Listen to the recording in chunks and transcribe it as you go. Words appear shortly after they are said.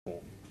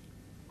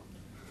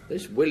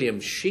This William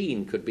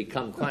Sheen could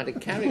become quite a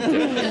character.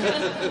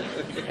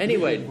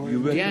 Anyway,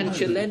 Diane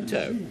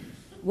Cilento.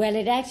 Well,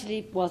 it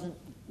actually wasn't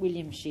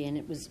William Sheen,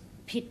 it was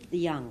Pitt the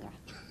Younger.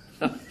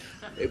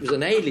 It was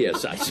an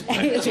alias, I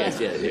suppose.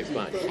 Yes,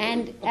 fine.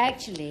 And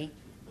actually,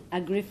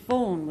 a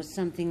griffon was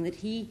something that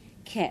he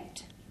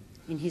kept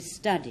in his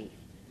study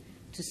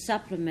to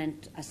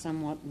supplement a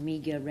somewhat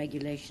meagre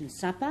regulation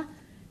supper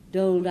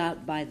doled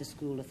out by the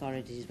school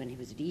authorities when he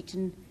was at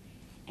Eton,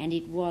 and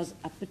it was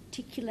a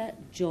particular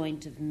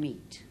joint of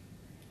meat,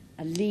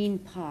 a lean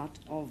part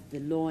of the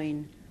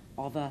loin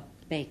of a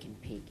bacon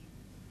pig,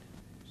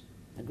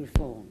 a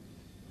griffon.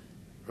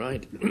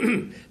 Right.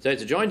 So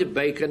it's a joint of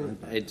bacon,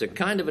 it's a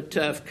kind of a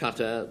turf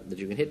cutter that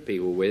you can hit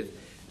people with,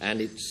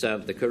 and it's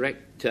the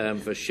correct term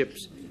for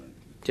ship's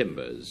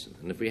timbers.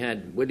 And if we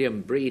had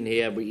William Breen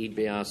here, he'd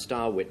be our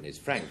star witness.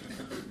 Frank.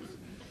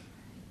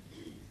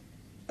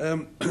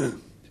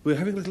 We're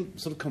having a little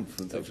sort of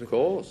conference, actually. Of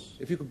course.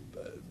 If you could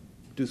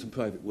do some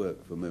private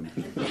work for a moment.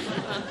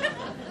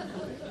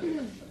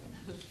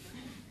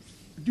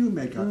 Do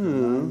make up your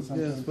mind.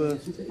 Yes, well,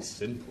 it's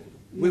simple.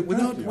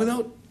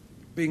 Without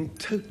being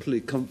totally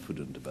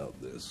confident about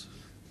this,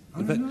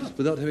 in fact,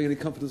 without having any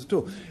confidence at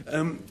all,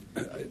 I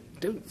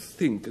don't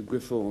think a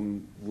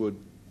griffon would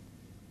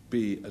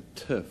be a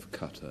turf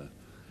cutter.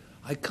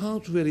 I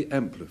can't really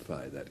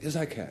amplify that. Yes,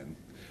 I can.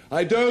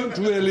 I don't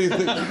really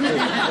think...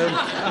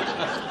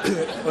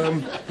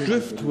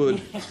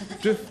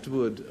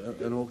 driftwood,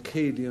 an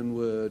Orcadian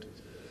word,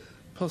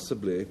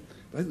 possibly.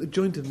 I think the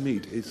joint of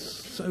meat is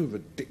so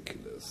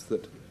ridiculous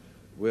that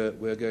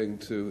we're going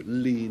to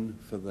lean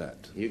for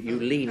that. You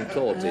lean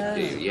towards it,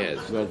 do you?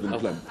 Yes. Rather than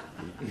plump.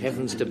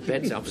 Heavens to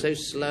beds, I'm so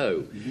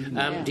slow.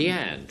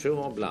 Diane, true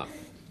or bluff?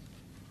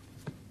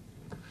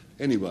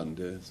 Anyone,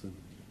 dear. So.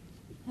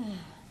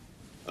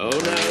 Oh,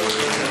 no.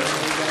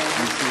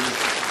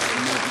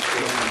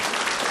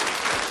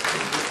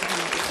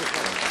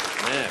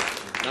 No,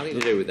 nothing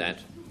to do with that.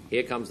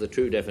 Here comes the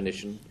true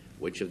definition.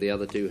 Which of the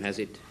other two has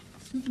it?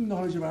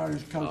 Knowledge of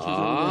Irish culture,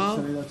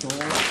 that's all.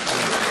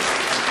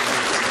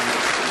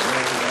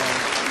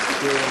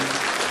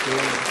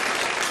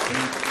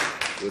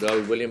 Good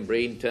old William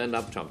Breen turned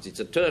up trumps. It's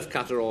a turf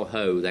cutter or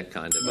hoe, that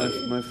kind of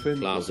a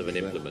class of an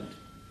implement.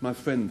 My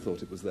friend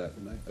thought it was that.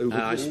 And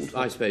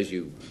I suppose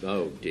you...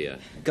 Oh, dear.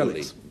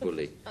 Gullix.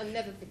 Bully. I'll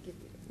never forgive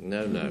you.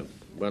 No.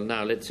 Well,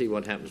 now, let's see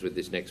what happens with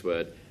this next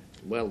word.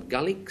 Well,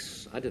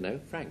 gullix, I don't know.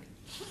 Frank.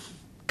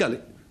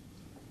 Gullix.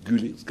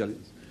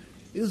 Gullix.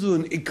 Is there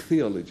an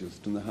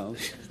ichthyologist in the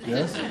house?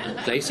 Yes?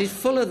 The place is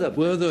full of them.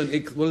 Were there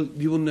well,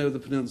 you will know the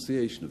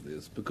pronunciation of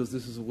this, because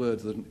this is a word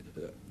that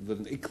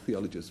an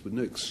ichthyologist would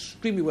know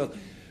extremely well,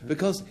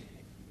 because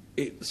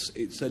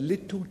it's a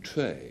little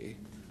tray.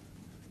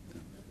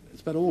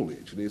 It's about all,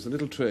 actually. It's a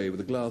little tray with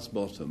a glass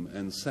bottom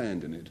and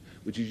sand in it,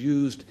 which is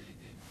used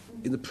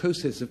in the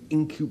process of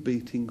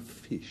incubating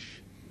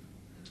fish.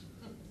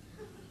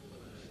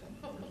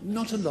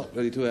 Not a lot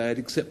really to add,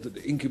 except that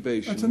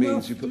incubation That's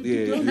means enough. you put the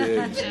eggs in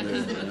there.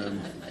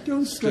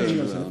 Don't strain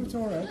yourself, it's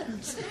all right.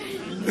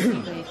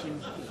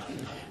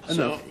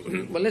 So,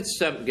 well, let's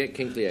get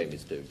Kingsley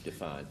Amis to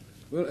define.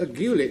 Well, a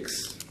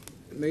gulicks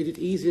made it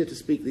easier to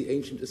speak the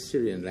ancient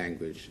Assyrian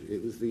language.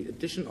 It was the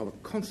addition of a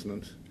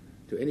consonant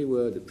to any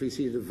word that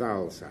preceded a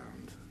vowel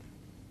sound.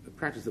 A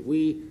practice that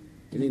we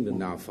in England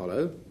now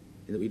follow,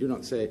 in that we do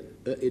not say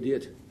a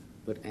idiot,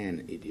 but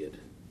an idiot.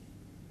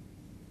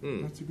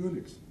 That's a good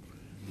ex.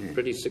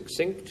 Pretty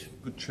succinct.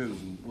 Good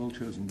chosen, well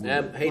chosen.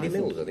 Hayley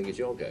Mills, I think it's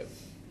your go.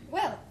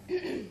 Well,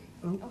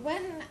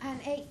 when an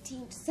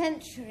 18th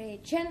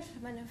century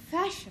gentleman of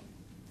fashion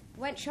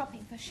went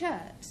shopping for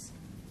shirts,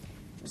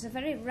 it was a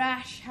very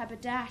rash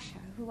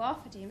haberdasher who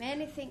offered him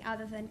anything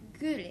other than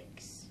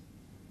gulicks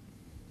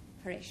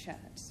for his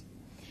shirts,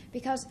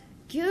 because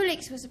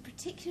gulicks was a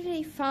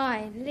particularly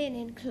fine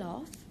linen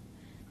cloth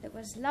that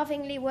was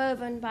lovingly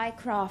woven by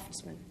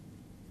craftsmen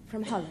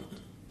from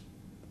Holland.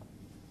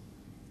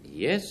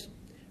 Yes.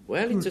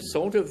 Well, it's a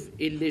sort of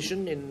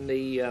elision in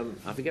the...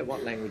 I forget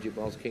what language it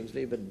was,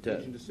 Kingsley, but...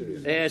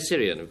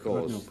 Syrian, of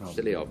course. No,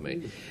 silly of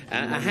me.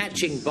 A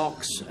hatching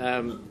box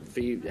for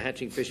you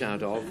hatching fish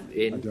out of,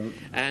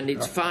 and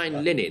it's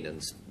fine linen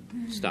and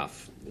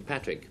stuff.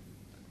 Patrick.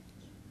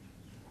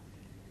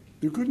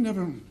 You couldn't have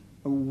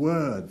a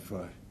word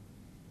for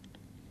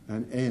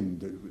an N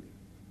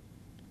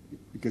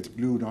that gets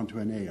glued onto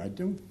an A. I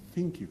don't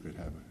think you could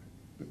have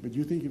it. But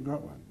you think you've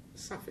got one? A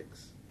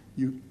suffix.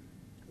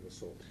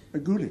 A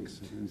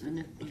gulicks.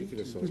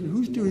 Particular sort.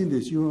 Who's doing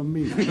this, you or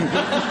me?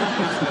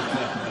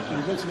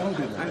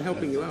 I'm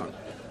helping you out.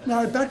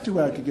 Now, back to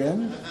work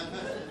again.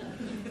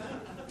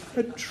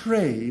 A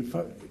tray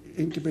for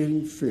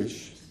incubating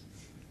fish.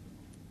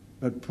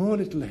 But poor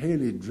little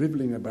Hayley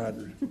dribbling about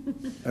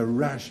a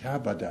rash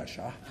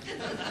haberdasher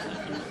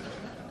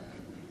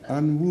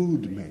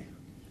unwooed me.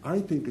 I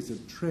think it's a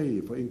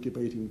tray for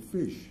incubating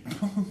fish.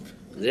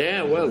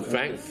 Yeah, well,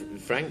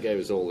 Frank gave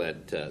us all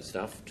that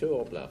stuff. True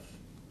or bluff?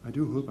 I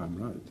do hope I'm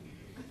right.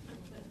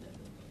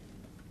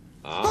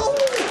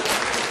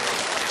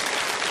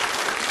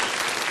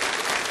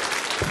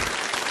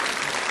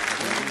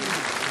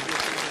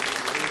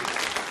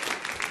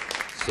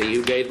 see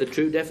who gave the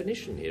true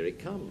definition. Here it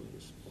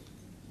comes.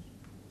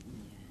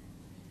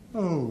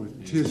 Oh,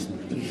 it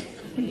isn't.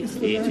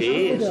 It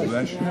is.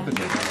 Rash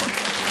habitat.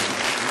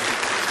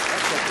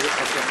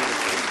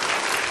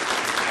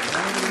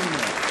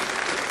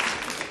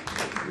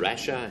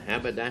 Rasher,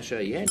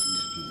 haberdasher, yet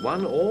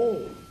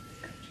 1-1.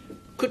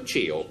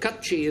 Kuchi or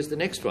Kutchi is the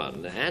next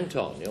one.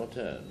 Anton, your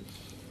turn.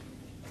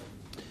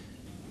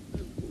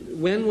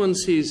 When one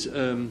sees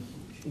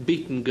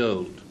beaten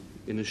gold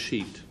in a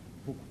sheet,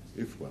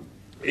 If one.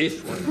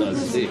 if one does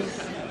see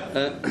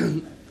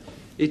it,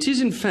 it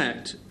is in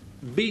fact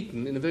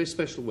beaten in a very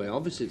special way.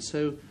 Obviously, it's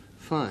so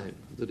fine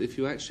that if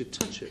you actually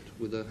touch it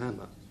with a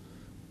hammer,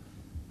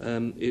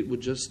 it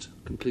would just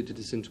completely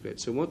disintegrate.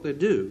 So what they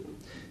do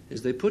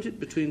is they put it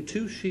between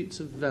two sheets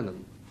of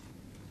vellum,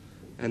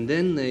 and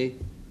then they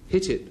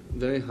hit it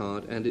very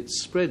hard, and it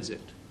spreads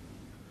it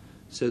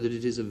so that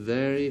it is a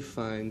very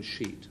fine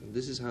sheet. And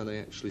this is how they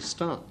actually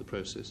start the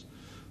process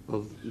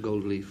of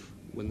gold leaf,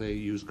 when they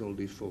use gold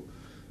leaf for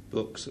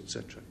books,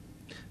 etc.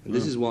 And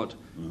this is what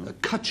a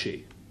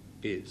kutchi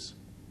is.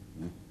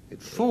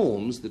 It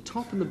forms the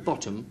top and the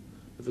bottom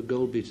of a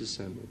gold beater's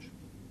sandwich.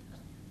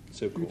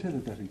 So You cool. tell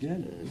it that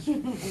again.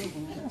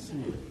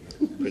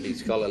 Pretty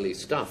scholarly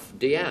stuff.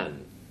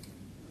 Diane.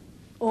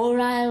 Or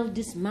I'll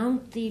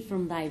dismount thee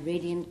from thy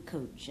radiant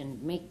coach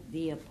and make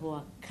thee a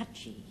poor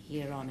Kutchi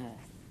here on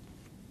earth.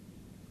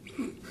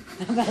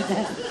 How about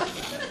that?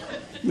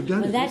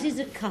 Well, that is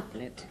a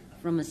couplet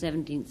from a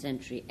 17th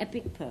century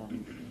epic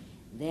poem,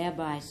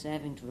 thereby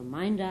serving to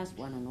remind us,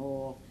 one and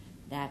all,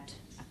 that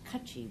a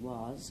Kutchi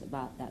was,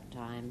 about that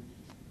time,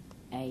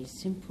 a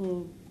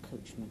simple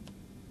coachman.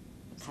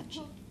 A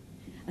Kutchi.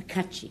 A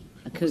Kutchi.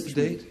 A coachman. What's the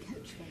date?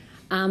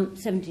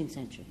 17th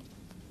century.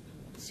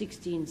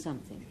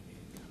 16-something.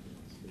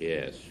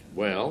 Yes.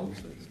 Well,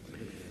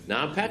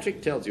 now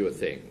Patrick tells you a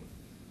thing.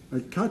 A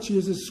kachi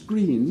is a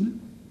screen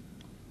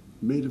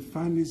made of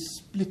finely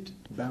split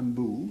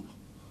bamboo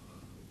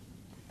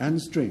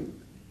and string.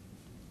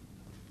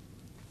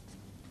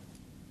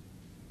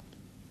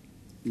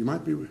 You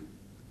might be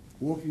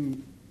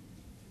walking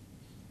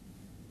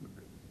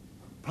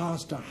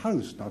past a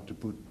house, not to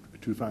put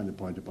too fine a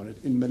point upon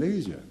it, in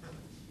Malaysia.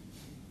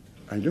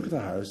 And you look at the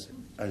house,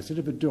 and instead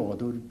of a door,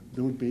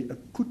 there would be a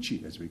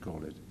kuchi, as we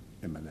call it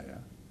in Malaya,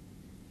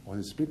 on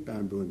a split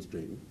bamboo and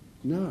string.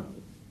 Now,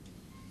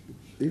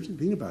 the interesting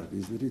thing about it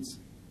is that it's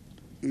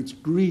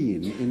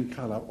green in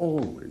colour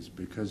always,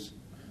 because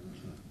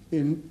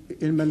in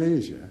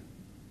Malaysia,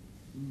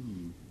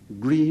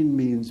 green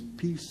means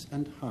peace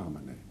and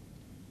harmony.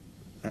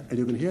 And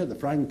you can hear the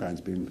frying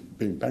pans being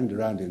banged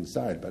around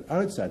inside, but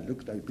outside it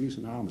looks like peace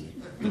and harmony,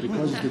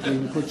 because of the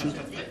green kuchi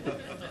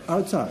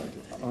outside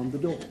on the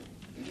door.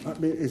 I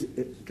mean,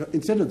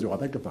 instead of the door, I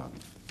beg your pardon.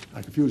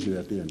 I confused you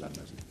at the end, that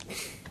message.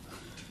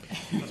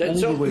 So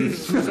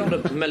sort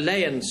of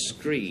Malayan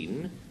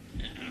screen,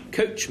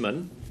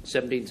 coachman,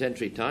 17th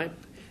century type,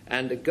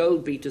 and a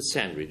gold beater's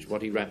sandwich,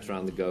 what he wraps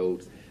around the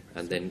gold,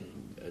 and then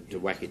to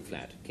whack it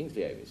flat.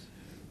 Kingsley Avis.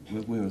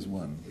 Where was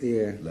one?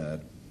 Yeah.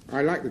 Lad.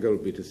 I like the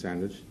gold beater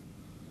sandwich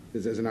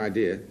as an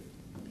idea,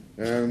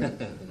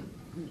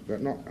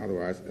 but not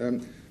otherwise.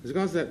 As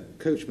regards to that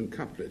coachman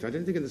couplet, I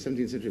don't think in the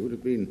 17th century it would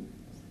have been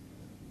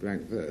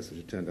blank verse, which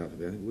it turned out to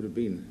be. It would have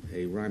been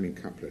a rhyming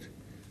couplet.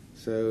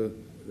 So,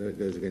 though it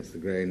goes against the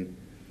grain,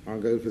 I'll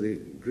go for the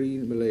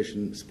green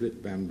Malaysian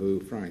split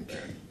bamboo frying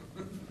pan.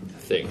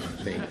 Thing.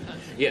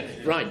 Yeah,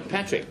 right.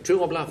 Patrick, true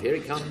or bluff? Here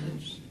it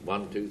comes.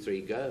 1, 2,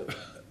 3, go.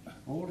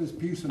 All is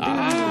peace and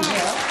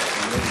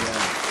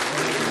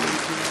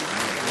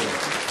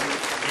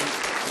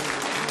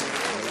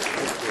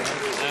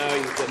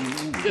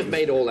You just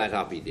made all that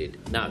up, he did.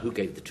 Now, who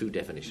gave the true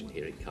definition?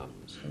 Here it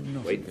comes.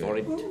 Wait for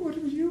it.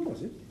 What was you,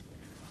 was it?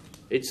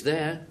 It's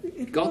there.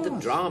 It Got the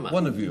was. drama.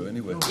 One of you,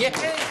 anyway. Yeah.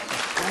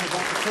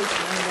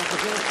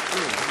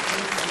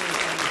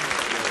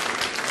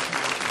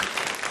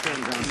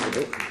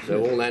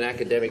 So all that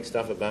academic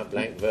stuff about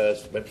blank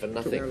verse went for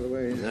nothing. Took it out of the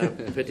way.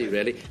 No, pity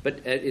really. But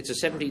it's a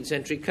 17th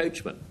century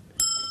coachman.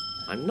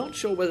 I'm not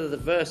sure whether the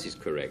verse is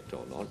correct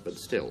or not, but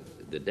still,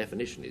 the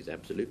definition is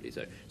absolutely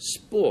so.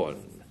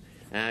 Spawn.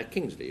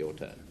 Kingsley, your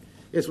turn.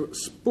 Yes, well,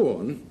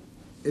 spawn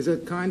is a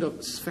kind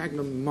of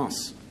sphagnum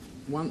moss,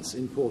 once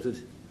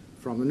imported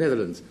from the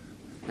Netherlands.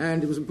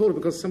 And it was imported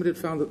because somebody had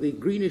found that the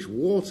greenish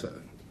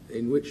water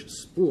in which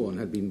spawn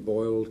had been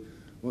boiled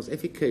was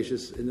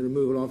efficacious in the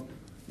removal of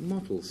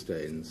mottle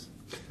stains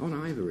on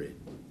ivory.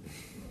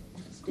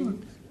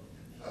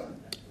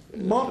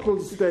 Mottle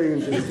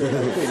stains.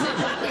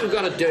 You've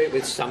got to do it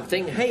with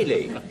something.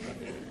 Hayley.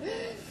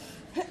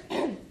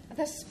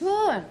 The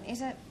spawn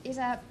is a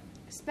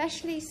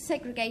specially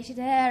segregated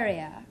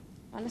area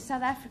on a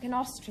South African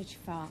ostrich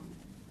farm.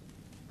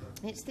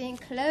 It's the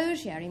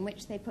enclosure in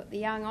which they put the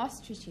young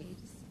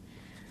ostriches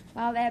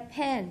while they're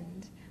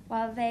penned,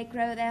 while they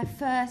grow their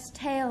first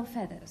tail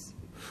feathers,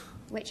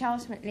 which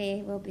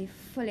ultimately will be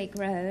fully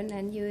grown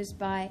and used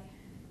by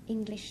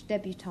English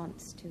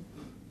debutantes to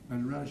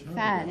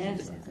fan.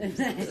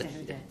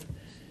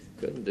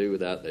 Couldn't do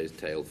without those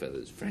tail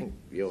feathers. Frank,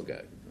 your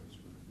go.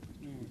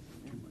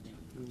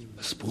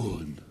 A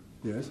spawn.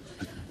 Yes?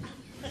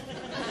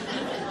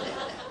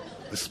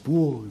 A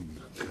spawn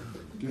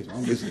Get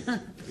on.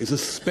 is a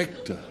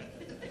spectre.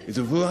 It's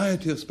a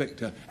variety of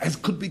spectre, as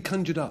could be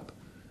conjured up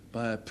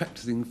by a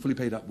practising, fully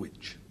paid-up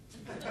witch.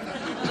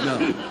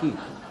 Now,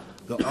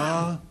 there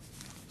are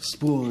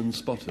spawn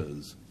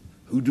spotters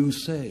who do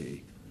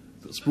say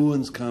that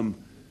spawns come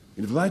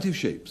in a variety of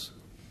shapes.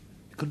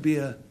 It could be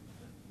a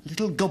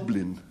little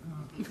goblin,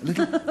 a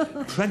little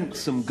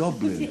pranksome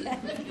goblin,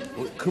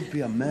 or it could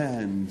be a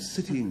man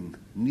sitting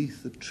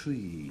neath a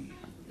tree,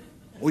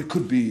 or it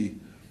could be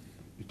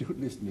You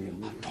don't listen to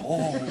him.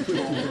 tall,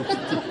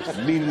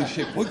 meaning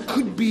shape, or it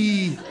could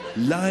be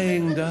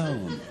lying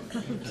down.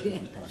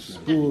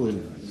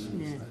 Spawns.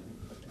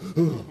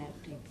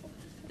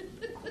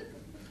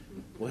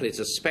 Well, it's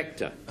a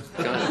spectre.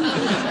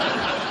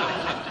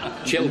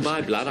 Chilled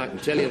my blood, I can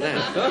tell you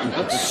that.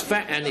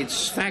 And it's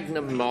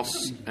sphagnum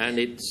moss, and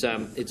it's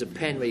a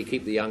pen where you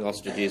keep the young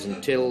ostriches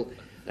until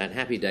that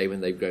happy day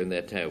when they've grown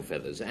their tail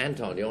feathers.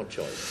 Anton, your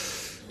choice.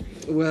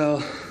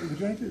 Well, Would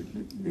you like to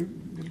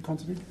little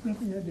concentrate?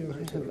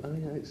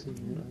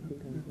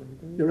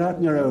 You're out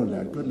on your own,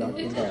 lad. Good luck.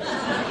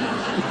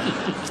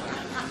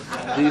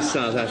 these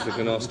South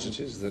African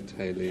ostriches that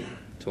Hayley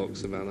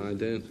talks about, I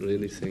don't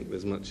really think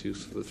there's much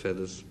use for the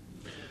feathers.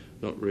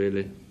 Not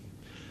really.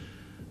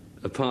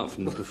 Apart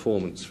from the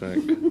performance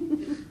fact. You're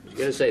going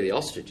to say the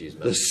ostriches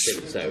must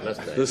think so,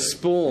 mustn't they? The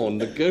spawn,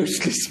 the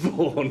ghostly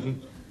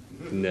spawn.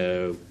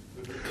 No.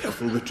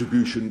 Careful,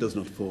 retribution does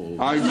not fall.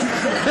 I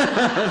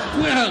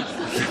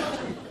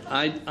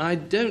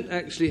don't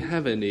actually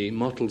have any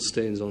mottled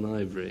stains on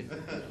ivory,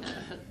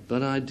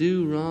 but I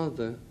do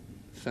rather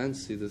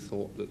fancy the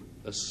thought that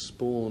a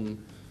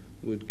spawn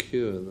would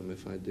cure them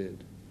if I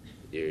did.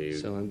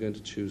 So I'm going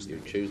to choose them.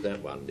 You choose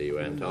that one, do you,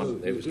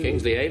 Anton? It was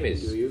Kingsley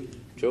Amy's. Do you?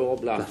 True or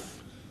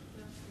bluff?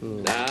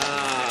 Oh.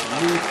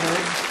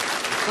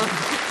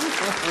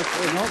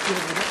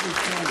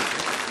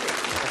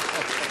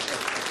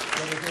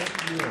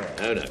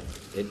 Oh, no.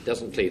 It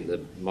doesn't clean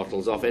the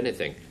mottles off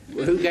anything.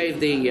 Well, who gave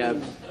the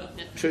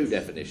true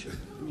definition?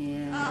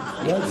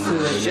 Yeah.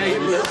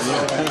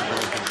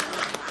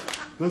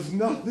 There's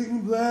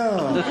nothing there.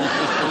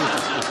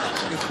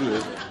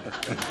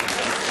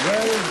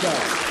 Where is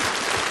that?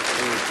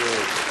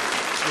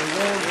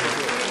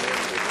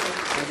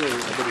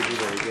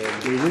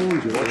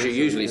 What you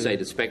usually say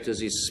to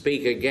spectres is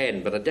speak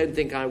again, but I don't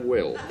think I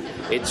will.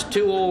 It's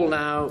 2-2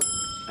 now,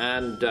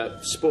 and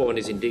spawn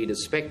is indeed a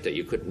spectre.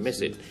 You couldn't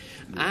miss it.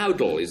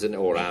 Oudel is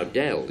or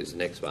Oudel is the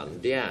next one.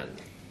 Diane.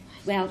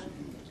 Well,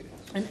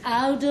 an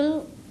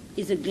oudel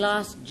is a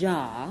glass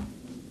jar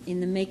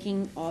in the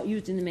making, or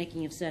used in the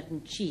making of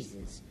certain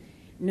cheeses,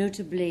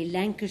 notably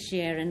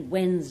Lancashire and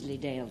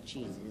Wensleydale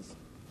cheeses.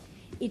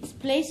 It's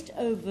placed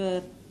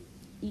over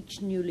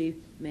each newly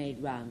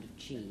made round of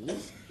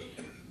cheese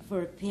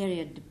for a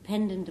period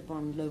dependent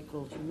upon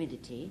local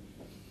humidity,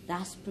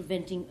 thus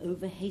preventing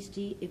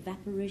over-hasty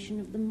evaporation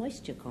of the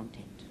moisture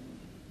content.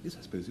 Yes,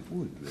 I suppose it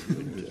would.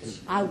 Really.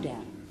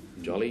 Oudel.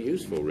 Jolly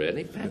useful,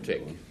 really.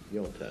 Patrick,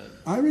 your turn.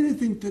 I really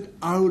think that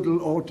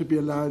oudel ought to be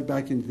allowed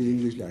back into the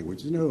English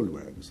language. It's an old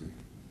word, you see.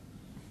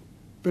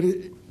 But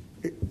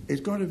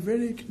it's got a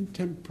very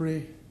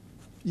contemporary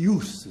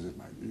use, as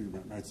you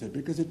might say,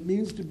 because it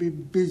means to be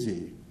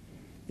busy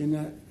in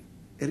a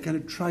kind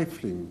of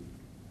trifling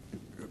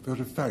sort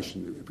of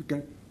fashion, a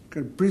kind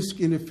of brisk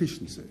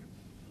inefficiency.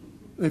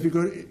 If you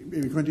go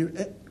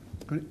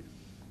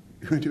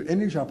to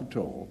any shop at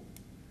all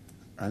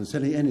and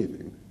selling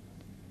anything,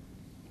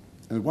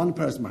 and one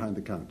person behind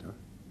the counter,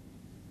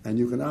 and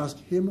you can ask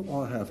him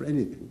or her for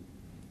anything,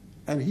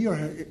 and he or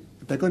her,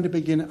 they're going to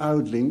begin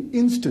oudling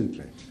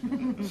instantly.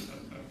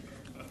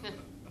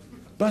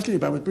 Bustling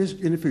about with brisk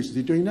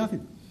inefficiency, doing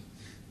nothing.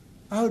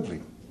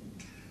 Oudling.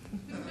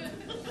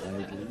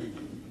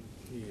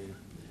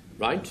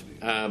 Right.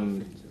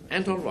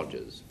 Anton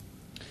Rodgers.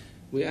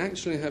 We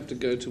actually have to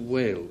go to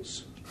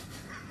Wales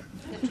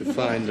to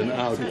find an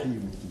oudel.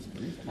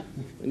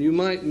 And you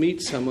might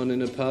meet someone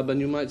in a pub and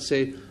you might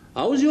say,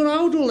 "How's your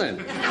oudel then?"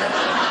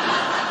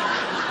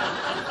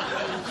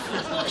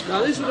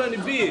 Now this would only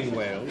be in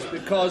Wales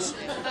because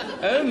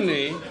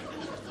only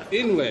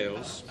in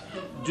Wales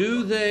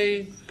do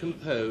they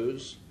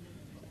compose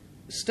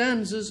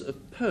stanzas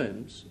of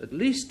poems, at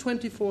least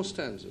 24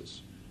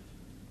 stanzas,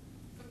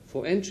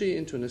 for entry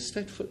into an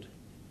estate-foot.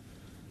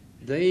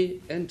 They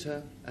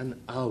enter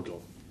an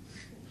oudel.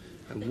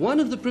 And one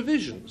of the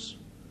provisions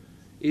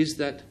is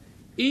that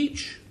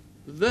each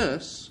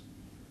verse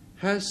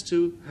has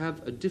to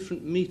have a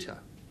different meter.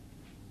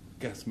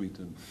 Gas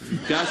meter.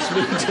 Gas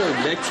meter,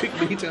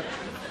 electric meter.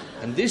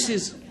 And this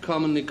is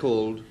commonly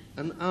called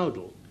an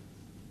oudel.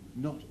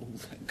 Not all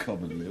that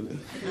commonly.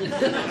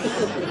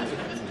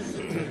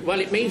 Well,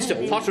 it means to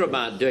potter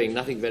about doing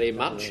nothing very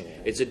much.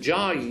 It's a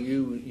jar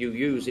you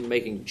use in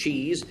making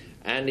cheese,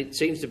 and it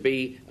seems to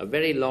be a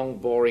very long,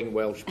 boring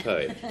Welsh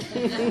poem.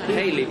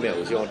 Hayley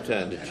Mills, your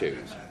turn to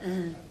choose.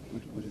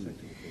 What is it?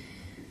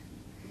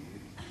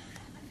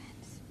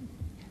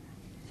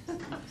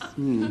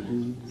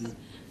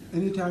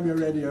 Anytime you're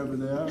ready over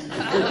there.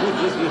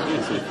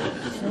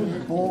 So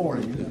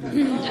boring, isn't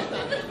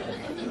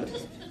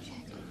it?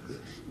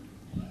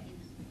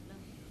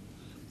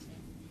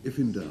 If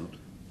in doubt.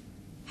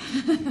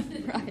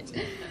 Right.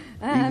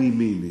 Eeny,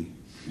 meeny.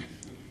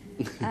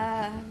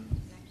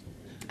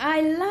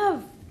 I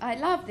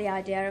love the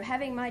idea of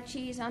having my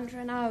cheese under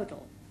an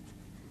odel,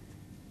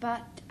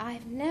 but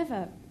I've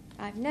never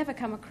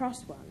come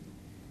across one,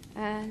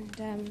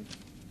 and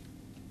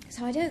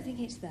so I don't think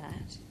it's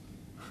that.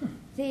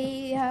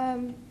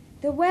 The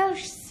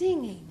Welsh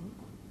singing,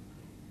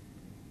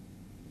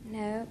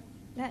 no,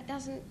 that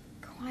doesn't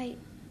quite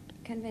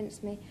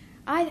convince me.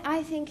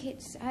 I think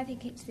it's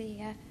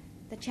the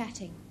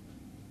chatting.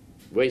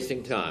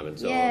 Wasting time and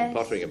so Yes. on,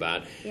 pottering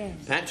about. Yes.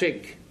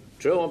 Patrick,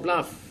 true or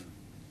bluff?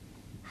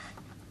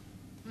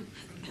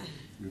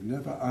 You've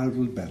never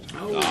idled better.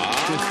 No.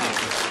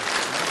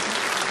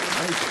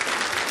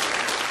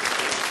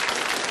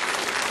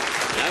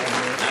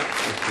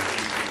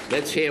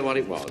 Let's hear what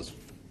it was.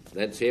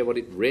 Let's hear what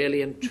it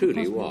really and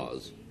truly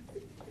was.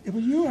 It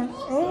was you.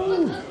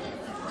 Oh.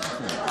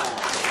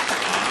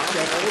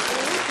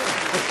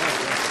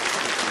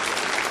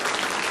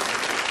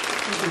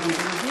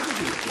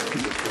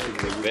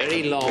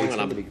 Very long,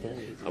 and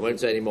I won't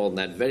say any more than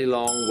that, very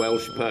long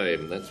Welsh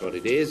poem, that's what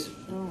it is.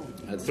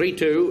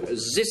 3-2,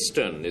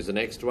 Ziston is the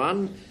next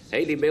one.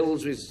 Hayley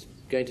Mills is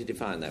going to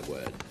define that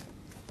word.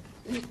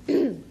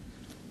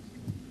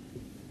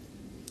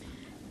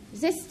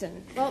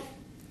 Ziston. Well,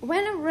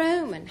 when a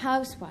Roman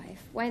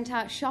housewife went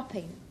out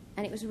shopping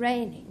and it was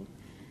raining,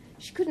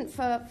 she couldn't,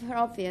 for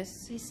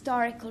obvious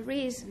historical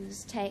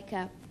reasons, take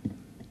a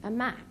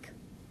mac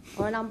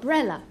or an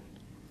umbrella.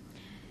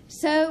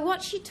 So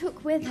what she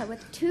took with her were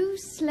 2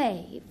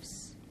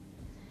 slaves,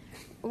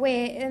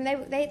 and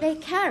they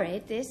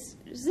carried this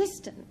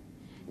Ziston.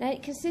 Now,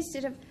 it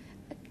consisted of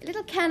a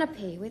little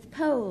canopy with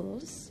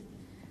poles,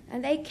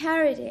 and they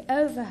carried it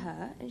over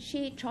her, and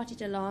she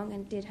trotted along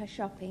and did her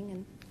shopping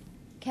and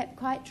kept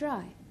quite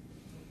dry.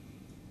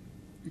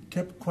 It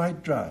kept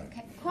quite dry.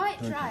 Kept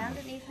quite dry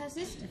underneath her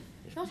Ziston.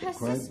 Not her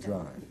Quite sister.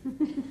 dry.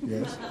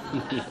 Yes.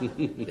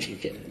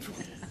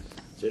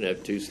 Soon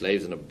have 2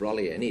 slaves and a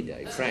brolly any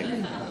day,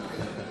 Frank.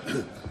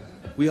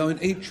 We are in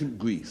ancient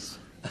Greece.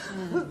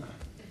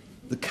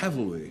 The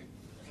cavalry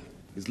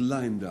is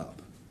lined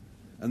up,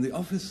 and the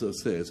officer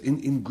says,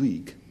 in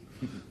Greek,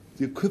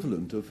 the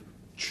equivalent of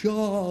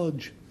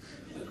charge.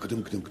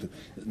 And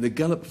they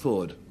gallop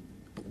forward.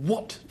 But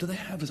what do they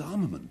have as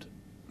armament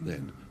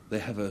then? They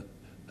have a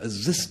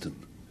Ziston,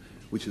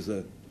 which is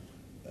a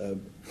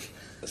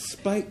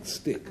spiked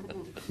stick,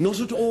 not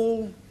at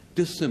all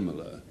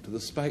dissimilar to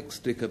the spiked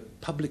stick a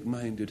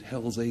public-minded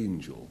Hell's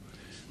Angel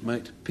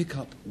might pick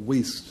up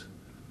waste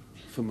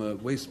from a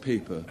waste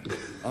paper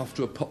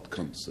after a pop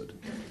concert.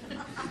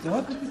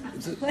 What?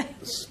 It's a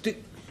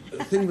stick,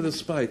 a thing with a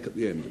spike at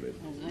the end of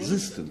it.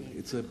 Ziston.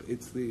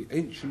 It's the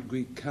ancient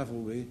Greek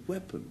cavalry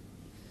weapon.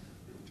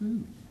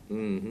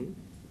 Mm-hmm.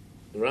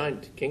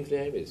 Right, Kingsley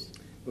Avis.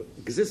 Well,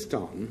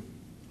 Xiston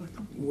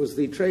was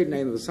the trade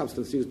name of a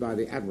substance used by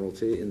the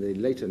Admiralty in the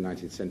later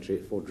 19th century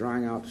for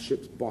drying out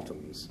ships'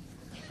 bottoms.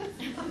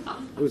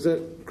 It was a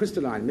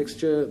crystalline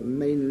mixture,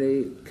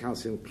 mainly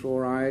calcium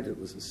chloride. It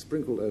was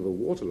sprinkled over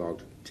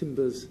waterlogged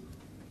timbers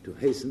to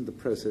hasten the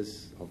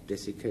process of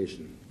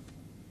desiccation.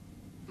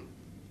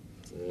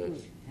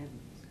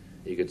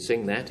 You could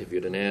sing that if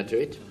you'd an air to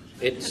it.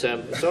 It's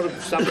a sort of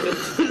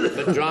substance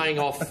for drying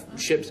off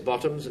ships'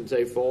 bottoms and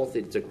so forth.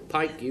 It's a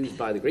pike used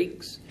by the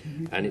Greeks,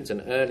 and it's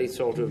an early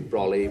sort of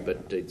brolly,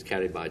 but it's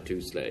carried by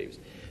 2 slaves.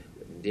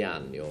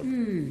 Diane, your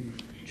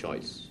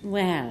choice.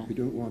 Well, We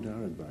don't want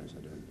our advice,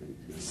 I don't think.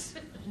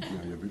 No,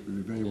 you'd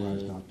be very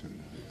wise not to.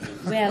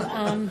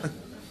 well,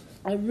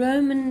 a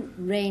Roman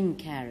rain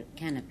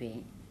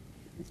canopy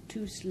with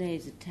 2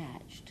 slaves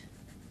attached.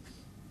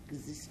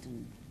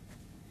 Xiston.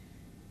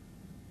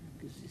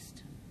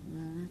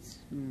 Well, that's...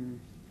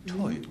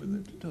 Toyed with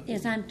it.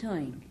 Yes, I'm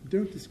toying.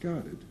 Don't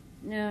discard it.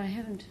 No, I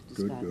haven't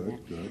discarded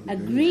that. Good. A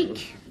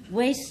Greek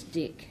waist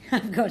stick,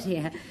 I've got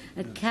here,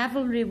 a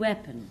cavalry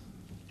weapon.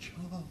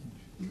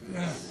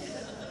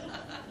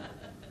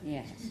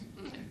 Yes.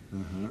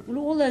 Well,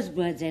 all those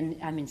words,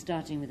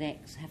 starting with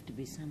X, have to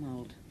be some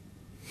old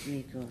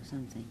Greek or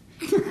something.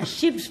 A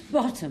ship's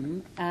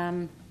bottom,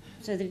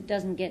 so that it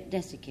doesn't get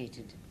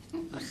desiccated,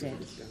 you said.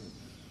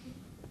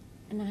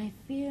 And I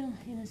feel,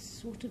 in a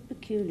sort of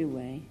peculiar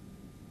way,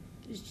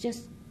 it's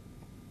just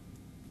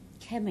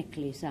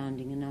chemically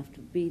sounding enough to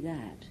be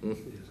that.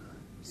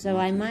 So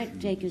I might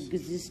take a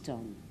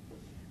Xiston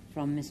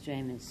from Mr.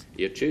 Amos.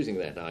 You're choosing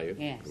that, are you?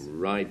 Yes.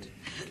 Right.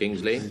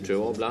 Kingsley,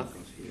 true or bluff?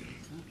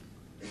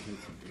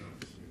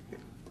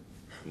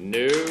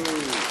 No.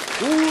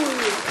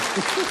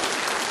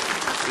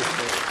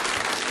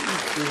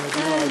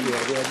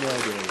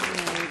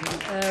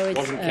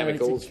 Wasn't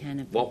chemicals.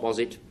 What was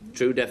it?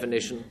 True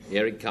definition.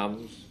 Here it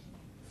comes.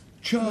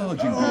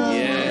 Charging.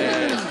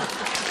 Yeah.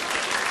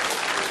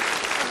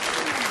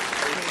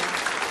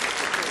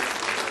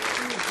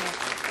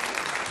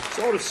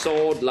 Sort of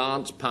sword,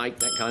 lance, pike,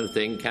 that kind of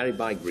thing, carried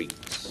by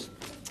Greeks,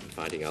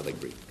 fighting other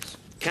Greeks.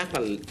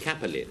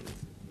 Capelin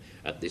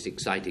at this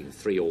exciting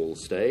 3-all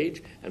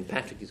stage, and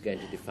Patrick is going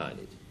to define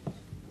it.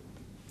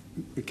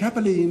 The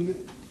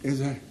capelline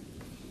is a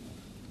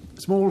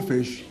small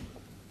fish.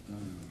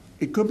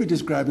 It could be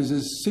described as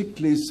a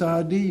sickly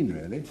sardine,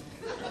 really,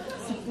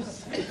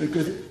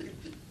 because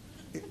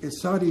it's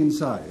sardine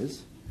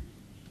size,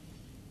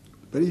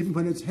 but even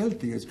when it's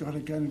healthy, it's got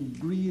a kind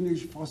of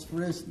greenish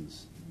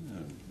phosphorescence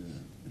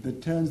that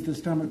turns the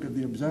stomach of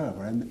the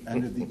observer and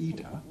of the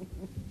eater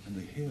and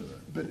the hearer.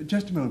 But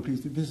just a moment,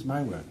 please. This is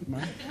my work.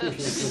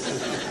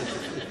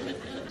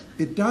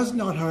 It does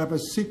not, however,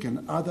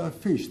 sicken other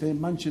fish. They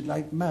munch it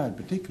like mad,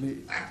 particularly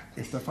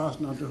if they're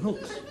fastened onto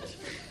hooks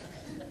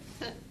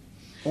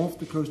off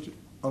the coast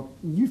of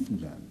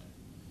Newfoundland.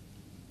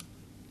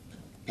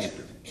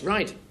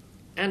 Right.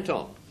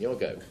 Anton, your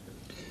go.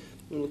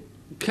 Well,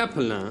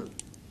 capelin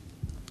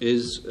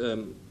is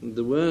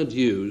the word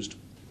used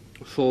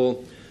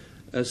for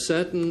a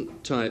certain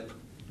type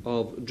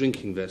of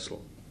drinking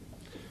vessel,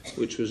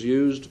 which was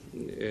used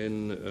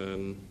in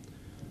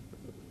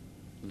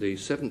the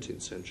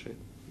 17th century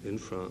in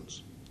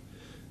France.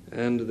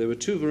 And there were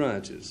two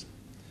varieties.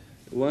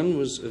 One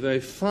was a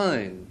very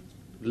fine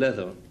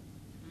leather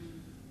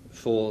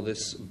for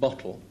this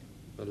bottle,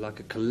 like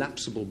a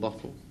collapsible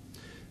bottle,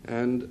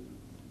 and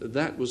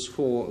that was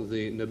for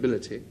the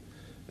nobility.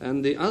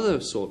 And the other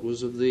sort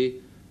was of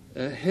the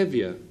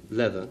heavier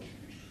leather,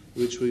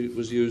 which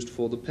was used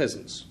for the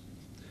peasants.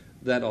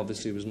 That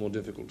obviously was more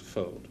difficult to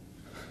fold.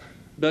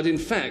 But in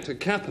fact, a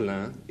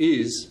capelin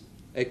is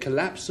a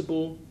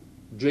collapsible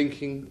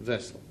drinking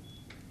vessel.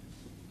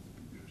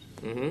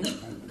 Diane,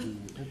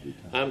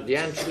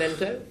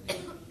 Cilento?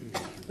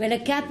 Well, a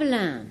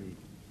capelin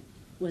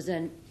was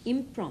an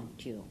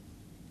impromptu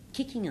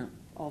kicking up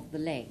of the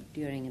leg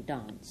during a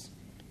dance.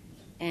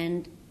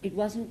 And it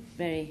was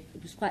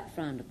quite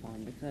frowned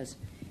upon because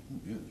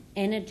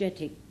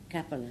energetic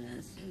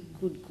capellans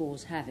could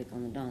cause havoc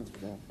on the dance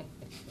floor,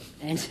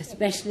 and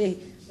especially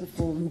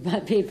performed by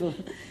people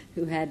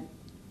who had,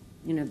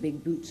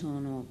 big boots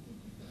on or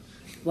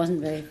wasn't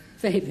very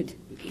favoured.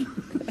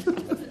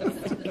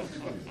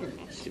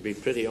 It'd be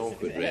pretty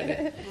awkward,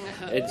 really.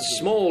 It's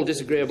small,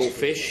 disagreeable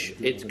fish.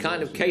 It's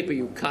kind of caper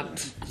you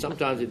cut,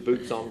 sometimes with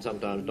boots on,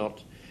 sometimes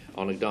not,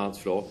 on a dance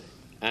floor.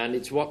 And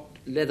it's what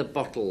leather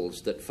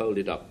bottles that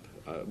folded up.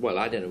 Well,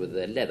 I don't know whether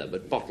they're leather,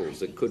 but bottles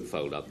that could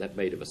fold up, that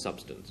made of a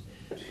substance.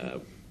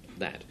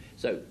 That.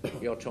 So,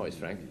 your choice,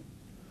 Frank.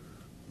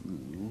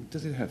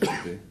 Does it have to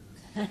be?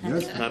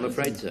 Yes, I'm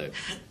afraid so.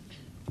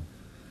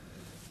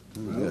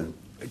 Well,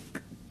 it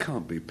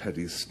can't be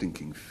Paddy's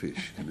stinking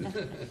fish, can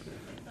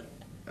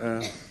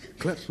it?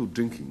 Collapsible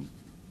drinking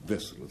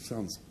vessel. It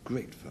sounds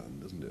great fun,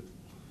 doesn't it?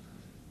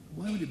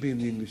 Why would it be in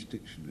the English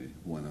dictionary,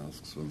 one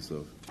asks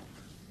oneself.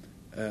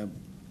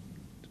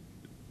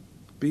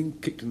 Being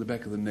kicked in the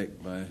back of the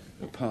neck by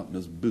a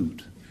partner's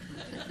boot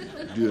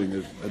during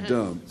a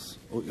dance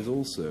is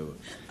also...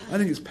 I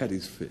think it's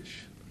Paddy's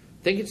fish.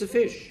 Think it's a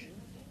fish?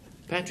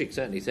 Patrick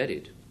certainly said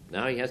it.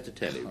 Now he has to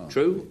tell it.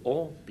 True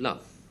or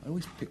bluff? I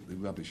always pick the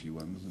rubbishy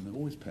ones, and they're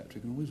always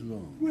Patrick and always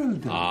wrong. Well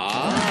done.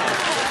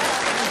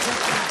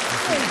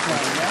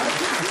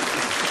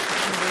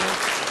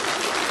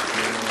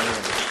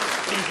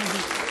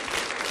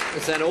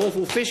 It's that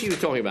awful fish he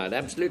was talking about.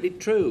 Absolutely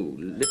true.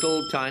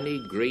 Little,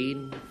 tiny,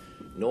 green,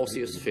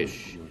 nauseous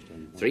fish.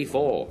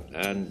 3-4.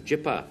 And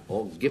jipper,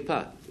 or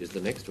gipper, is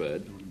the next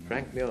word.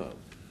 Frank Muir.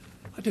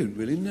 I don't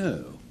really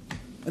know.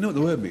 I know what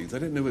the word means. I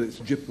don't know whether it's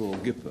jipper or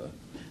gipper.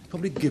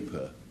 Probably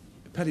gipper.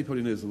 Paddy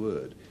probably knows the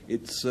word.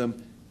 It's a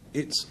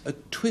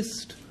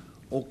twist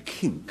or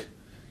kink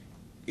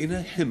in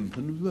a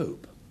hempen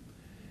rope.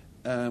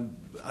 I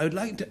would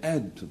like to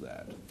add to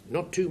that.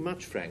 Not too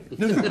much, Frank.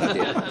 No.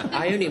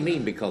 I only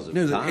mean because of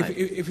time.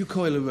 If you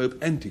coil a rope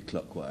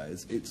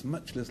anti-clockwise, it's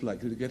much less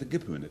likely to get a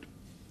gipper in it.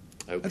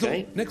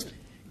 Okay. Next.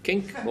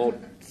 Kink or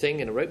thing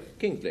in a rope.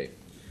 Kingsley.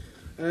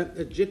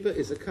 A jipper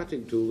is a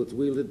cutting tool that's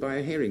wielded by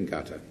a herring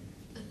cutter.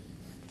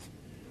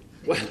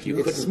 Well, you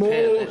it's could a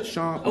small,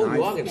 sharp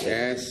knife,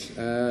 yes,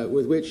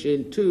 with which,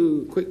 in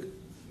 2 quick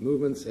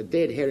movements, a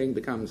dead herring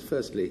becomes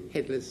firstly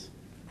headless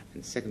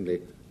and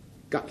secondly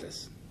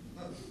gutless.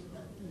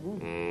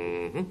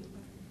 Mm-hmm.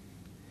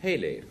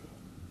 Hayley.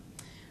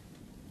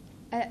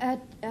 A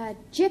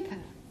jipper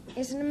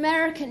is an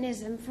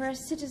Americanism for a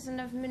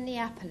citizen of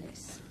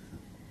Minneapolis.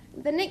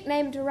 The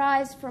nickname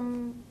derives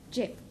from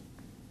jip,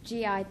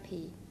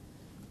 G-I-P,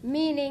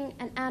 meaning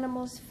an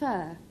animal's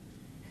fur.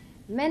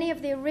 Many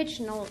of the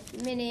original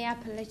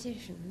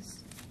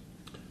Minneapolitans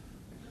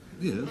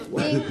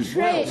being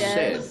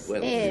traders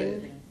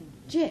in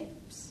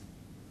jips.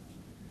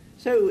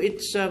 So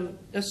it's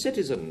a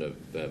citizen of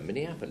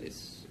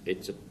Minneapolis.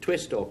 It's a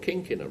twist or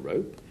kink in a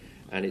rope,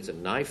 and it's a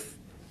knife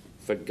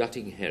for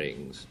gutting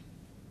herrings.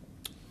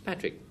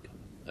 Patrick,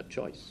 a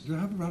choice. Do I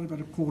have around about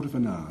a quarter of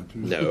an hour to...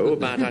 No,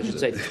 about, I should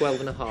say,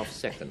 12 and a half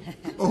seconds.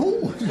 Oh,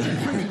 what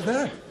is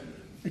that?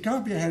 It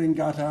can't be a herring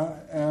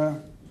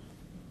gutter.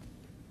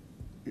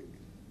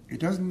 it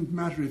doesn't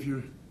matter if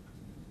you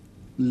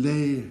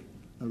lay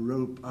a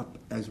rope up,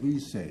 as we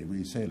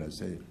sailors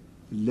say,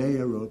 lay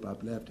a rope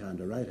up left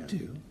hand or right hand. Do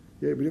you?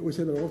 Yeah, we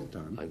say that all the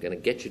time. I'm going to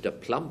get you to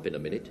plump in a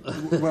minute.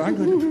 Well, I'm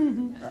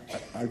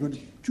going to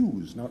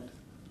choose, not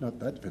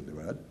that filthy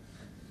word,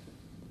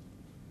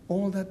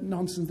 all that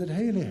nonsense that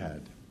Hayley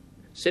had.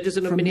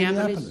 Citizen of From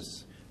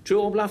Minneapolis.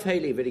 True or bluff,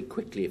 Hayley? Very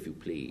quickly, if you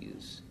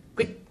please.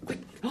 Quick.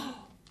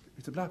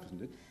 It's a bluff,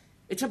 isn't it?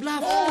 It's a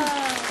bluff.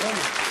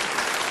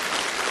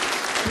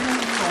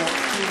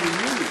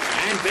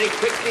 And very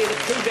quickly, the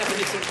true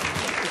definition.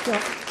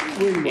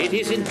 It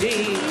is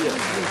indeed.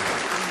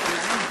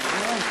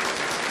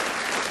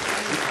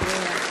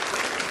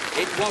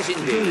 It was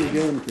indeed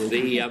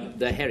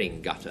the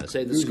herring gutter.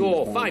 So the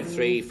score,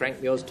 5-3,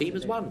 Frank Muir's team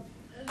has won.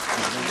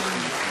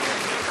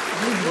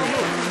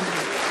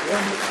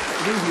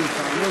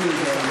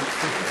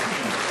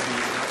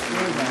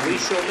 We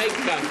shall make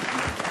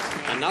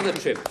another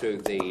trip to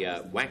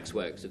the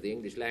waxworks of the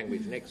English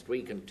language next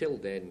week. Until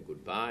then,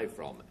 goodbye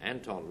from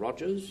Anton,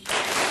 Rodgers,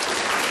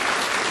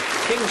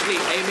 Kingsley,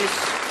 Amos,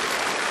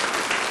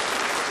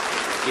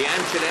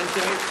 Diane,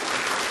 Cilento,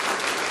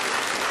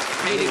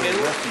 Hayley,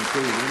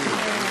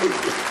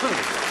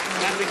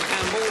 Patrick,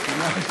 Campbell,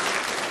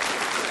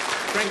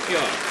 Frank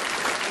Muir,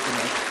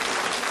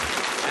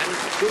 and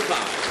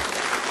goodbye.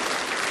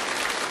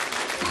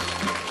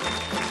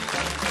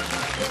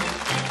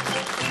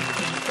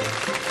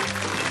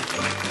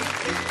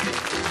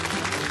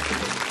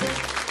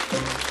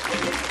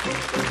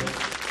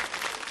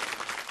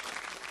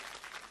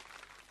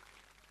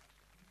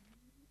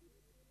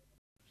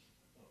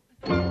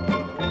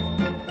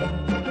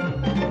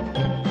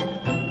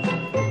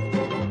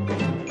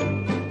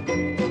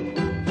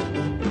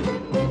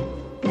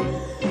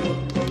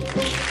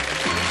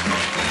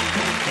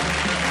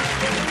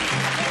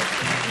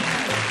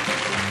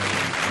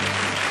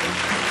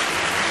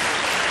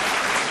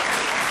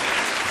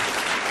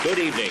 Good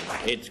evening.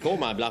 It's Call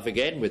My Bluff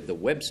again with the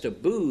Webster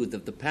Booth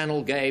of the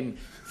panel game,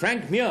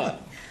 Frank Muir.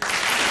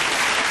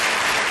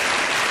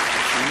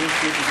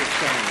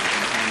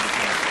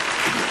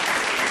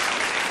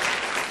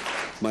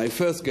 My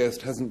first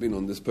guest hasn't been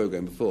on this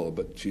programme before,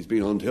 but she's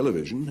been on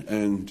television,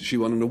 and she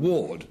won an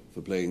award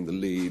for playing the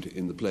lead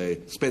in the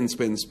play Spend,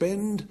 Spend,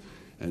 Spend,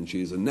 and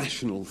she's a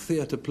national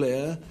theatre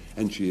player,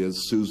 and she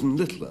is Susan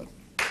Littler.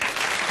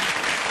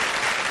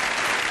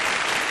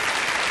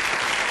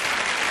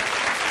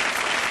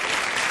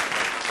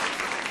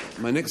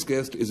 My next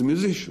guest is a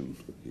musician.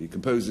 He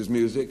composes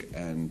music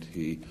and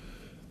he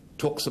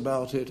talks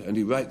about it and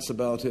he writes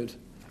about it,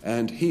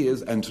 and he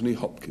is Antony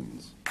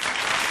Hopkins.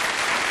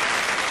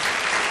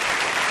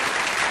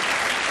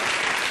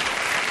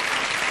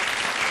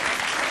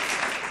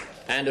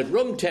 And at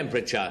room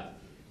temperature,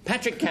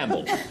 Patrick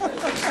Campbell.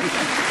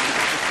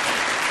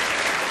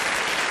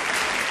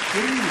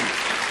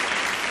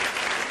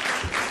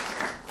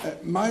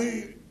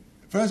 My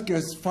first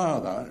guest's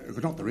father,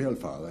 not the real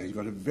father, he's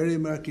got a very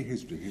murky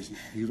history.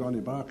 He's Ronnie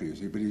Barker, you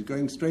see, but he's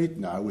going straight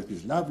now with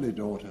his lovely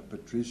daughter,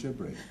 Patricia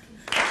Brake.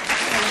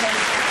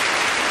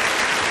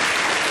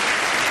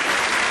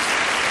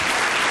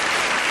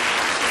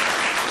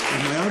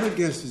 And my other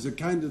guest is a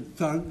kind of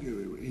thug.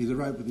 He's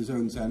arrived with his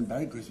own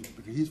sandbag, because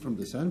he's from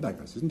the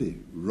sandbaggers, isn't he?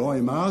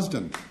 Roy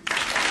Marsden.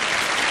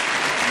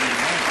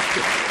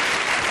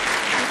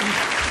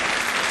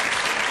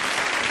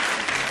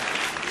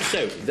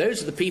 So,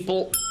 those are the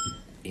people.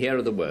 Here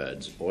are the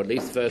words, or at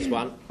least the first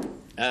one.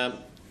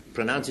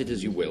 Pronounce it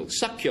as you will.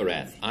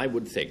 Succurath, I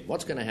would think.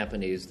 What's going to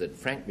happen is that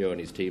Frank Muir and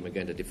his team are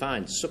going to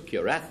define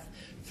succurath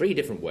 3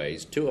 different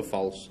ways. 2 are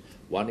false,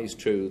 1 is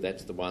true.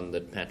 That's the one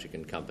that Patrick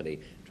and company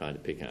trying to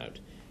pick out.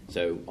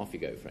 So, off you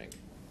go, Frank.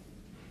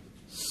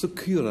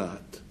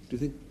 Succurath, do you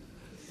think?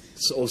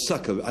 Or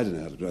succor, I don't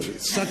know how to write it.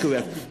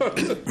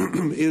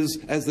 Succurath is,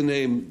 as the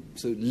name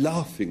so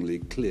laughingly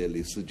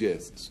clearly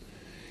suggests,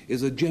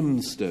 is a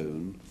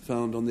gemstone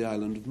found on the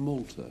island of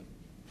Malta.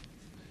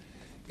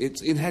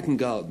 It's in Hatton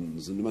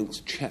Gardens, and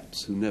amongst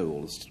chaps who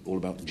know all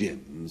about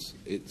gems,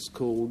 it's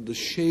called the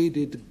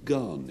shaded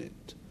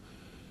garnet,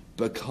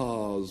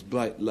 because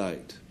bright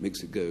light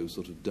makes it go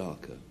sort of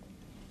darker.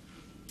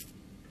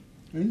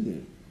 Is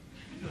it?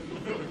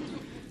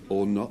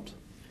 Or not.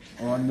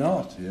 Or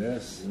not,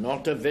 yes.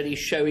 Not a very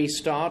showy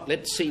start.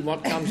 Let's see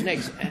what comes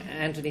next.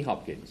 Anthony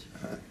Hopkins.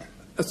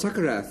 A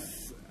succurath,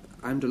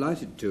 I'm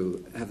delighted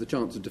to have the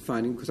chance of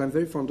defining, because I'm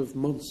very fond of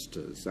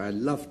monsters. I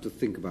love to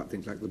think about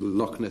things like the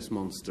Loch Ness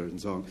Monster and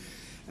so on.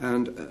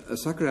 And a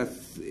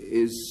succurath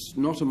is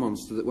not a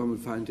monster that one would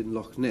find in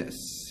Loch Ness.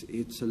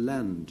 It's a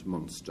land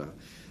monster,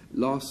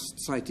 last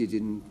sighted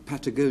in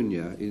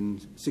Patagonia in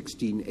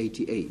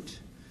 1688.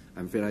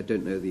 I'm afraid I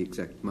don't know the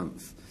exact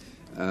month.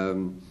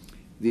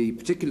 The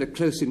particular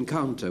close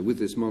encounter with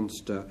this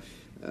monster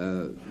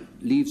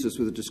leaves us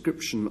with a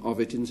description of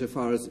it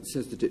insofar as it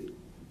says that it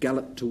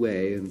galloped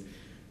away and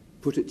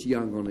put its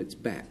young on its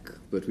back,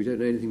 but we don't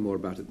know anything more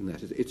about it than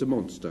that. It's a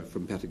monster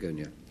from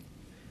Patagonia.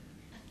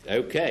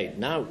 OK,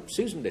 now,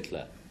 Susan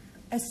Littler.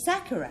 A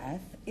sakarath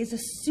is a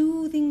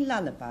soothing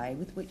lullaby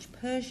with which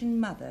Persian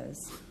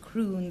mothers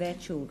croon their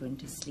children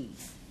to sleep.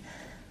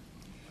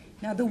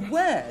 Now, the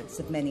words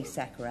of many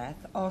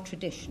sakarath are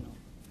traditional,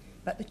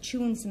 but the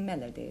tunes and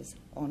melodies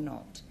are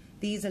not.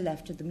 These are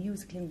left to the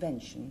musical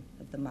invention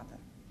of the mother.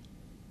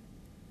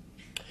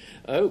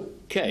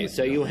 Okay,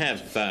 so you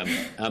have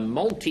a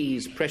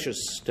Maltese precious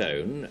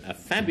stone, a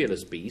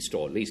fabulous beast,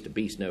 or at least a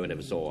beast no one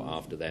ever saw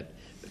after that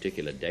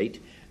particular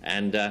date,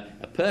 and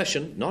a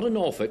Persian, not a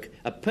Norfolk,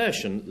 a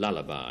Persian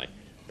lullaby.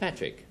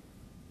 Patrick.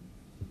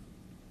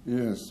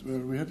 Yes, well,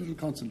 we had a little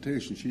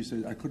consultation. She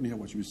said I couldn't hear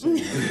what she was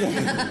saying.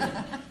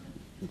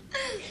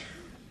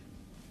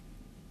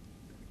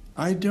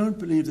 I don't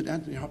believe that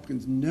Anthony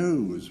Hopkins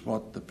knows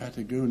what the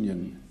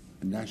Patagonian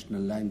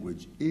national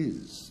language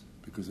is,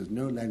 because there's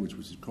no language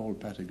which is called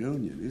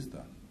Patagonian, is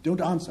there?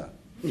 Don't answer.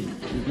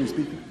 You've been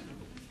speaking.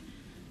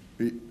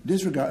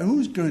 Disregard.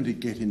 Who's going to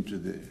get into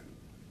the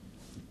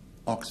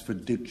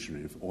Oxford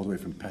Dictionary all the way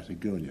from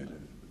Patagonia to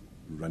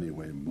running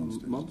away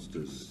monsters?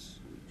 Monsters.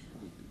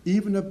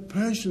 Even a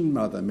Persian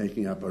mother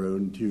making up her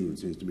own tune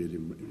seems to me.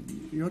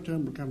 Your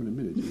turn will come in a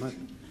minute. You might.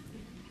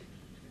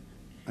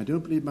 I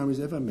don't believe mummies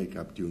ever make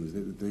up tunes.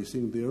 They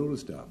sing the old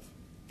stuff.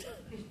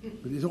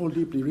 But it's all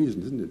deeply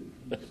reasoned, isn't it?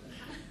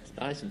 It's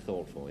nice and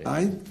thoughtful, yeah.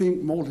 I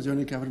think Malta's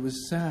only covered with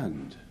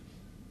sand.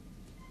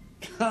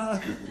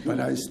 But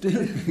I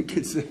still think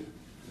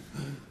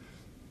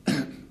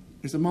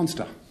it's a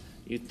monster.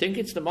 You think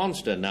it's the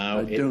monster now?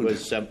 I It don't.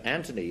 was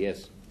Antony,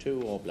 yes.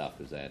 2 or Bluff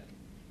was that?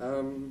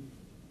 Can't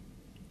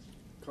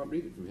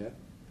read it from here.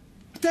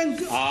 Thank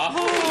you.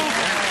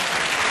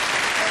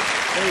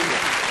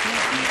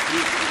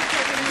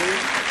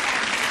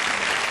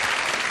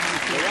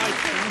 You're right,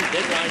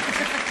 dead right.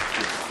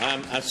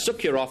 A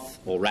Succuroth,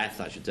 or Wrath,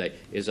 I should say,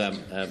 is a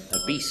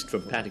beast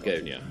from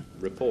Patagonia,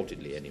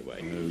 reportedly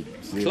anyway.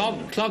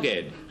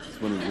 Cloghead.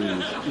 It's one of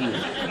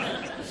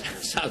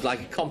these. Sounds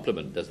like a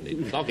compliment, doesn't it?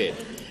 Cloghead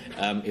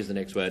is the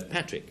next word.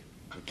 Patrick.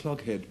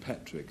 Cloghead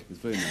Patrick is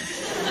very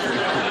nice.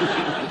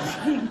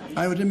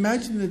 I would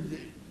imagine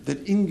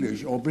that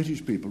English or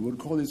British people would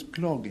call this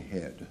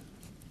cloghead.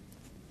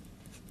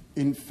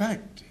 In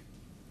fact,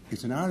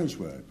 it's an Irish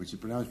word which is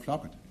pronounced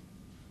flogget.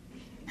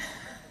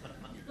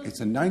 It's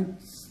a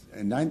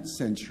 9th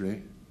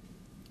century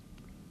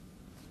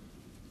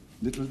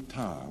little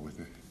tower with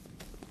a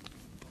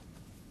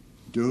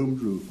domed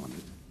roof on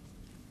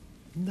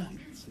it.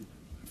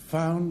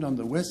 Found on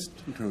the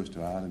western coast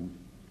of Ireland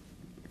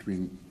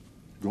between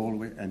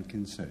Galway and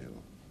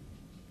Kinsale.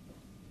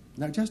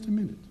 Now, just a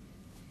minute.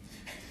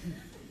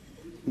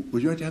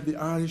 Would you like to have the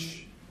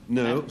Irish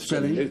spelling?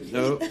 Absolutely.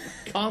 No.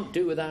 Can't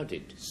do without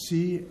it.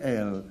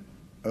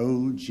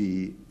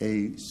 Clogachde.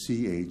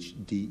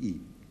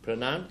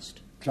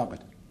 Pronounced?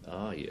 Clogget.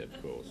 Ah, yeah,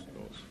 of course.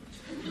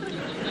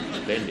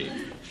 Splendid.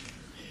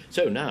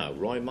 So now,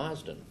 Roy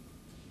Marsden.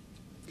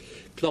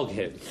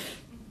 Cloghead.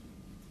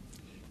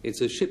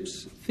 It's a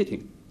ship's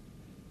fitting.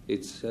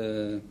 It's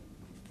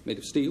made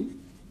of steel,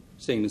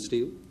 stainless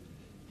steel,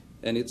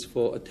 and it's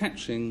for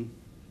attaching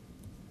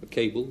a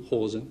cable,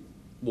 hawser,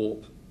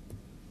 warp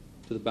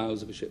to the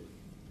bows of a ship.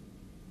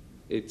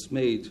 It's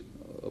made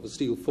of a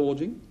steel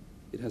forging.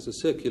 It has a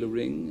circular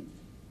ring,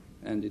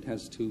 and it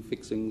has 2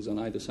 fixings on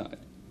either side.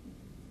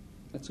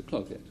 That's a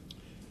cloghead.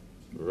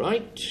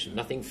 Right,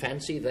 nothing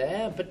fancy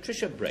there.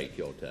 Patricia, break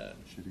your turn.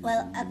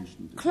 Well, a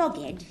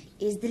cloghead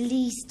is the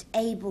least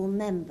able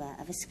member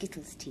of a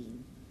Skittles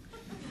team.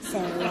 So,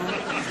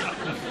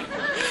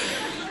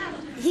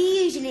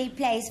 he usually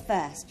plays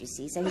first, you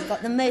see, so he's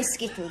got the most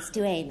Skittles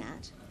to aim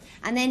at.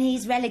 And then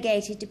he's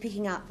relegated to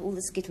picking up all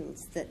the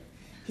Skittles that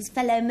his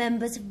fellow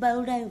members have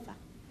bowled over.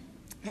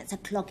 That's a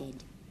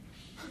cloghead.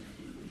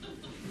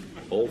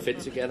 All fit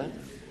together.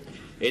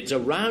 It's a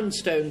round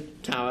stone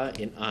tower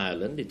in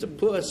Ireland. It's a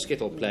poor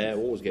skittle player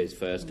who always goes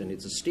first, and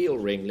it's a steel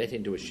ring let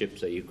into a ship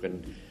so you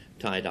can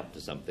tie it up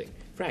to something.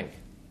 Frank.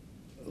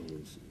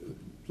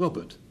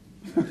 Robert.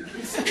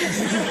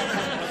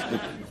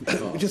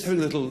 Just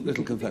having a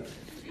little conflict.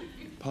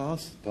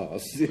 Pass.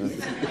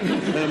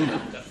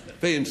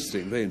 Very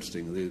interesting.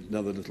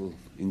 Another little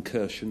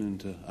incursion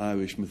into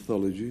Irish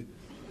mythology.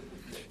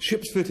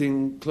 Ship's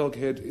fitting,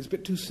 cloghead, is a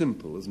bit too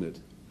simple, isn't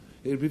it?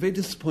 It would be very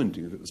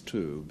disappointing if it was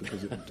true,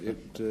 because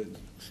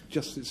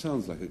it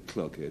sounds like a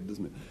cloghead,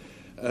 doesn't it?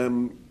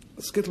 A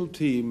skittle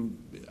team,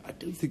 I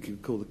don't think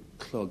you'd call the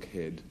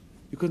cloghead.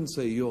 You couldn't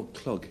say you're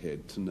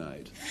cloghead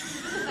tonight.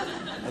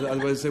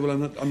 Otherwise, say, well,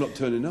 I'm not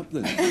turning up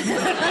then.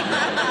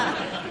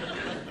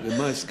 They're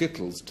my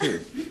skittles too.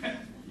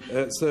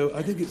 So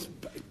I think it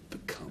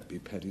can't be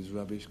Paddy's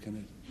rubbish, can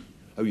it?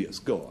 Oh yes,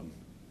 go on.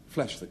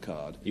 Flash the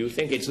card. You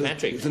think it's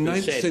Patrick? It's a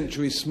 9th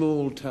century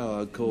small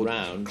tower called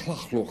Round.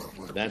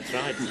 That's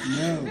right.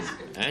 No.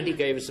 And he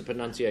gave us a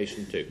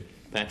pronunciation too.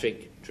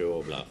 Patrick, true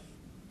or bluff?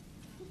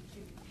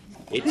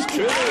 It's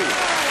true.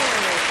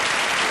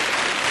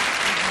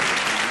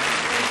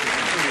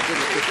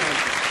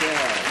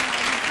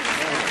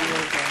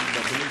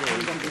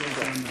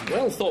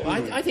 Well thought.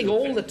 I think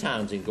all the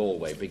towns in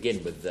Galway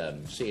begin with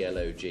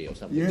CLOG or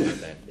something like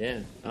that.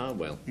 Yeah. Ah,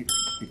 well.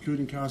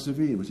 Including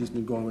Castlereagh, which isn't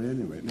in Galway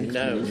anyway.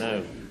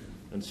 No.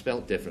 And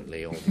spelt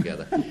differently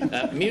altogether.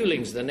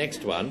 Mewling's the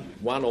next one.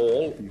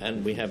 1-1,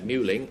 and we have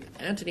Mewling.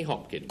 Anthony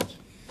Hopkins.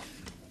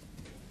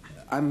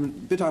 I'm a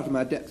bit out of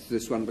my depth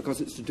this one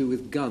because it's to do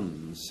with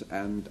guns,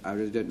 and I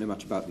really don't know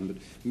much about them, but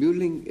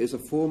mewling is a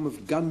form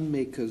of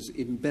gunmaker's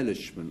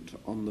embellishment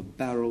on the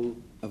barrel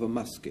of a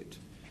musket.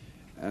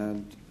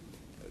 And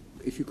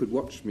if you could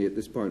watch me at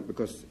this point,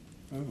 because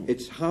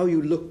it's how you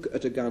look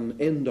at a gun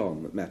end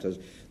on that matters.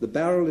 The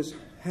barrel is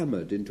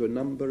hammered into a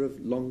number of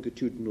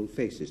longitudinal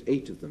faces,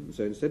 8 of them.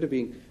 So instead of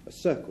being a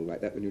circle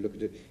like that when you look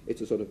at it,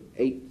 it's a sort of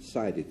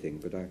 8-sided thing,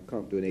 but I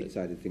can't do an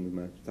 8-sided thing with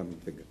my thumb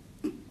and finger.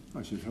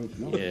 I should hope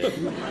not. Yeah.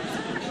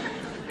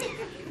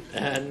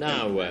 And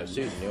now,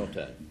 Susan, your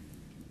turn.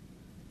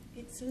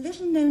 It's a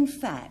little-known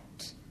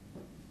fact.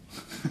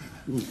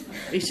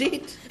 Is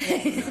it?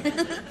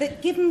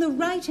 That given the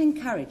right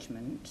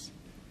encouragement,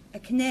 a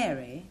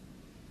canary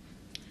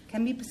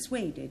can be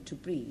persuaded to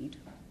breed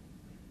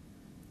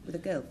with a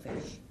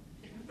goldfish.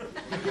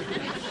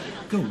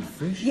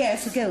 Goldfish?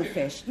 Yes, a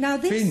goldfish. Now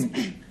this...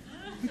 Finch.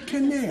 A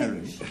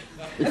canary.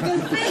 A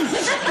goldfinch.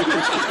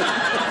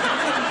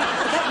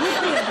 That would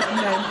be a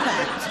little-known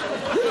fact.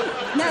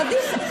 Now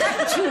this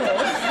actual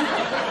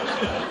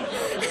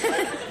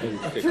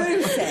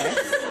process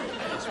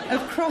of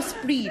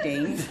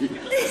crossbreeding...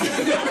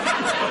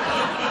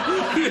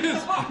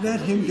 Let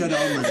him get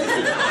on with it.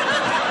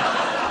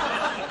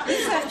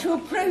 This actual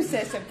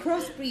process of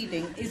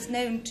crossbreeding is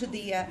known to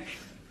the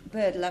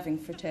bird-loving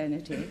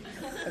fraternity,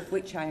 of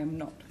which I am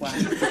not one,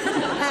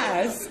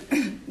 as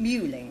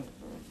mewling.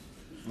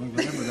 Well,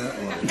 remember that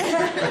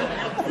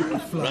one.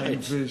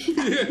 Flying fish.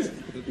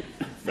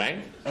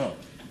 Frank? Oh.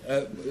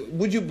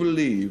 Would you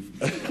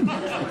believe,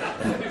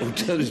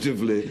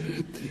 alternatively,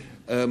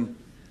 I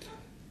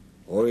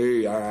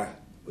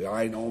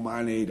know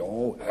my need,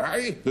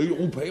 hey, you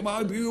don't pay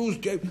my bills.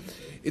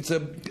 It's a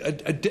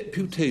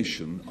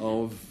deputation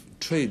of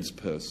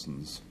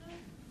tradespersons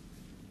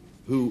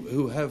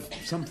who have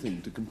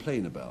something to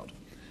complain about.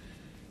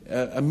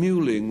 A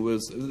mewling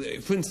was,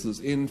 for instance,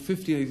 in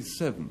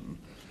 1587,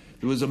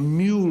 there was a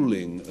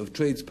mewling of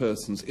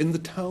tradespersons in the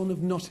town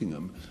of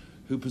Nottingham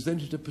who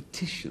presented a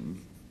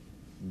petition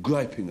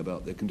griping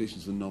about their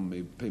conditions and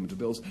non-payment of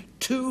bills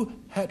to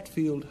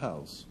Hatfield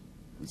House.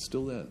 It's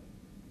still there.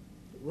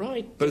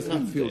 Right. Both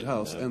Hatfield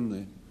House and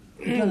the...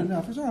 Done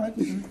enough, it's all right.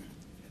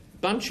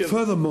 Bunch of...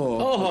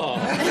 Furthermore... Oh,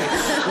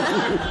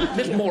 a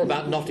little more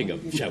about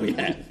Nottingham, shall we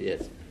have?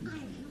 Yes.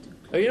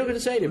 Oh, you're not going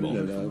to say anymore?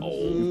 No.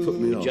 Oh, put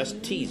me on.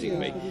 Just teasing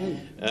me.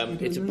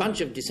 It's a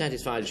bunch of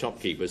dissatisfied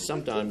shopkeepers,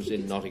 sometimes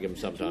in Nottingham,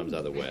 sometimes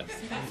otherwhere.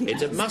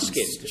 It's a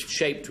musket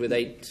shaped with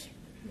 8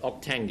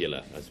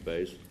 octangular, I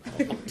suppose.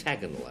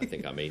 Octagonal, I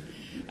think I mean.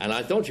 And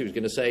I thought she was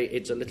going to say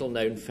it's a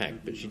little-known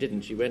fact, but she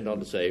didn't. She went on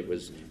to say it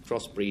was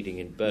crossbreeding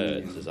in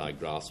birds, as I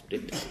grasped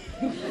it.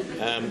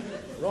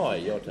 Roy,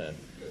 your turn.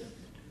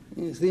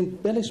 Yes, the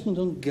embellishment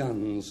on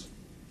guns.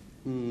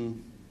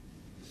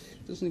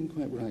 Doesn't seem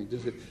quite right,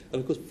 does it?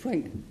 And of course,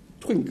 Frank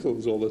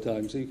twinkles all the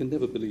time, so you can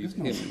never believe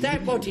him.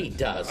 That's what he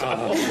does.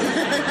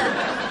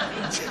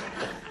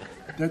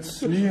 That's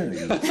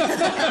sneering.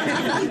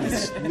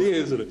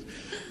 Sneers at it.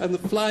 And the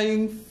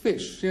flying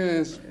fish,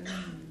 yes.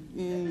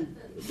 No,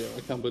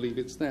 I can't believe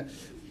it's that.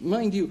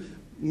 Mind you,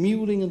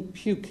 mewling and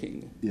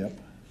puking. Yep.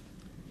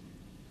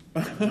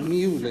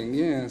 Mewling,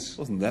 yes.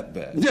 Wasn't that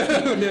bad.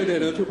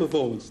 No, to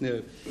performance,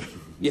 no.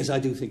 Yes, I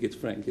do think it's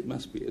Frank. It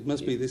must be. It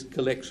must be this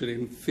collection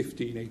in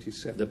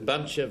 1587. The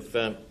bunch of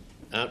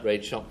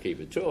outraged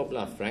shopkeepers. True or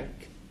bluff,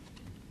 Frank?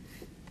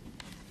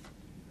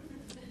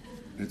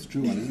 It's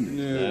true one, isn't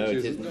it? No,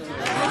 it isn't.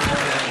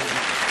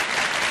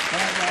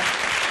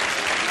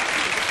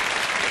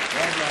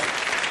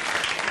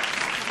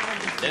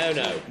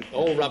 No.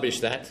 All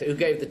rubbish, that. Who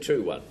gave the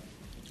true one?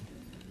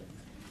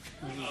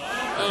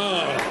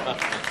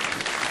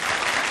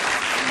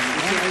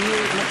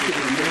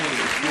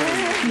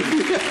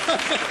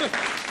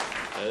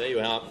 There you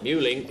are.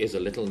 Mewling is a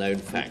little-known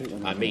fact.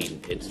 I mean,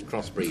 it's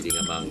crossbreeding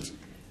among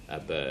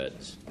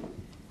birds.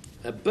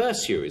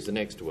 Bursue is the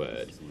next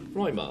word.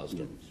 Roy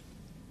Marsden.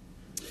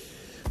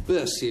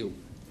 Bursue.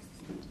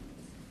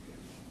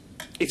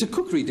 It's a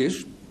cookery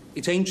dish.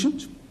 It's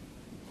ancient.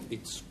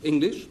 It's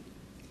English.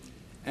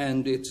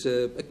 And it's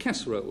a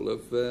casserole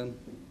of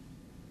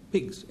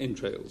pig's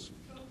entrails.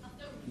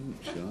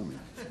 Charming.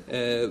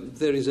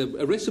 There is a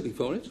recipe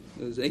for it.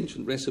 There's an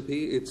ancient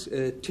recipe. It's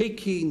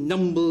take ye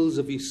numbles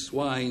of ye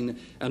swine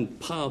and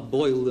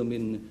parboil them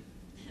in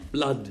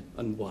blood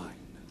and wine.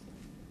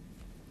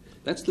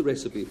 That's the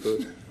recipe for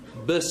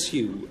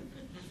bursue,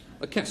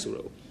 a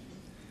casserole.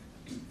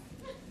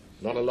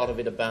 Not a lot of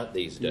it about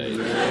these days.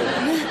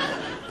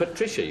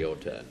 Patricia, your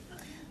turn.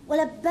 Well,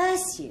 a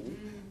bursue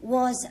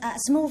was a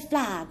small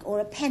flag or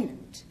a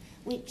pennant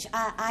which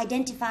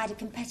identified a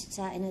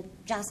competitor in a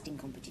jousting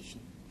competition.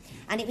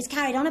 And it was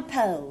carried on a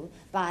pole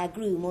by a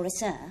groom or a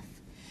serf.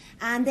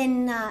 And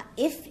then,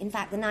 if, in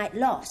fact, the knight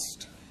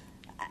lost,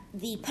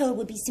 the pole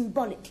would be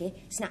symbolically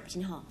snapped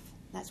in half.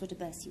 That's what a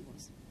bursue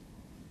was.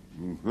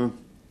 Mm-hmm.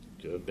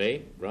 Could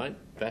be. Right,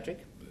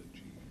 Patrick?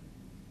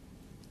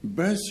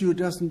 Bursue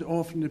doesn't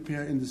often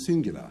appear in the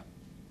singular.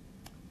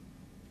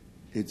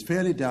 It's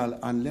fairly dull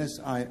unless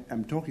I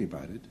am talking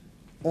about it,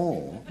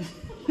 or,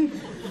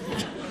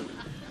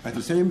 at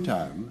the same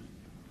time,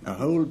 a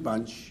whole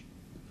bunch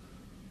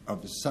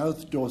of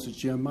South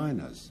Dorsetshire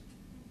miners.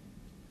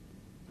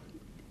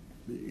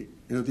 You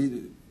know,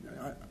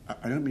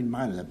 I don't mean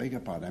miners, I beg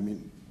your pardon, I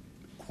mean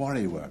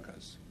quarry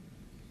workers.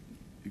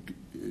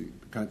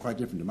 Kind of quite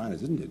different to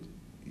miners, isn't it?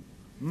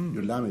 Mm.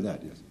 You allow me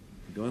that, yes.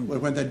 Well,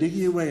 when they're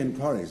digging away in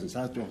quarries in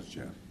South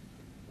Dorsetshire,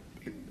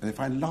 they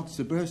find lots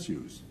of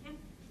bursues,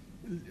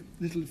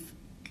 little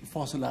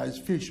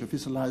fossilized fish or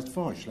fossilized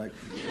fish, like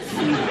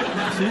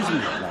Susan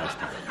last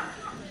time.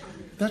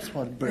 That's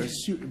what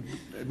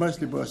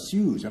mostly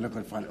bursues, and I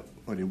could find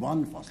only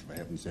one fossil, for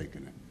heaven's sake,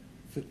 in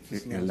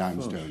a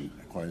limestone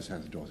quarry in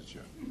South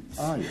Dorsetshire.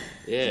 Are you?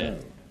 Yeah. No.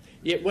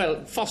 Yeah,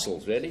 well,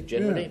 fossils, really,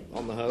 generally,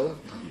 on the whole.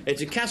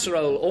 It's a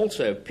casserole,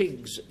 also,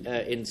 pigs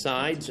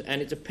insides,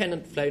 and it's a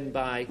pennant flown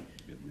by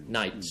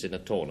knights in a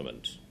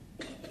tournament.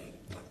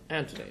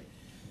 Antony?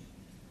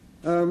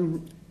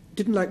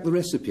 Didn't like the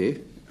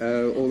recipe,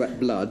 all that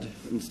blood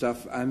and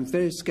stuff. I'm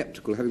very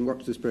sceptical, having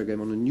watched this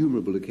programme on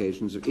innumerable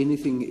occasions, of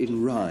anything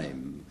in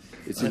rhyme.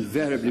 It's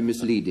invariably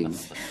misleading.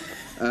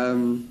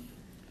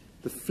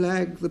 The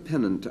flag, the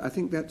pennant, I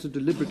think that's a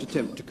deliberate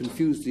attempt to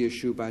confuse the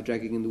issue by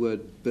dragging in the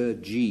word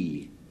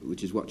burgee,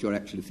 which is what you're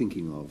actually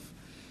thinking of.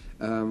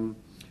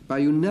 By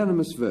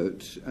unanimous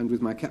vote, and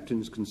with my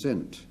captain's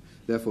consent,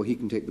 therefore he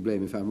can take the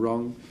blame if I'm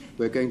wrong,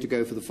 we're going to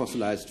go for the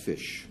fossilised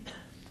fish.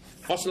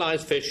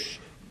 Fossilised fish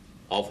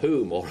of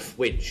whom or of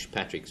which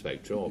Patrick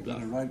spoke to, or Bluff?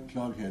 Got a right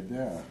cloghead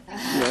there.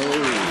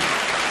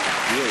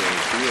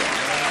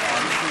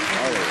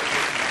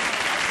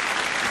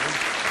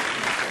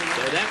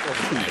 So that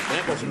wasn't right.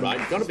 That wasn't right.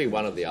 It's got to be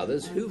one of the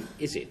others. Who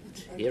is it?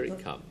 Here it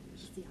comes.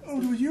 Oh,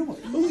 it was you.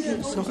 Oh,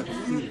 yes. Sorry.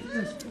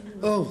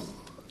 Oh.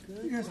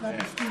 Yes, that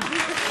was Steve.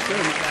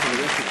 Very much for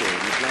the recipe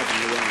and the blood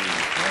and the wine.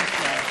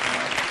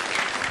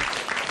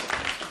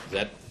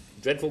 That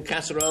dreadful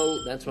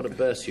casserole, that's what a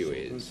bursue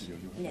is.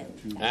 No.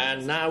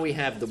 And now we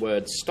have the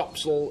word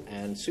stopsel,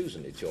 and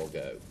Susan, it's your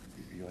go.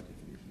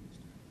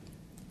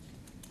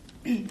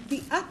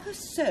 The upper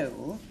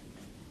sole,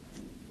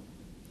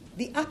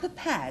 the upper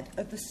pad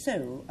of the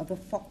sole of a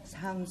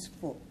foxhound's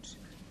foot.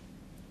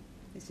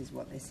 This is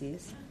what this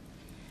is.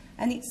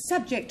 And it's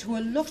subject to a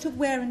lot of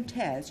wear and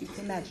tear, as you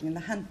can imagine, in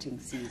the hunting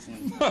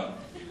season.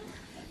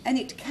 And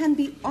it can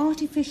be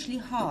artificially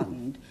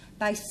hardened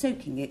by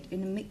soaking it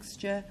in a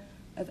mixture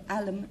of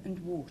alum and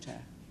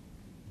water.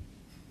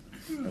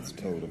 That's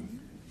told him.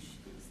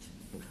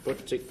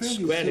 Put it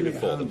squarely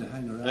before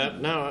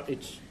them. Now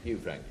it's you,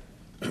 Frank.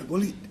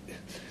 Well,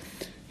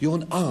 you're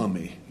an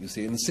army, you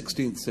see, in the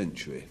 16th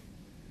century,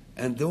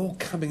 and they're all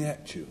coming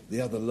at you,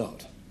 the other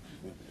lot.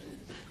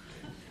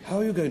 How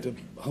are you going to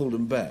hold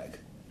them back?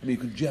 I mean,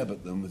 you could jab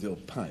at them with your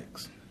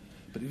pikes,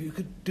 but if you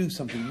could do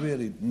something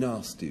really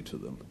nasty to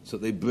them so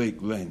they break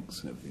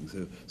ranks and everything.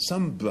 So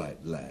some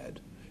bright lad,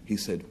 he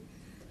said,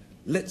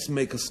 let's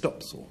make a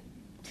stopsail.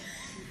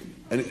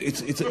 And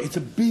it's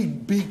a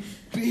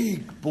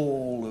big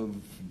ball of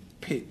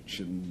pitch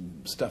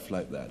and stuff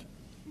like that,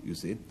 you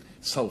see,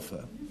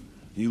 sulphur.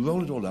 You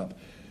roll it all up,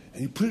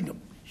 and you put it in a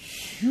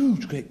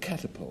huge, great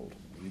catapult.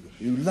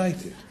 You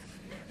light it,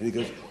 and it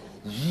goes,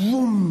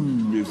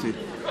 vroom, you see,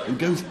 and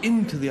goes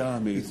into the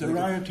army. It's a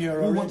riot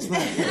here already. What's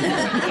that?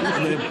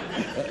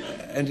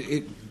 And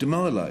it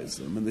demoralised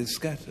them, and they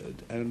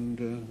scattered,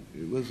 and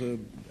it was a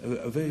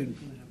very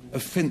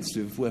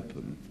offensive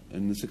weapon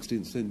in the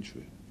 16th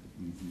century.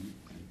 Mm-hmm.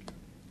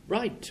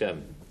 Right,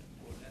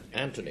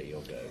 Antony,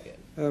 you'll go again.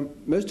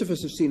 Most of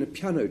us have seen a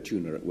piano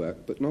tuner at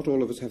work, but not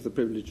all of us have the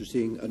privilege of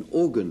seeing an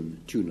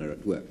organ tuner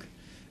at work.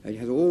 And he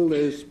has all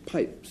those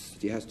pipes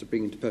that he has to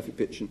bring into perfect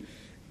pitch, and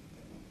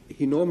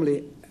he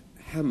normally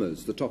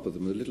hammers the top of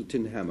them with a little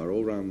tin hammer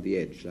all round the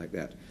edge like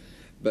that.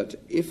 But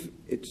if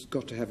it's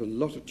got to have a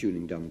lot of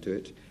tuning done to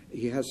it,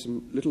 he has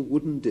some little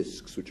wooden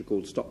discs which are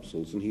called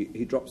stopsels, and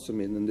he drops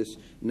them in, and this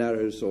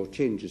narrows or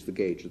changes the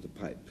gauge of the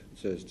pipe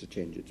so as to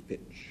change its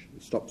pitch.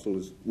 The stopsel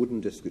is a wooden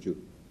disc that you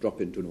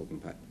drop into an organ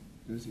pipe.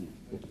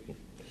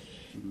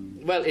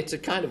 Well, it's a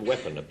kind of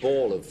weapon, a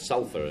ball of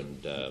sulphur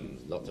and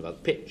lots of other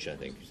pitch, I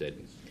think you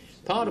said.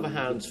 Part of a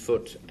hound's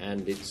foot,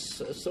 and it's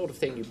a sort of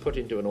thing you put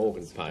into an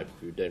organ pipe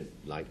if you don't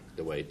like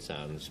the way it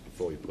sounds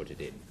before you put it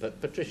in.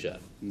 But Patricia?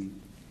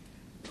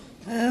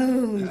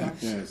 Oh,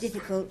 yes.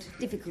 Difficult.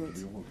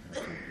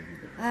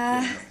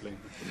 I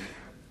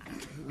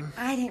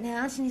don't know.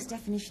 Antony's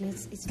definition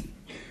is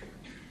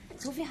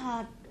it's awfully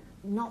hard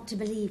not to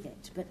believe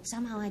it, but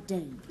somehow I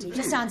don't. It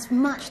just sounds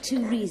much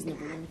too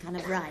reasonable and kind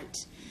of right.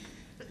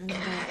 And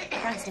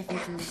Frank's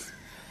definition was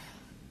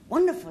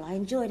wonderful. I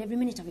enjoyed every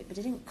minute of it, but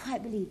I didn't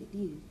quite believe it.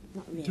 You,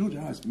 not really. Don't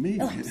ask me.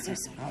 Oh, I'm so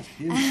sorry. Ask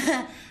him.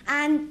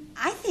 And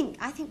I think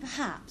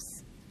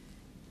perhaps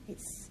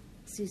it's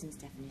Susan's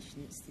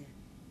definition.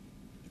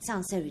 It's It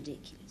sounds so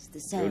ridiculous.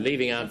 You're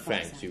leaving out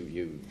Frank's.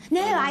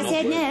 No, I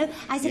said no.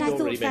 I said I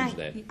thought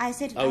Frank. I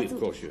said. Oh, of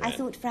course you had. I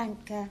thought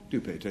Frank. Do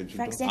pay attention.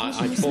 Frank's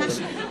definition was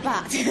smash,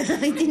 but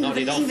I didn't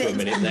nodded off for a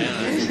minute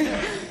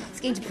there.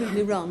 It's going to prove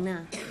me wrong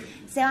now.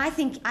 So I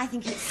think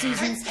it's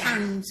Susan's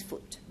hand's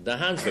foot. The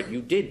hand's foot.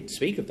 You did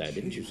speak of that,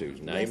 didn't you,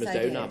 Susan? Now yes, you must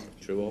own up.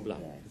 True or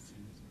bluff? Yes.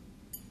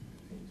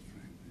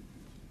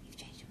 You've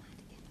changed your mind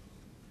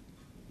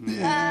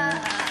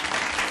again.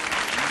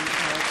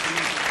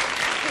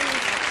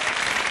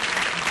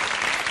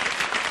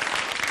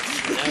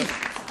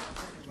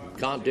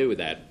 Can't do with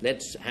that.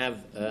 Let's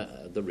have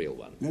the real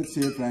one. Let's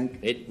see it, Frank.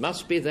 It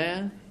must be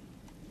there.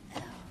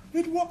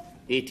 It what?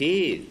 It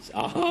is.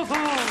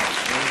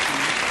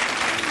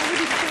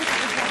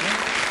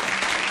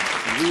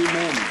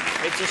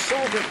 It's a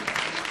sort of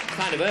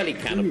kind of early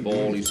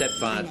cannonball you set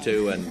fire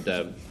to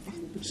and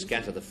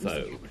scatter the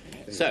foe.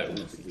 So,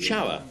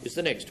 chower is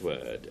the next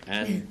word.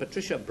 And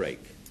Patricia,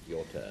 Brake,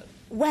 your turn.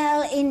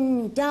 Well,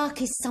 in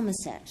darkest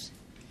Somerset,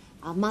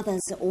 our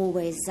mothers are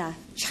always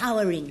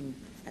chowering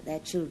at their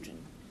children.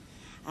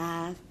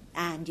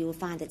 And you'll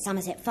find that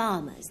Somerset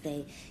farmers,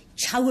 they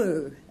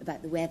chower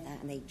about the weather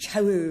and they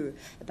chower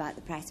about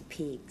the price of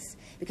pigs.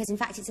 Because, in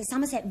fact, it's a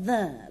Somerset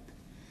verb,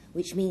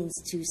 which means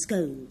to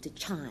scold, to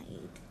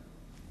chide.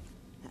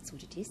 That's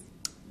what it is.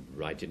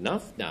 Right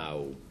enough.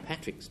 Now,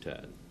 Patrick's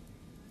turn.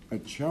 A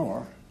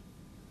chower,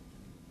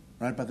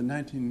 right by the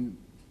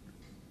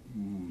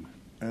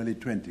early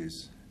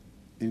 20s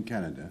in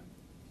Canada,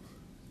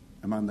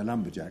 among the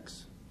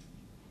lumberjacks,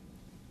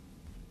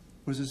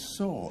 was a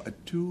saw, a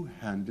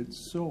two-handed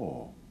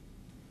saw,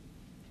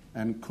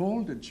 and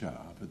called a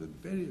chower for the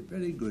very,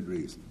 very good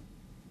reason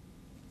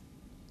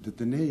that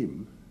the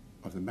name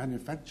of the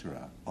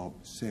manufacturer of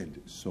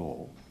said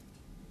saw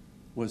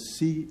was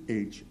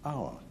C.H.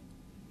 Hour.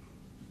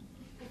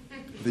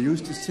 They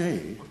used to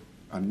say,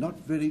 I'm not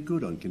very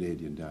good on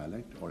Canadian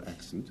dialect or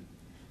accent,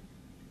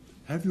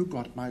 have you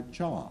got my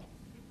chower?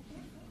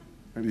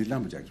 Maybe the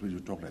lumberjacks, we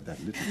just talk like that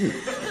a little bit.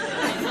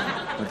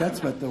 But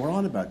that's what they were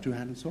on about,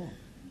 two-handed saw.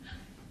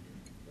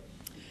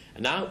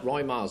 And now,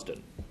 Roy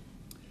Marsden.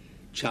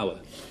 Chower.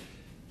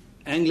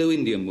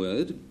 Anglo-Indian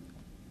word,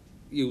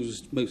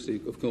 used mostly,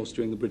 of course,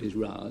 during the British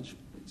Raj.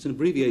 It's an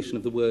abbreviation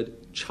of the word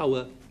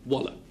Chower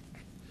Walla.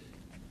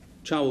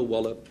 Chower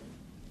Walla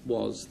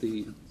was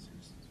the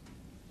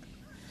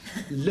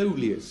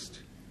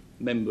lowliest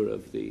member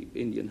of the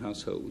Indian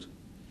household.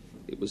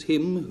 It was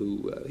him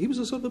who, he was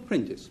a sort of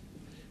apprentice,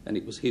 and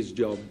it was his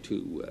job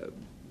to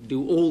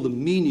do all the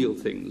menial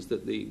things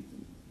that the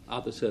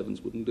other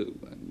servants wouldn't do.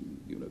 And,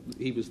 you know,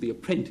 he was the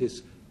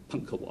apprentice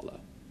punkawalla,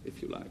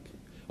 if you like.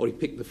 Or he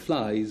picked the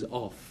flies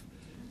off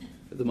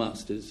the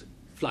master's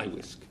fly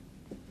whisk.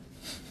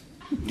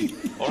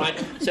 All right,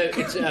 so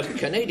it's a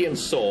Canadian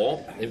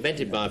saw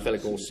invented by a fellow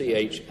called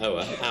C.H.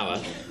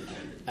 Hour,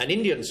 an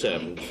Indian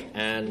servant,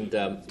 and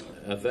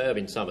a verb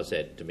in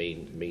Somerset to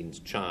means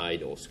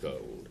chide or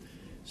scold.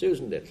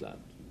 Susan Littler.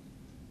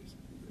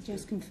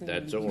 Just confirm.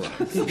 That's all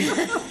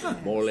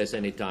right. More or less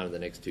any time in the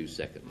next 2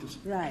 seconds.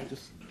 Right.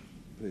 Just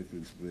play for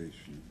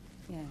inspiration.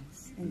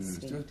 Yes,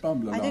 instinct.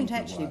 I don't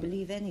actually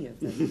believe any of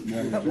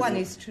them, but one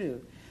is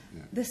true.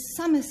 Yeah. The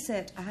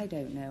Somerset, I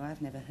don't know.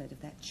 I've never heard of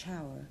that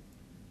chower.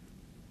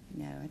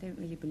 No, I don't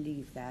really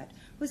believe that.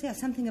 Was there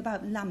something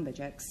about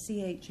lumberjacks,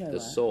 C-H-O? The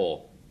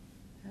saw.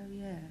 Oh,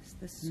 yes,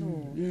 the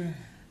saw. Yeah.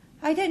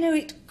 I don't know,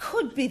 it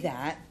could be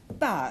that,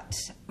 but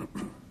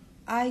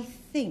I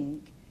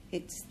think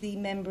it's the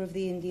member of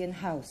the Indian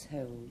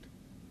household.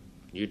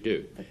 You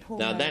do.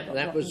 Now,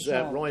 that was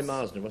Roy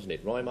Marsden, wasn't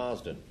it? Roy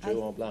Marsden, true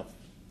or bluff?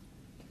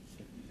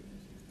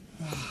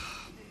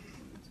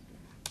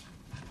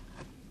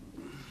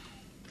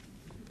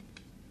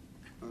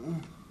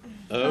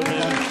 Oh,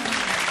 no.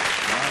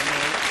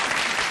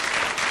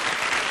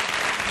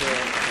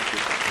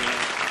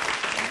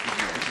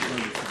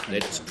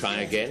 Let's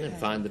try again and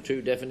find the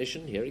true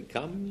definition. Here it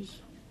comes.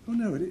 Oh,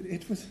 no,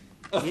 it was...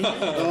 Oh,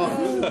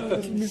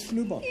 Miss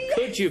Fluebot.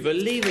 Could you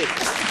believe it?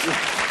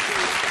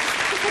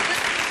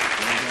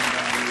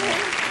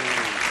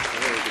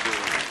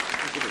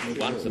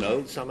 Once an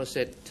old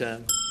Somerset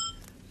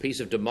piece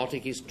of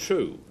demotic is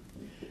true.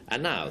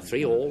 And now,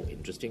 3-all,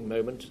 interesting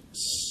moment.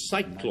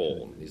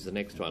 Cyclone is the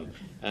next one.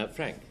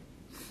 Frank.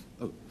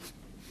 Oh.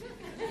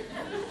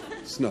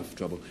 Snuff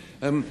trouble.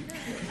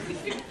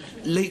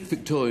 Late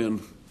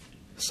Victorian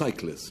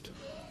cyclist.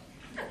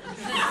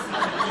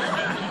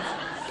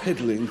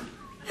 Pedalling.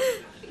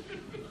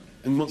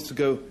 And wants to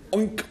go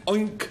oink,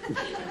 oink.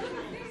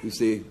 You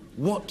see,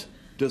 what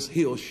does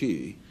he or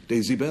she,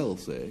 Daisy Bell,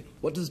 say?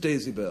 What does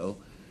Daisy Bell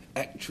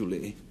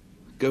actually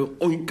go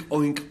oink,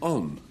 oink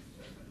on?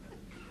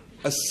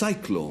 A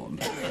cyclone,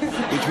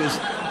 which was...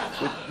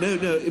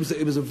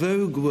 it was a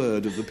vogue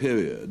word of the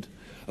period,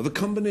 of a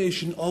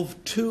combination of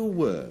two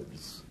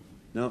words.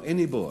 Now,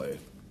 any boy,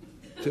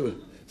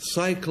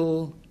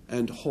 cycle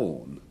and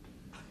horn,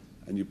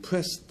 and you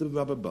pressed the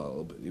rubber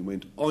bulb, and you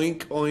went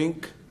oink,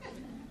 oink,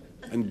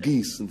 and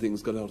geese and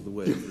things got out of the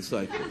way of the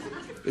cycle.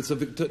 It's a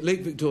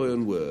late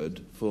Victorian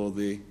word for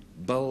the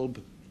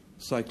bulb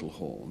cycle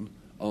horn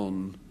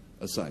on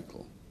a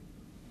cycle.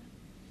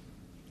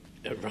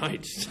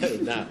 Right, so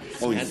now,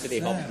 Anthony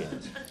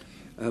Hopkins.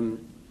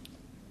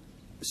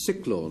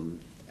 Cyclone,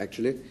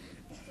 actually.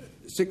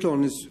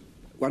 Cyclone is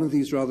one of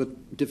these rather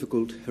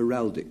difficult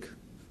heraldic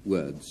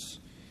words.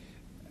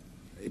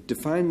 It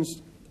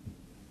defines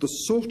the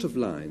sort of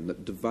line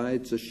that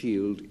divides a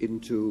shield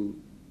into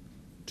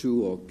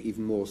 2 or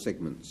even more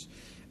segments.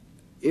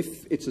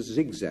 If it's a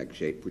zigzag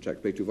shape, which I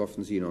expect you've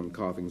often seen on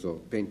carvings or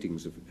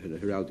paintings of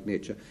heraldic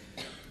nature,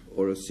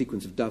 or a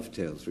sequence of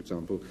dovetails, for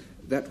example,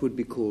 that would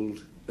be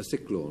called a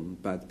cyclone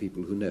by the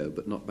people who know,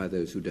 but not by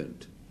those who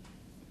don't.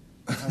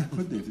 How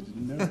could they if they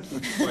didn't know?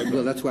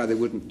 Well, that's why they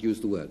wouldn't use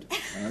the word.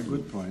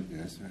 Good point,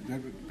 yes.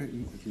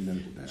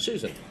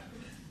 Susan.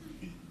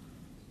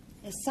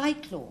 A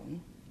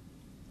cyclone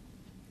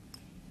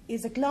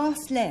is a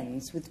glass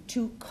lens with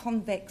 2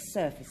 convex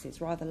surfaces,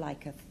 rather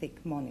like a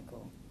thick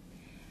monocle.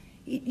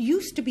 It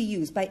used to be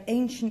used by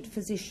ancient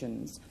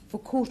physicians for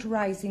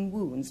cauterizing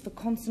wounds, for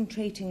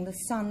concentrating the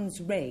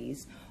sun's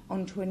rays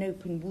onto an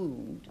open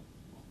wound.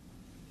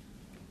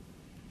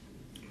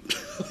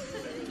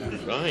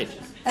 Right.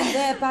 And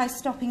thereby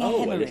stopping a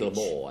hemorrhage. A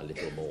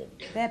little more.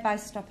 Thereby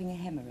stopping a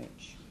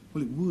hemorrhage.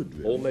 Well, it would,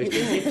 really. Almost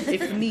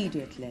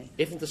Immediately.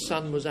 If the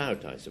sun was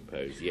out, I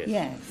suppose, yes.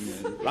 Yes.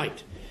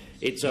 Right.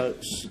 It's a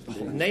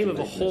name of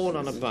a horn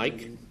on a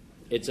bike.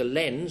 It's a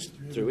lens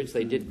through which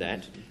they did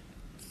that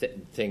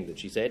thing that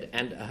she said,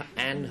 and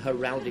an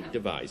heraldic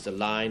device, a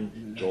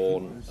line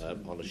drawn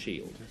on a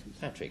shield.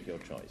 Patrick, your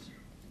choice.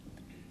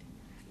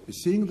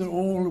 Seeing that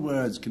all the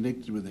words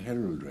connected with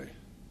heraldry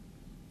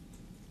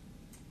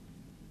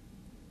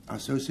are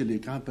so silly you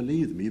can't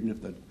believe them, even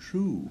if they're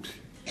true.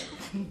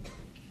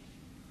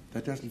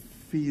 That doesn't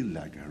feel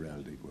like a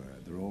heraldic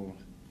word. They're all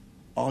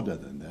odder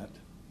than that,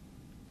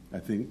 I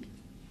think.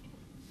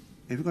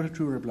 Have you got a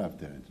true or a bluff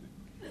there, Antony?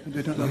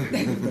 They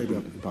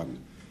don't, pardon.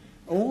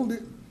 All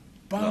the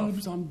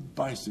bulbs on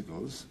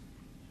bicycles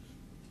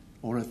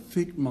or a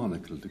thick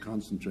monocle to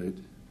concentrate.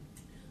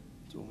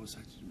 It's all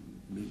such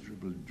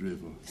miserable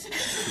drivel.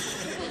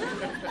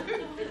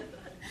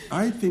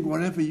 I think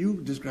whatever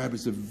you describe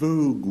as a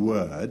vogue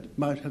word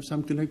might have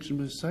some connection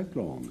with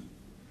cyclone.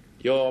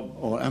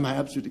 Or am I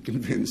absolutely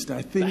convinced?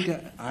 I think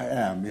I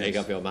am, yes. Make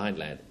up your mind,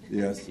 lad.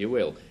 Yes. You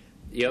will.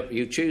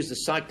 You choose the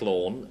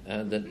cyclone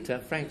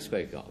that Frank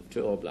spoke of,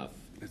 true or bluff?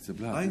 It's a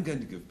bluff. I'm going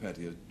to give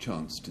Paddy a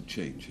chance to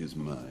change his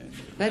mind.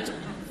 That's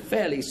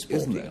fairly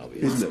sporting of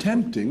you. It's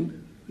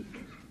tempting.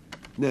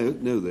 No,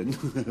 then.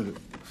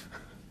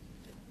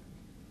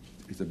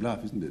 It's a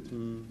bluff, isn't it?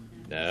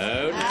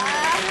 No. I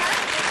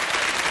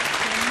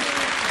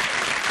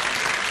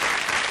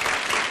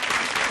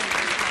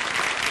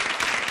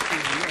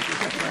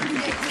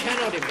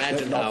cannot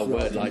imagine how a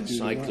word like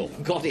cyclone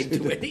got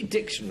into any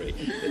dictionary.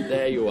 But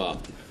there you are.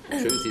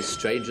 Truth is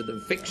stranger than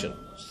fiction,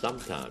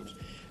 sometimes.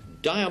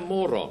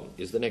 Diamoron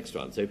is the next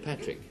one. So,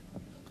 Patrick.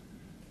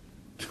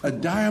 A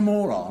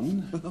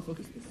diamoron?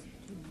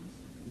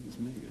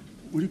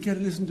 Would you care to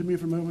listen to me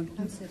for a moment?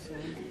 I'm so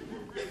sorry.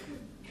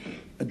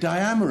 A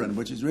diamoron,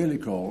 which is really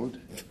called,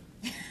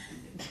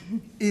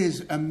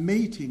 is a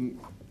mating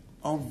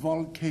of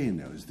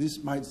volcanoes.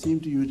 This might seem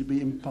to you to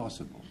be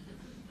impossible.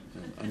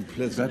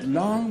 But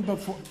long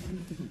before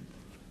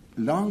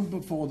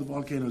the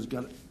volcanoes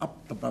got up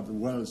above the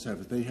world's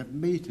surface, they have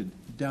mated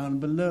down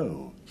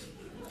below.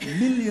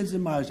 Millions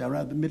of miles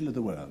around the middle of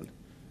the world.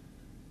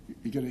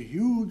 You get a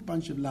huge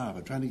bunch of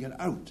lava trying to get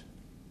out.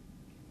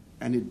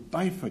 And it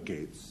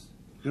bifurcates.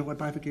 You know what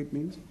bifurcate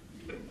means?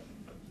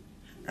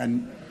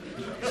 And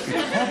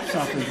it pops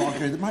up in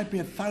volcanoes that might be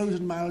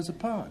 1,000 miles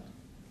apart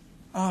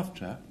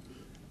after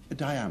a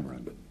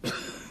diamoron. I've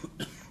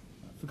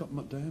forgotten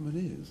what diameron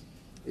is.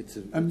 It's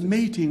a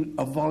mating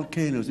of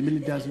volcanoes in the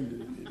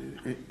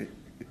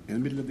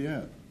middle of the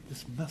earth.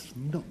 This must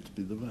not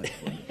be the right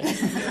one.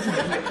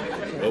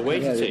 Well,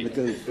 wait and see.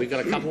 We've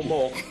got a couple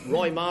more.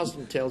 Roy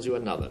Marsden tells you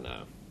another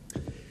now.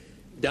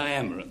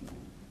 Diamoron.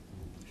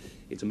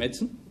 It's a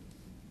medicine.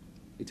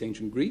 It's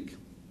ancient Greek.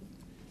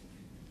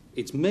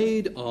 It's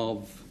made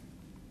of,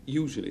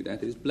 usually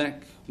that is,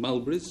 black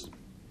mulberries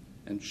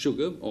and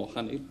sugar or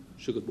honey,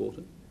 sugared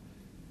water.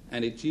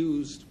 And it's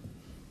used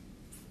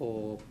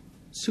for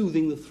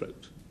soothing the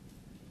throat,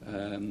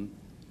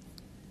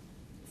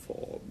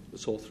 for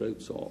sore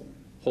throats or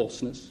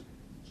hoarseness,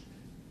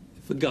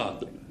 for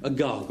gargling, a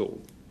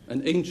gargle,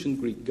 an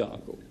ancient Greek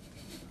gargle.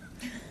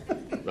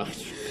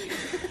 Right.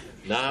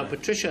 Now,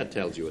 Patricia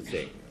tells you a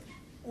thing.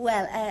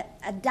 Well,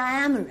 a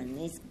diamoron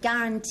is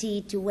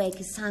guaranteed to wake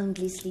a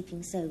soundly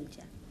sleeping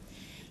soldier.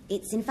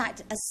 It's, in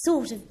fact, a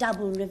sort of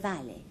double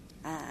reveille,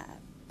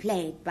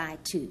 played by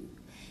 2.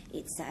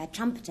 It's a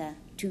trumpeter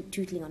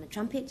tootling on a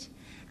trumpet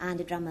and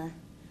a drummer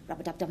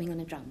rub-a-dub-dubbing on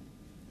a drum.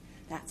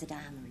 That's a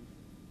diamoron.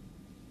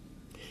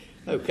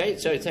 OK,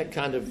 so it's that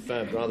kind of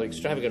rather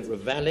extravagant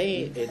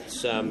reveille.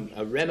 It's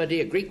a remedy,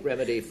 a Greek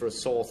remedy for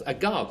a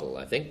gargle,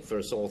 I think, for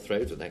a sore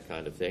throat and that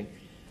kind of thing.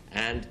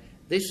 And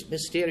this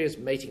mysterious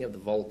mating of the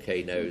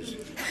volcanoes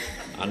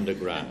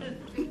underground.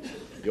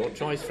 Your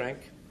choice,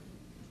 Frank?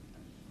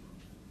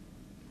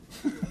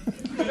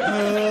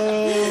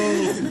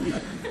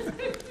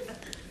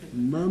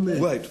 Mummy.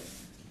 Right.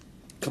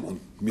 Come on,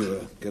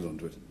 Muir, get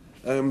onto it.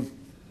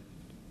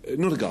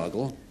 Not a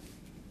gargle.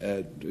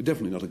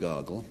 Definitely not a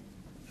gargle.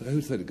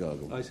 Who said a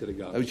gargle? I said a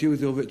gargle. Oh, it's you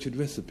with your Richard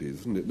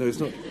recipes, isn't it? No, it's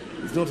not.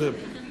 It's not a.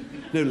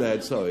 No,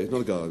 lad, sorry, it's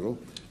not a gargle.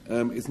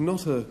 It's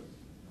not a.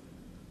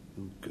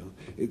 Oh God!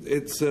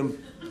 It's.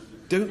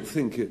 Don't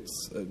think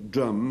it's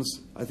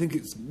drums. I think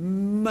it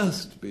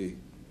must be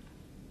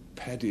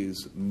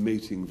Paddy's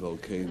mating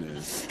volcano.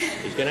 He's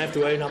going to have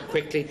to own up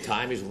quickly.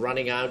 Time is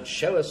running out.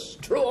 Show us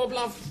true or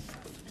bluff.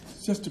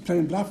 It's just a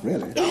plain bluff,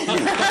 really. True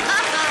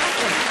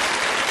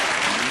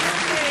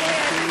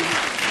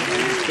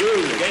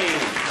game.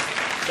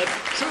 The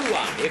true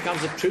one. Here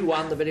comes a true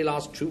one, the very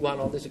last true one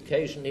on this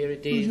occasion. Here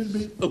it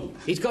is. Oh,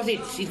 he's got it.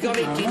 He's got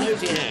it. He knows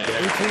he has.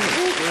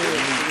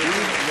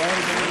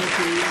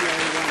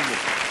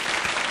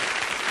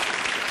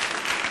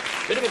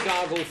 Bit of a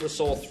gargle for a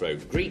sore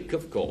throat. Greek,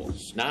 of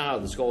course. Now,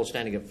 the score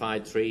standing at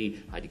 5-3.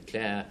 I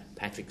declare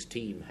Patrick's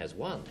team has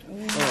won.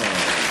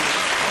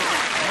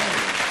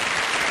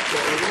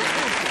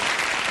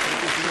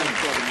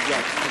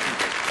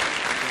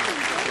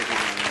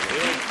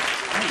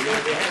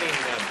 We'll be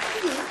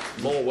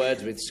having more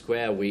words with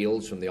square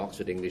wheels from the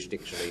Oxford English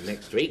Dictionary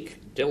next week.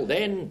 Till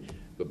then,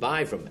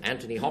 goodbye from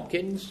Antony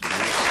Hopkins, Roy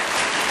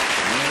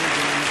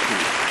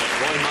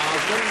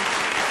Marsden,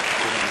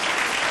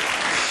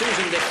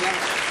 Susan Littler,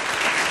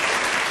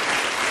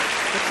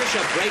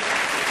 Patricia Brake,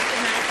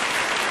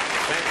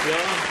 Frank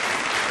Muir,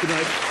 Good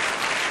night.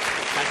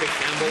 Patrick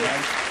Campbell,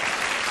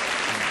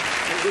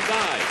 and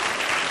goodbye.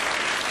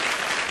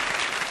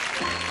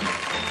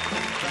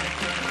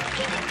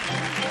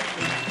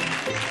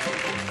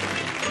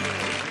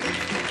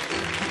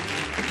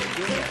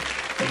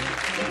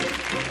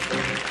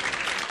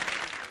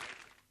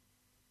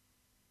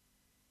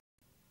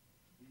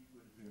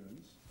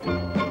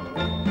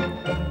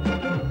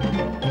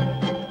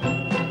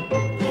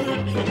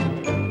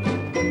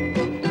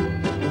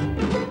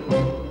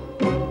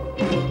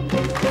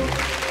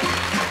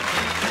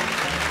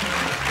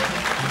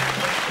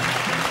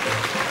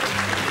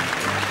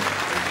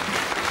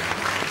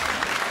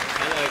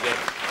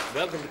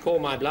 Welcome to Call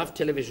My Bluff,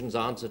 television's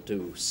answer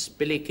to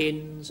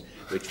Spillikins,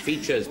 which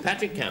features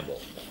Patrick Campbell.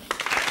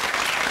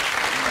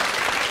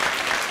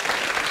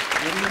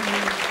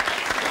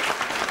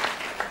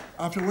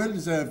 After a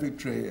well-deserved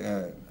victory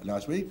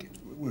last week,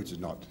 which is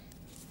not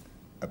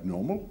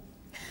abnormal,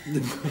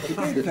 it's a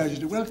great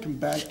pleasure to welcome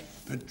back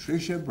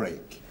Patricia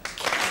Brake.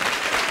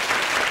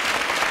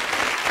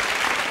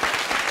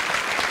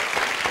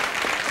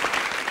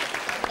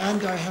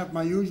 And I have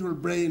my usual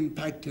brain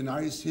packed in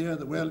ice here,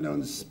 the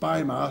well-known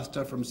spy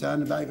master from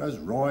Sandbaggers,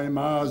 Roy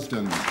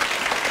Marsden.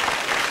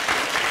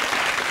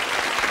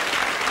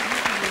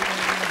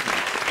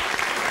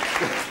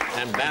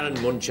 And Baron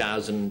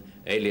Munchausen,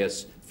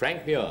 alias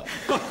Frank Muir.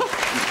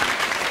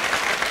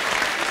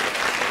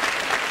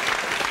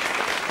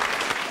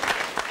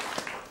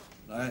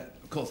 I,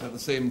 of course, have the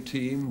same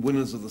team,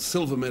 winners of the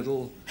silver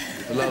medal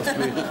for last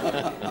week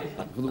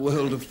for the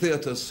world of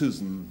theatre,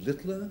 Susan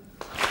Littler.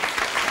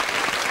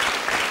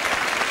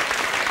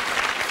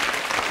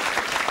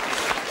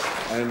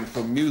 And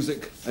from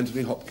music,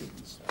 Anthony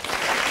Hopkins.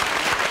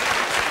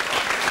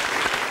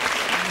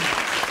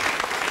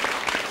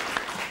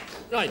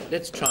 Right,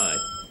 let's try.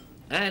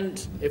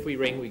 And if we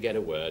ring, we get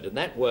a word. And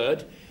that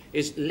word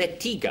is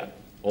letiga,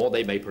 or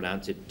they may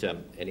pronounce it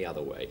any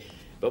other way.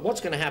 But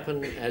what's going to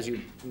happen, as you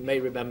may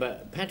remember,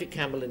 Patrick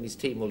Campbell and his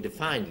team will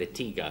define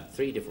letiga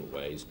 3 different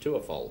ways. 2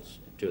 are false,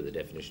 2 of the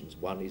definitions.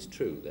 1 is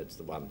true. That's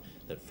the one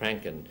that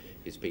Frank and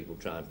his people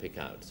try and pick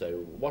out.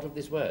 So what of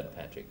this word,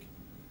 Patrick?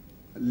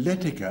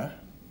 Letiga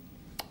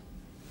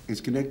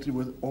is connected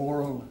with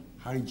oral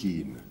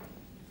hygiene.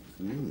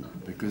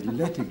 Because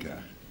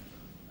letiga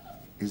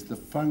is the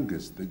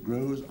fungus that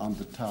grows on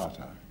the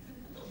tartar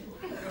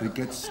that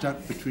gets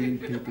stuck between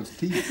people's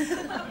teeth.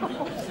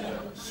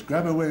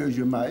 Scrub away as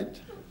you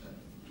might,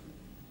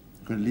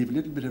 you're going to leave a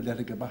little bit of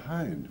letiga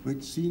behind,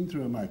 which, seen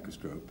through a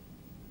microscope,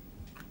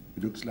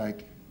 it looks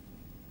like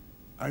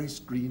ice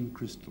green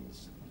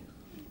crystals.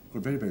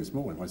 Well, very, very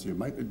small. Once you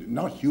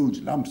not huge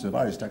lumps of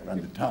ice stuck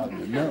around the tartar.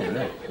 No, no.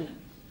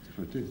 That's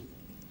what it is.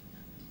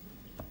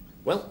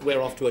 Well,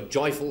 we're off to a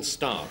joyful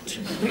start.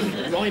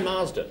 Roy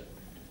Marsden.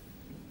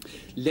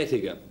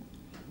 Letiga.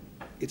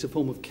 It's a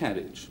form of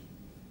carriage.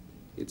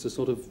 It's a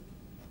sort of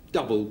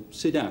double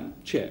sedan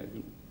chair.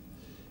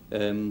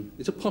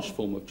 It's a posh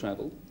form of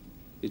travel.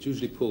 It's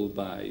usually pulled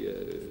by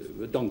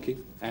a donkey,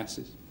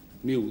 asses,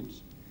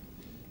 mules.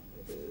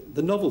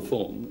 The novel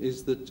form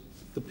is that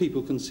the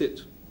people can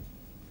sit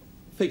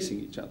facing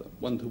each other,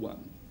 one to one,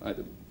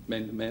 either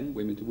men to men,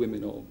 women to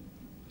women, or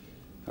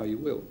how you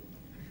will.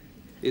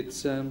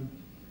 It's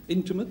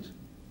intimate,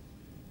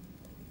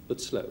 but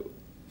slow.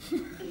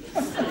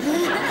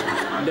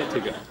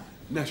 Letiga.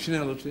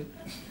 Nationality?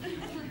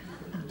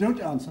 Don't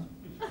answer.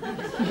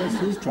 That's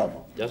his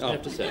trouble. Doesn't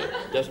have to say.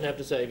 Doesn't have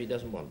to say if he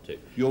doesn't want to.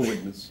 Your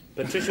witness.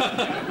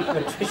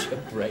 Patricia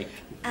Brake.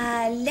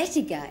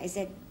 Letiga is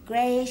a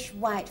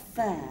greyish-white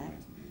fur,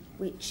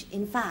 which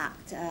in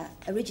fact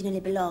originally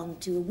belonged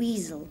to a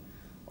weasel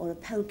or a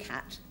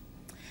polecat,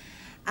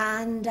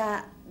 and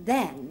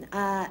then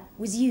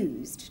was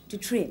used to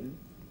trim.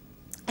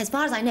 As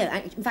far as I know,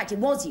 in fact it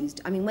was used,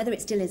 I mean whether it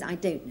still is I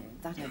don't know,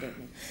 that I don't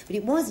know, but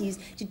it was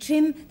used to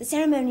trim the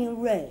ceremonial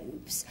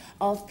robes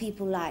of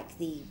people like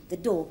the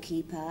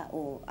doorkeeper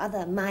or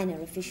other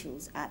minor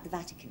officials at the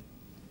Vatican.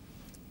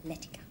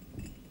 Letica.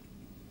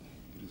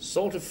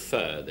 Sort of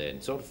fur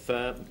then, sort of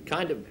fur,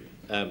 kind of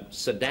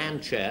sedan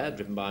chair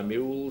driven by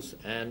mules,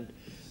 and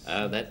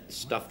that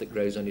stuff that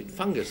grows on your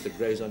fungus that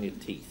grows on your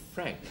teeth.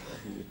 Frank.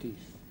 Your teeth.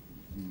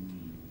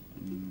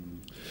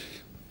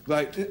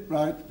 Right.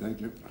 Right,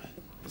 thank you.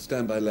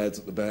 Stand by, lads,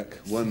 at the back.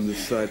 One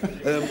this side.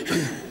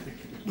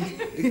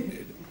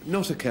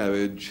 Not a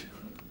carriage.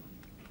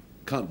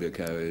 Can't be a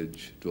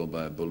carriage drawn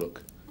by a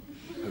bullock.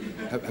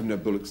 Haven't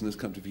had bullocks in this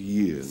country for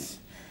years.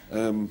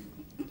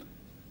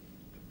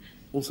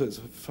 Also, it's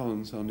a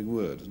foreign-sounding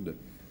word, isn't it?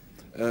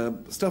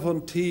 Stuff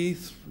on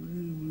teeth.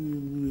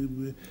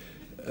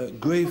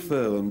 Grey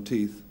fur on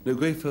teeth. No,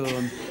 grey fur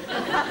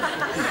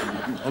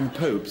on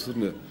popes,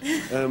 isn't it?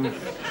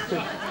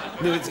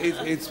 No,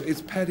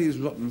 it's Paddy's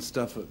rotten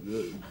stuff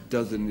that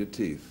does in your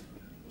teeth.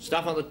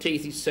 Stuff on the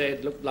teeth, he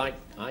said, looked like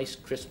ice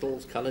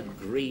crystals, coloured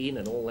green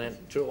and all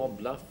that. True or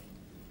bluff?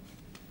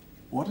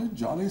 What a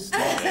jolly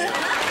start.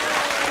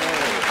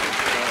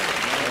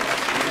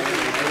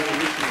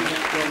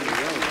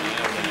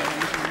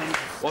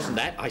 Wasn't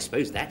that? I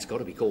suppose that's got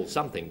to be called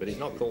something, but it's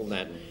not called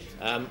that.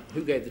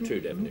 Who gave the true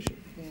definition?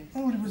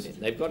 Oh, it was...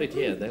 They've got it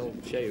here. They'll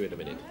show you in a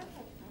minute.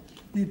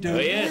 You don't... Oh,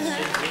 yes,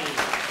 indeed.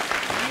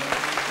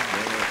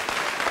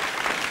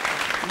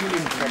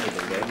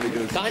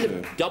 Kind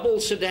of double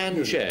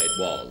sedan chair it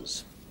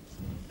was.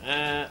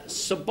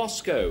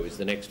 Sabosco is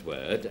the next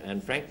word,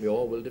 and Frank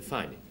Muir will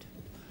define it.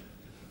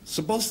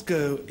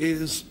 Sabosco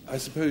is, I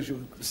suppose you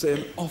would say,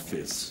 an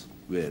office,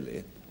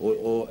 really,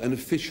 or an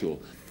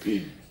official.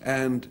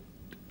 And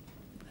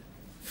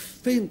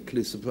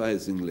faintly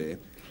surprisingly,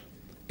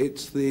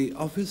 it's the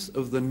office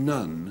of the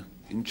nun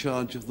in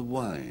charge of the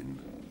wine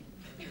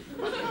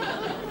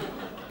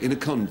in a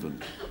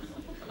convent.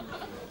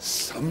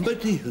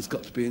 Somebody has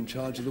got to be in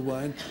charge of the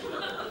wine.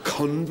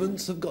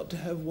 Convents have got to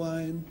have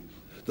wine.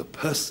 The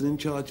person in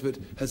charge of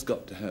it has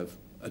got to have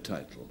a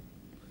title.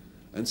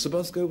 And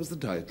Sabosco was the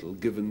title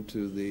given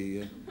to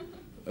the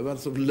a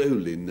rather sort of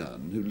lowly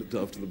nun who looked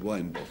after the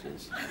wine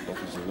bottles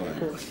of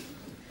wine.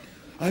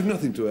 I have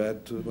nothing to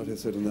add to what I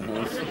said in the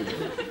house.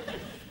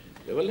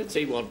 Well, let's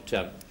see what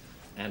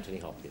Anthony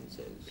Hopkins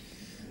says.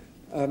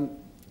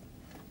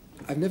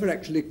 I've never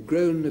actually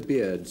grown a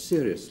beard,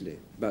 seriously,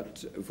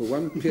 but for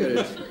one period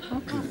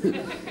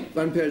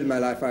of my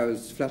life I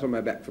was flat on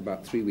my back for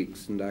about 3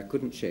 weeks and I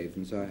couldn't shave,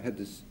 and so I had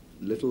this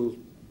little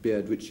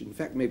beard which in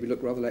fact made me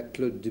look rather like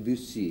Claude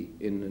Debussy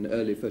in an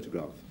early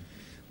photograph.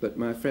 But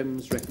my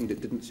friends reckoned it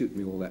didn't suit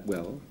me all that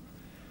well,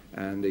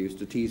 and they used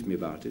to tease me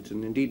about it,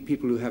 and indeed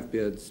people who have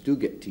beards do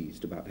get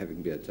teased about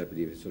having beards, I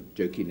believe. It's sort of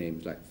jokey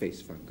names like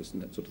face fungus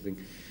and that sort of thing.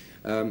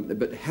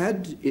 But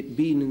had it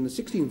been in the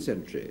 16th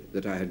century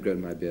that I had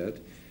grown my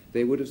beard,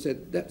 they would have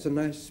said, that's a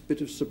nice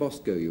bit of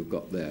Sabosco you've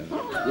got there,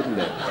 wouldn't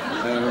they?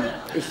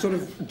 It's sort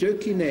of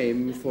jokey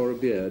name for a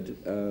beard,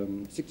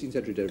 16th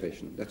century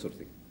derivation, that sort of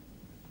thing.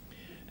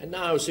 And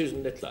now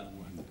Susan Littler.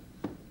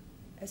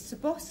 A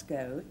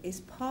Sabosco is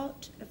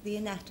part of the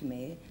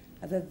anatomy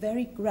of a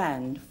very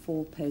grand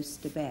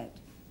four-poster bed.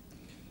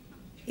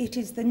 It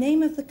is the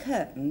name of the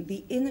curtain,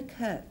 the inner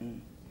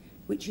curtain,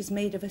 which is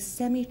made of a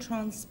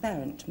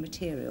semi-transparent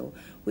material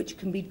which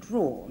can be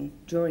drawn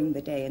during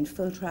the day and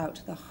filter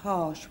out the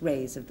harsh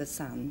rays of the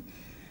sun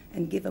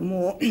and give a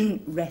more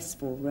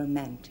restful,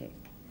 romantic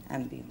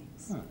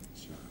ambience. Oh,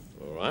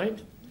 sure. All right.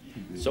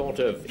 Sort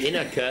of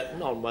inner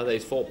curtain on one of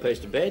those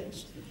four-poster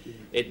beds.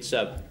 It's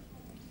a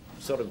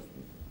sort of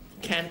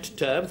cant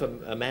term for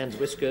a man's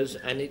whiskers,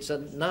 and it's a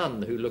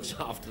nun who looks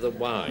after the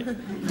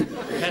wine.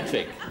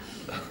 Patrick.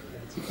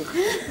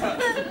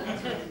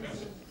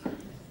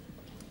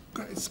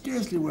 It's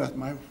scarcely worth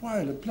my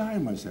while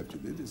applying myself to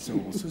this. It's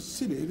all so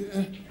silly.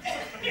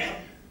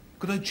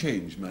 Could I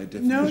change my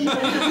definition? No.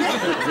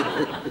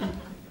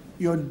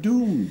 You're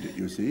doomed,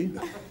 you see.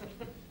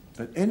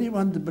 But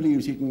anyone that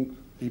believes he can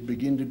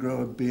begin to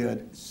grow a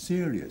beard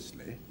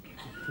seriously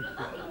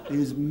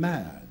is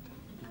mad.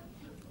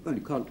 Well,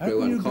 you can't How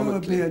grow can you grow a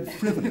uncomically. beard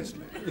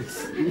frivolously?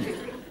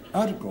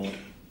 Out of court.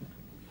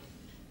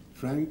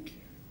 Frank,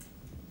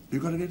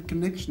 you've got to get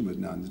connection with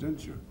nuns,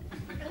 don't you?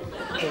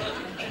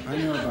 I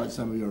know about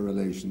some of your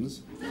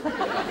relations.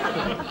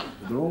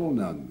 They're all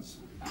nuns.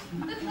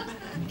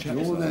 And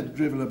all that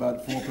drivel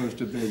about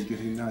four-poster bed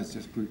getting nice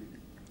just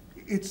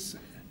it's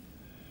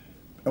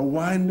a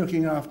wine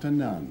looking after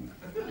nun.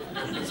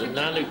 It's a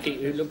nun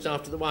who looks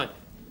after the wine.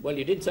 Well,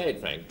 you did say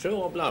it, Frank. True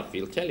or bluff?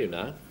 He'll tell you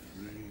now.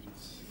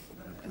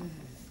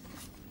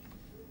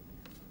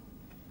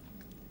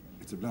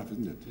 It's a bluff,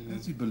 isn't it?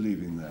 How's he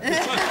believing that?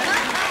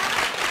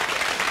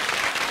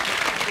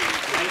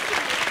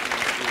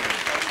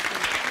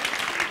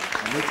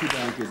 Let's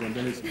bank is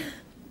embarrassing.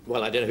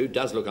 Well, I don't know who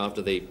does look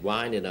after the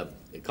wine in a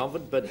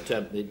convent, but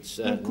it's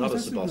not a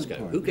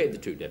Sabosco. Who gave the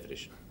true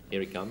definition?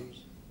 Here he comes.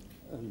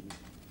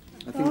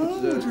 I think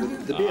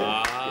it's the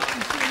beer.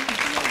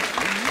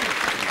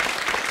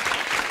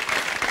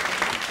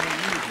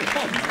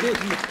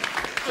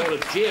 Sort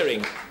of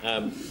jeering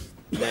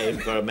name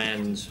for a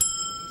man's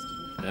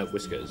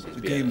whiskers.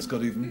 The game's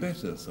got even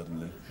better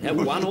suddenly.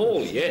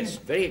 1-1, yes.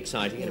 Very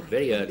exciting at a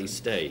very early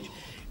stage.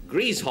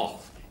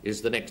 Grieshoch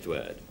is the next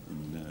word.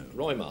 No.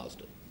 Roy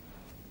Marsden.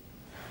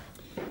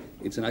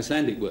 It's an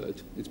Icelandic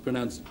word. It's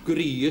pronounced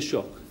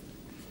Grieshoch,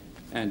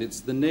 and it's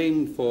the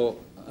name for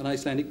an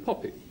Icelandic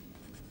poppy.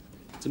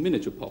 It's a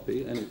miniature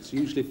poppy, and it's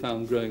usually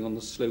found growing on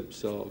the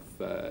slopes of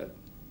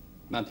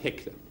Mount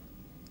Hekla.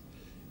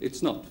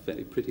 It's not a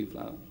very pretty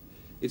flower.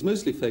 It's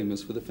mostly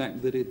famous for the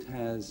fact that it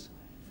has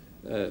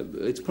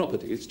its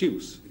property, its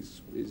juice,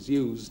 is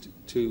used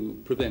to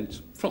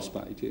prevent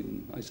frostbite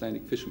in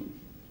Icelandic fishermen.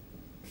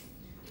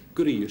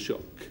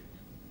 Grieshoch,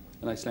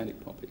 an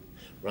Icelandic poppy.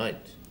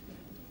 Right.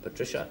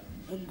 Patricia.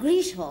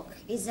 Grieshoch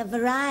is a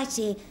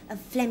variety of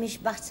Flemish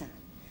butter.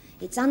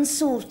 It's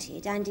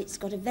unsalted and it's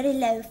got a very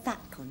low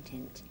fat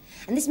content.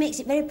 And this makes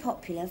it very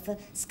popular for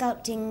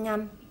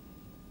sculpting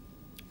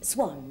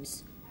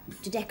swans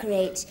to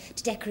decorate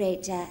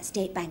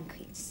state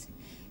banquets.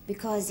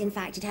 Because, in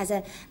fact, it has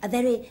a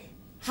very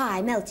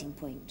high melting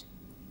point.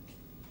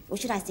 Or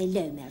should I say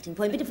low melting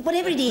point? But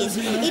whatever it is,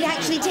 it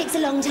actually takes a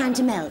long time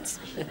to melt.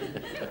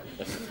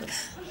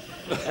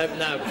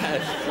 Now,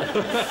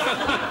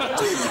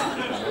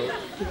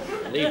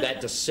 leave that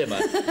to simmer.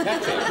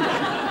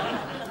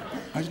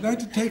 I'd like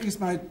to take as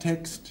my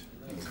text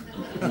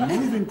a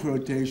moving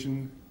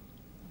quotation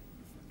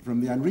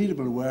from the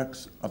unreadable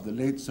works of the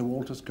late Sir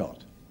Walter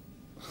Scott,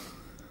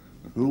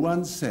 who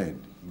once said,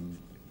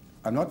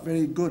 I'm not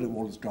very good at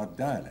Walter Scott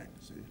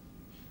dialect, see.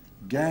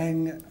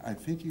 Gang, I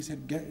think he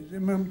said,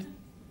 remember,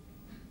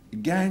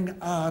 gang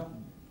out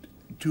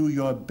to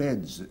your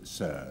beds,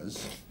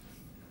 sirs,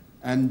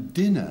 and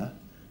dinner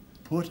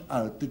put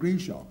out the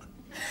Grieshoch.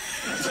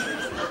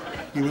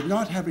 He was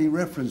not having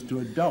reference to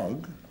a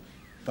dog,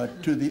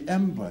 but to the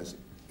embers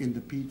in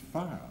the peat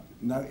fire.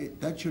 Now,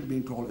 that should have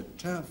been called a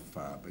turf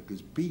fire,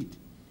 because peat.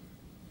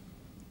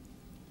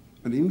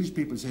 And the English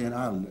people say in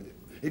Ireland,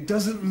 it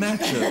doesn't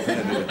matter,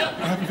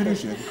 I haven't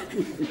finished yet.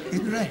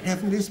 Isn't there a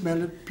heavenly smell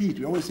of peat?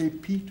 We always say,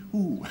 peat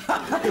who?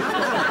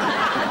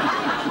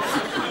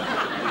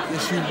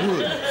 Yes, you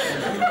would.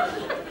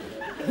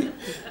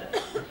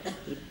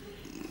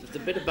 The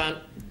bit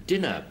about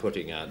dinner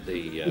putting out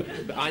the...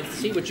 I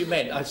see what you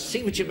meant. I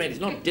see what you meant. It's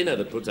not dinner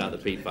that puts out the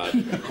peat fire.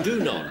 Do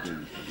not.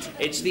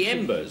 It's the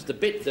embers, the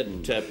bit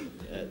that...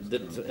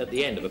 that's at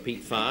the end of a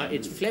peat fire.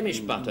 It's Flemish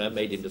butter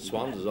made into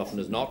swans as often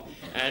as not,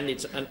 and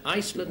it's an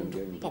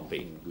Iceland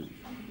poppy.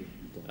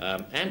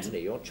 Antony,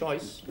 your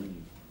choice.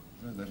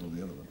 That or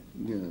the other one.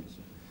 Yes.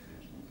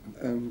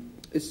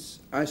 It's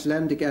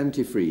Icelandic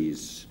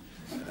antifreeze.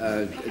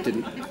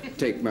 Didn't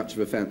take much of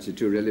a fancy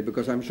to, really,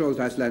 because I'm sure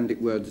that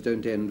Icelandic words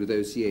don't end with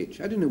OCH.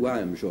 I don't know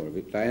why I'm sure of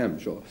it, but I am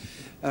sure.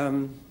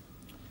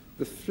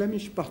 The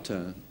Flemish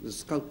butter, the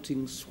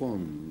sculpting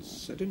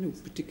swans. I don't know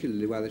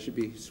particularly why there should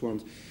be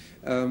swans.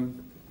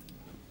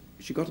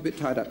 She got a bit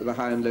tied up with a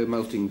high and low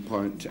melting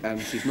point,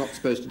 and she's not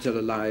supposed to tell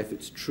a lie if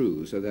it's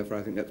true, so therefore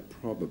I think that's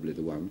probably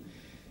the one.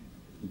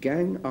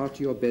 Gang out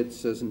to your beds,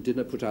 sirs, and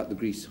dinner put out the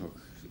Grieshoch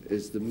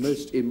is the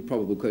most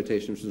improbable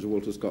quotation from Sir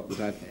Walter Scott that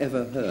I've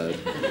ever heard,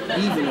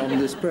 even on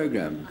this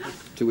programme,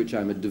 to which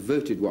I'm a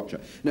devoted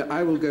watcher. Now,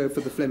 I will go for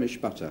the Flemish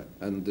butter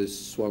and this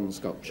swan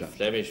sculpture.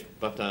 Flemish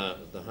butter,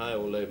 the high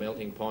or low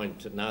melting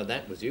point. Now,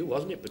 that was you,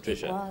 wasn't it,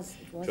 Patricia? It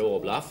was. True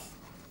or bluff?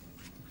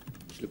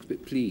 She looks a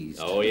bit pleased.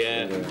 Oh,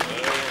 yeah.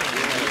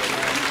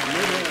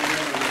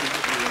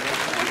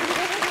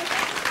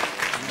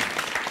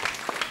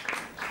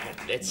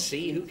 Let's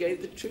see who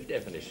gave the true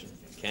definition.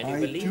 Can you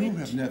believe it? I, too,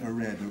 have never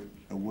read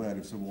a word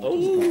of Sir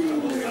Walter Scott.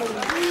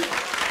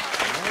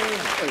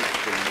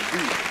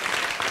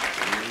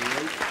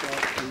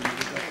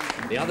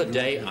 The other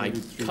day, I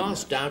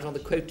cast doubt on the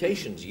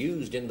quotations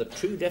used in the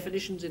true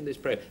definitions in this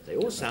program. They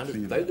all sound as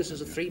bogus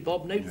as a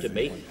 3-bob note to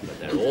me, but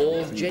they're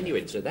all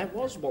genuine. So that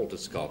was Walter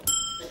Scott.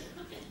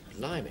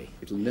 Blimey.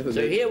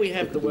 So here we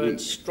have the word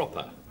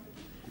stropper.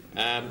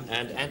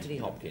 And Anthony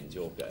Hopkins,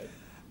 your go.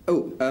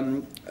 Oh,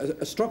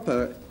 a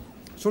stropper,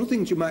 sort of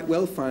things you might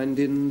well find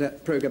in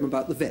that programme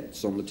about the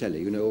vets on the telly,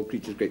 you know, All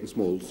Creatures Great and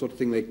Small, the sort of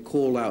thing they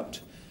call out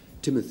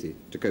Timothy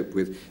to cope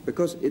with,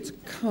 because it's a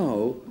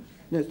cow.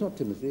 No, it's not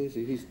Timothy, is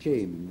it? He's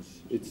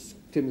James. It's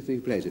Timothy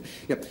who plays it.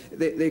 Yeah,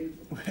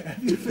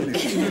 Have you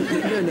finished?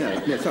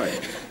 No, sorry.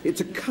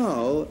 It's a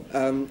cow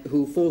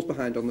who falls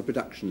behind on the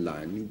production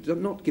line,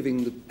 not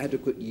giving the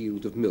adequate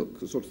yield of milk,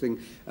 the sort of thing,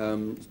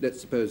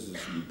 let's suppose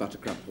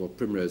Buttercup or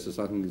Primrose or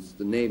something is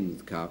the name of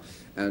the cow,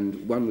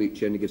 and one week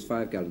she only gives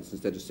 5 gallons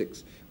instead of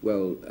 6.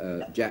 Well,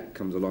 Jack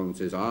comes along and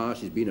says,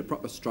 she's been a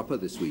proper stropper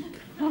this week.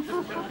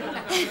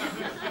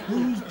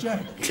 Who's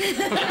Jack?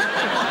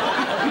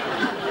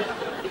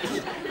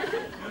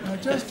 Now,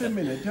 just a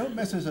minute. Don't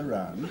mess us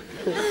around.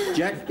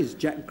 Jack is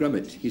Jack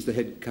Grummett. He's the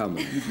head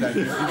cowman. That's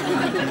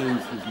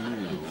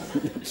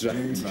right.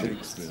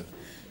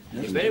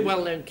 He's a very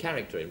well-known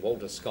character in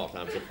Walter Scott,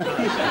 I'm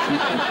surprised.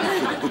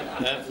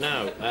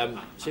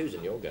 Now,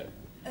 Susan, your go.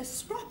 A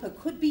stropper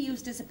could be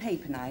used as a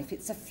paper knife.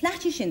 It's a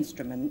flattish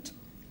instrument,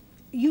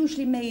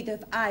 usually made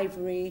of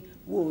ivory,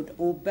 wood,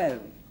 or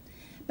bone.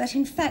 But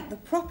in fact, the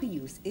proper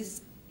use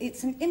is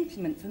it's an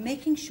implement for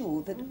making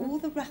sure that all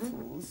the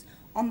ruffles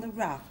on the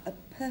ruff are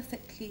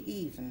perfectly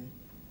even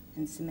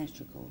and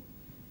symmetrical.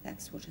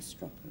 That's what a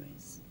stropper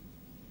is.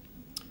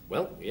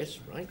 Well, yes,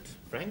 right.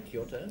 Frank,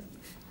 your turn.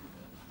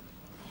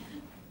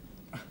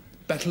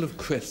 Battle of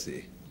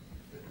Cressy.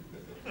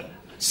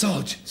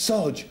 Sarge,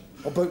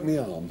 I broke my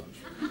arm.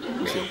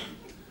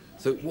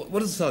 So what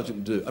does the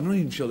sergeant do? I'm not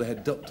even sure they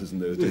had doctors in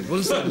those days. What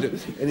does the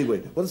sergeant do? Anyway,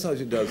 what the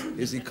sergeant does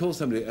is he calls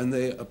somebody and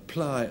they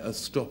apply a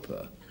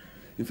stropper.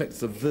 In fact,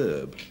 it's a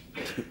verb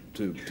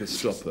to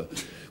stropper,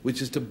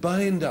 which is to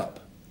bind up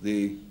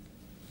the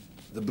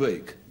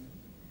break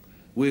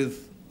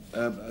with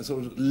a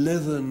sort of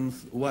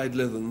wide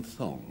leathern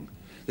thong.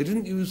 They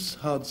didn't use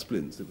hard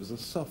splints. It was a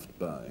soft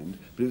bind,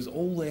 but it was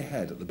all they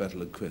had at the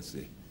Battle of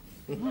Cressy.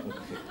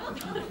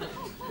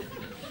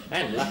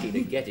 And lucky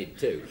to get it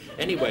too.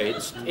 Anyway,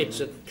 it's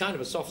a kind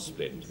of a soft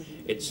splint.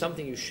 It's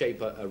something you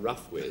shape a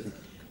ruff with,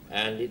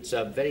 and it's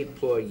a very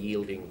poor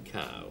yielding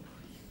cow.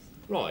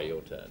 Roy,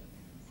 your turn.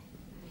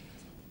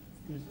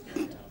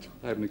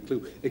 I haven't a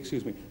clue.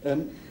 Excuse me.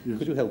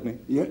 Could you help me?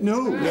 Yeah,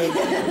 no.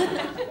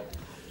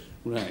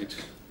 Right.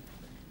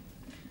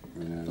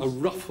 A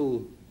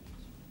ruffle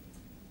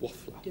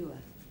waffler.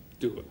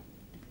 Doer.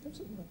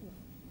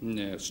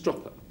 No,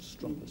 stropper.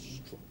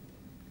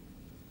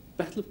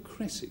 Battle of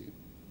Cressy.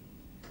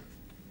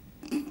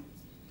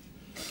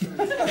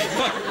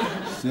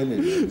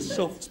 Silly.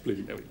 Soft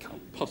splint. No, it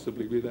can't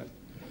possibly be that.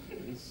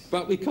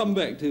 But we come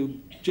back to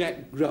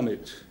Jack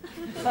Grummett.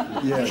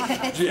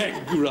 Yes.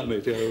 Jack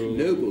Grummett. Oh.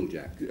 Noble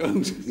Jack.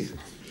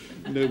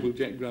 Noble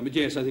Jack Grummett.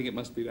 Yes, I think it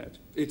must be that.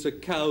 It's a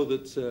cow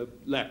that's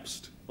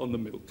lapsed on the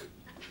milk.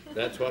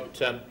 That's what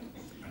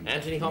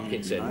Anthony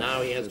Hopkins said.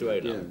 Now he has to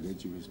own up.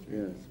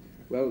 Yes.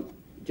 Well,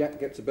 Jack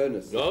gets a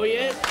bonus. Oh,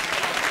 yes.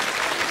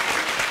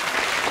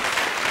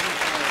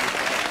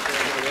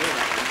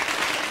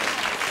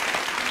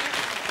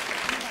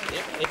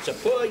 Yep, it's a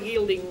poor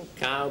yielding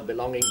cow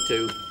belonging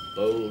to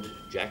old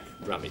Jack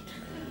Grummett.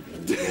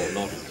 Or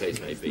not, the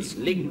case may be.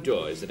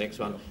 Ligdur is the next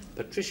one.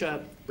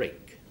 Patricia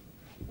Brake.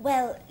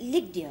 Well,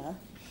 ligdur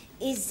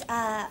is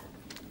a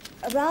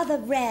rather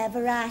rare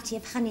variety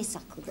of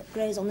honeysuckle that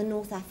grows on the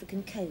North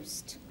African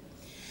coast.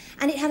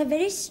 And it had a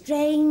very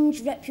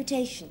strange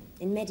reputation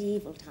in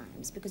medieval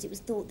times because it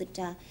was thought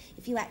that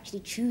if you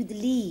actually chewed the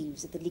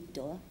leaves of the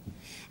ligdur,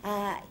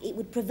 it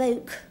would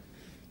provoke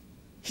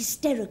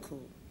hysterical,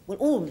 well,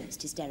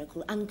 almost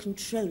hysterical,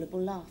 uncontrollable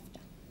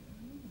laughter.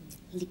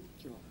 Ligdur.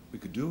 We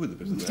could do with a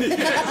bit of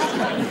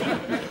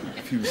that.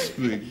 A few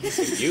sprigs.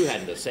 If you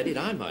hadn't have said it,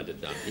 I might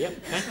have done.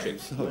 Yep, Patrick.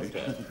 Sorry.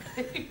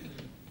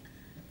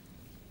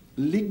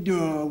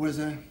 Ligdur was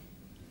a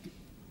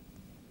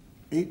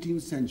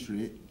 18th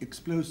century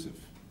explosive,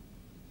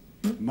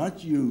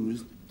 much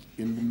used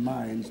in the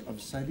mines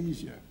of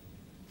Silesia.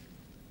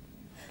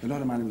 A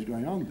lot of mining was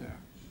going on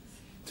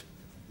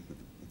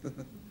there.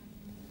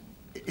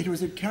 It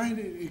was a kind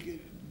of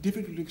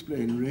difficult to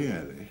explain,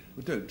 really.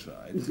 Well, don't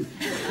try.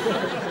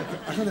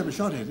 I can't have a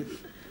shot at it.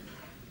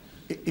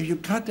 If you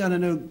cut down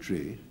an oak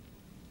tree,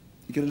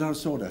 you get a lot of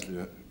sawdust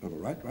over,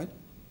 right?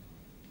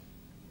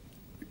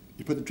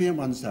 You put the tree on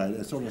one side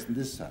and sawdust on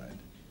this side,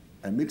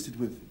 and mix it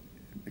with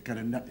a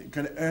kind of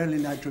early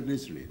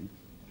nitroglycerine,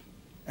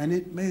 and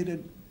it made a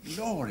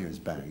glorious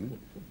bang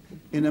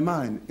in a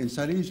mine in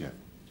Silesia.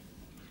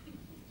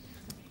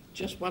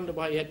 Just wonder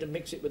why you had to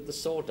mix it with the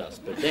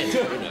sawdust, but then,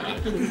 you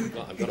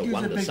know, I've got to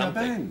wonder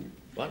something. Bang.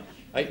 What?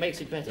 It makes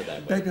it better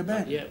that way. Bigger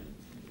bang. Yeah.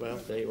 Well,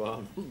 there you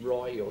are.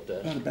 Roy, your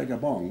turn. Not a beggar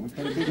bong, it's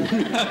a bigger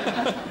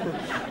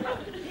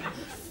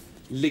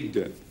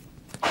Ligdur.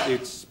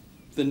 It's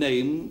the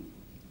name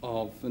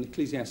of an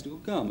ecclesiastical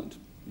garment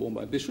worn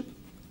by a bishop,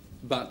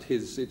 but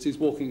it's his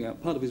walking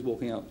out, part of his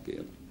walking out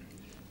gear.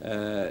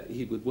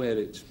 He would wear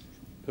it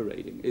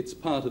parading. It's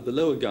part of the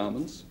lower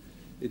garments.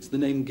 It's the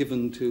name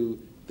given to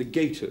the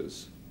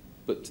gaiters,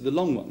 but to the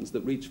long ones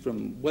that reach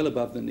from well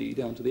above the knee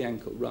down to the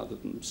ankle rather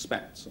than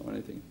spats or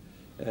anything.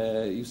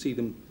 You see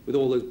them with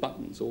all those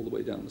buttons all the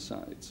way down the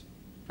sides.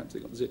 Perhaps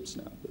they've got zips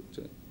now, but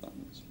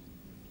buttons.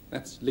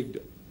 That's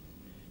ligdur.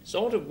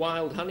 Sort of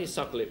wild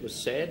honeysuckle, it was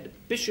said,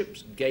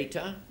 bishop's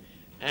gaiter,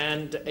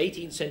 and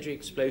 18th century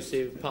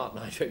explosive, part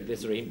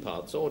nitroglycerine,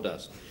 part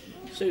sawdust.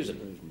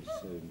 Susan.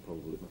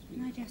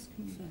 Can I just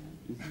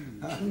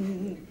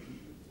confirm?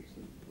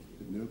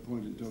 No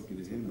point in talking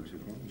to him, I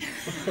suppose.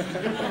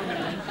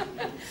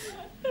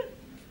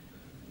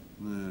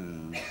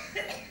 No.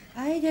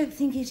 I don't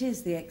think it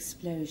is the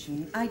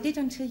explosion. I did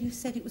until you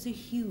said it was a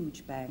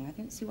huge bang. I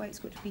don't see why it's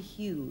got to be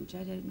huge.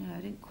 I don't know.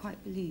 I don't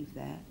quite believe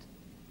that.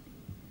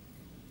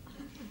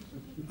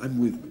 I'm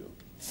with you.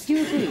 Do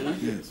you agree?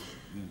 Yes.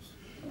 Yes.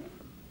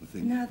 I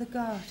think. Now the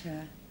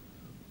garter.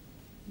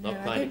 Not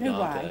No, quite I don't know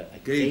garter, why. a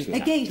gaiter. A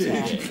gaiter.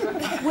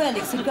 Well,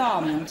 it's a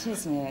garment,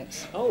 isn't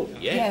it? Oh,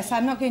 yes. Yes,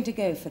 I'm not going to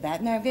go for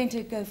that. No, I'm going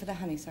to go for the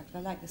honeysuckle.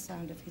 I like the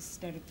sound of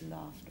hysterical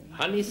laughter.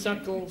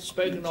 Honeysuckle,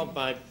 spoken of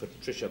by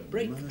Patricia.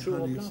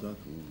 Breakthrough or bluff?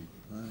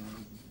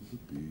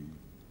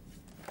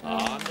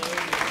 Ah,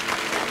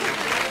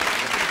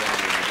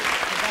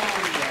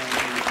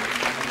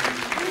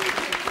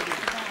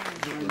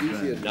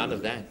 no. None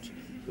of that.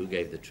 Who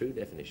gave the true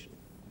definition?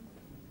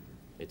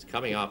 It's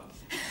coming up.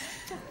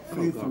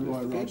 Faithful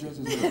Roy Rodgers,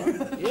 is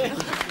it? Yeah.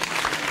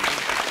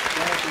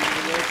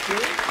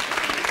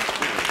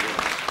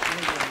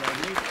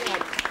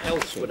 What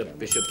else would a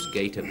bishop's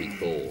gaiter be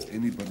called?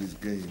 Anybody's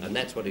game. And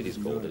that's what it is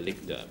called, a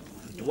lictor.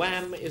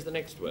 Dwam is the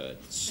next word.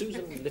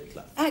 Susan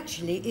Littler.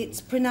 Actually,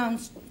 it's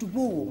pronounced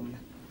dwarm.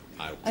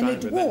 I'll try And a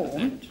and remember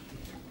dwarm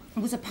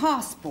that. was a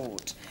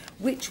passport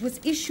which was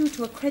issued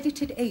to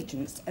accredited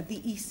agents of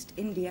the East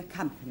India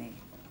Company.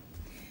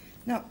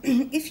 Now,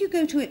 if you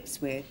go to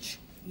Ipswich,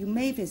 you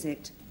may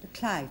visit the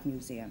Clive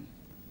Museum,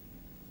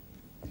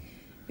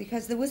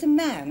 because there was a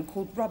man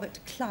called Robert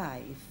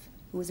Clive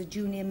who was a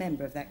junior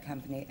member of that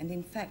company, and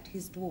in fact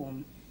his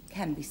dwarm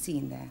can be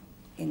seen there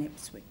in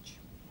Ipswich.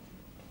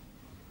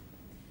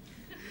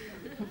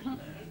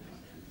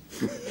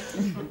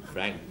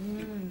 Frank.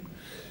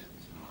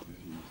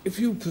 If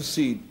you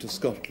proceed to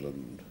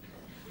Scotland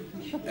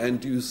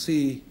and you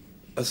see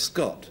a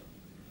Scot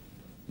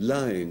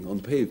lying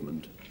on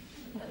pavement,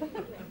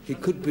 he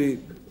could be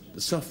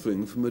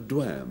suffering from a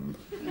dwam.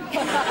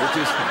 Which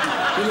is,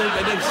 you know,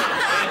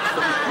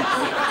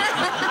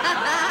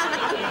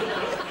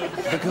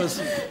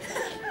 because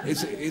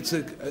he's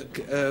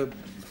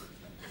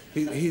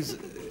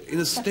in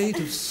a state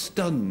of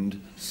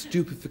stunned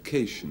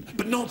stupefaction,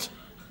 but not.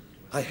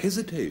 I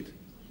hesitate.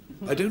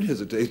 I don't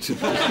hesitate. I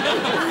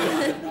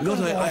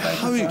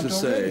hurry to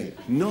say,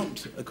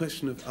 not a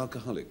question of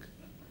alcoholic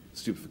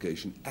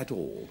stupefaction at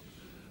all.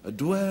 A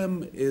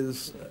dwam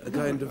is a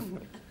kind of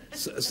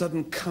a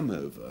sudden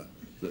come-over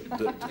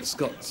that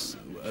Scots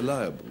are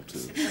liable to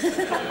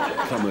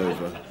come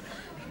over.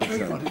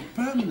 They've got it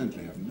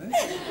permanently, haven't they?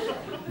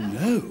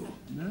 No.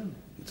 No.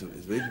 It's a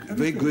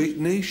very great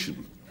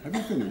nation. Have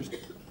you finished?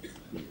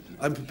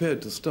 I'm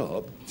prepared to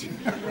stop.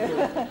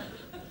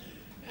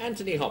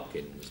 Anthony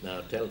Hopkins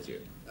now tells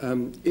you.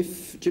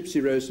 If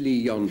Gypsy Rose Lee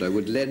yonder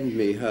would lend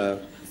me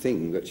her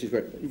thing that she's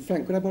wearing...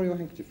 Frank, could I borrow your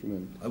handkerchief for a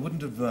moment? I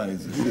wouldn't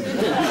advise it.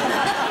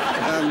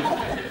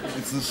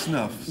 It's the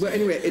snuff. Well,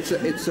 anyway, it's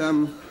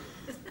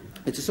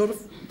a sort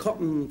of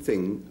cotton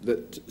thing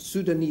that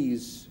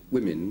Sudanese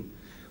women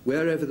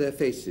wear over their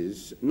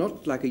faces,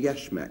 not like a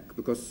yashmak,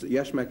 because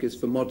yashmak is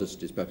for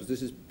modesty's purpose.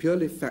 This is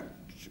purely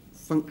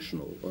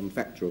functional and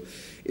factual,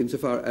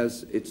 insofar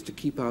as it's to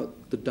keep out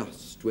the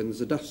dust when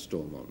there's a dust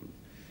storm on.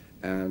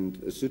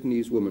 And a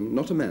Sudanese woman,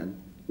 not a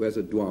man, wears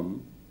a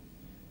dwam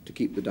to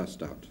keep the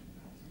dust out.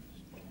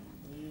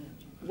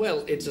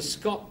 Well, it's a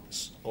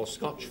Scots or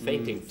Scotch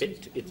fainting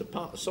fit. It's a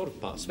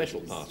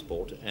special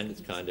passport, and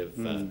it's kind of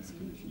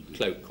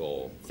cloak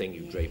or thing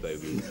you drape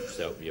over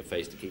your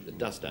face to keep the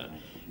dust out.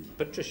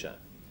 Patricia.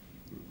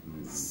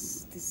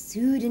 The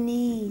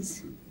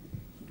Sudanese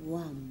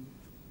dwam.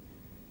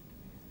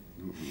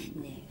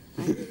 No,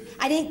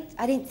 I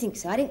don't think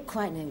so. I don't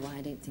quite know why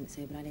I don't think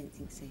so, but I don't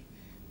think so.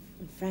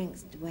 And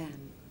Frank's dwam.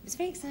 It was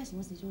very exciting,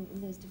 wasn't it? All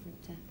those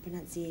different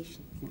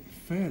pronunciations.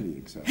 Fairly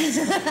exciting.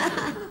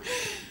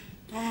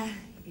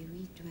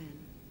 Oui, dwam.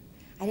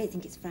 I don't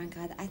think it's Frank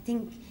either. I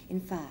think, in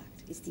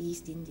fact, it's the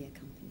East India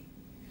Company.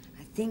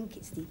 I think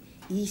it's the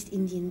East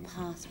Indian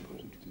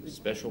passport.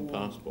 Special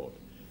passport.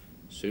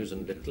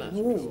 Susan Littler.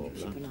 Oh,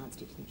 she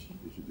pronounced it, didn't she?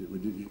 Did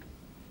you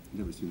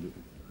never seen it?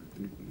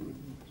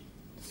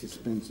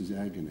 Suspense is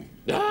agony.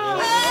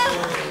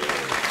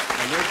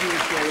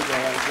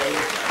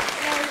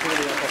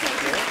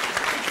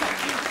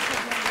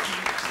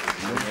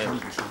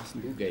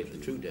 Who gave the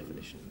true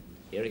definition?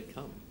 Here it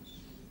comes.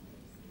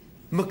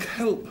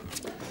 McHelp.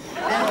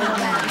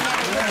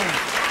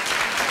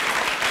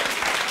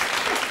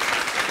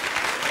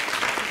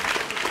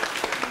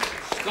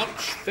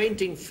 Scotch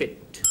fainting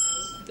fit.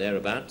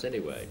 Thereabouts,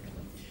 anyway.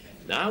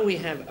 Now we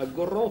have a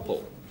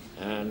gropple,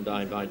 and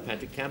I invite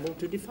Patrick Campbell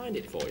to define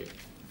it for you.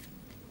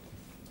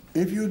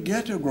 If you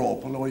get a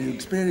grapple or you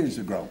experience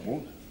a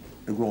grapple,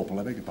 I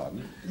beg your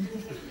pardon,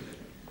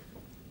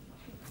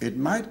 it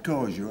might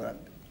cause you,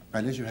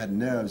 unless you had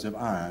nerves of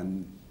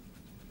iron,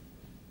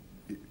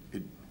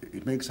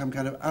 it makes some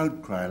kind of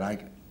outcry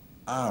like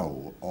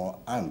ow or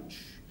ouch.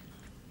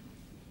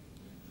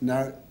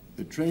 Now,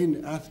 a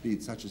trained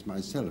athlete such as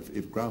myself,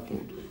 if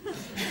grappled,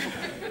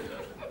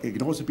 it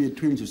can also be a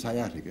twinge of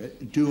sciatica.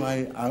 Do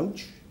I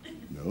ouch?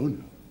 No.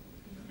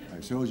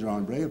 I soldier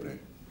on bravely.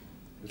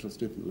 A little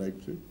stiff in the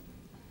leg too.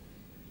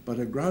 But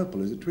a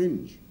grapple is a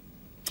twinge.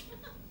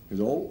 Is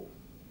all.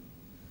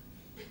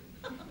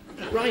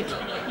 Right.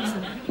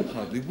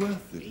 Hardly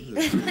worth it,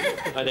 is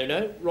it? I don't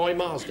know. Roy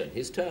Marsden,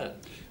 his turn.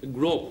 A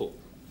grapple.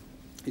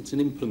 It's an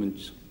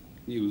implement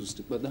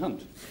used by the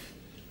hunt.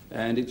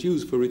 And it's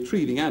used for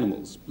retrieving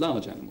animals,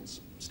 large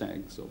animals,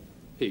 stags or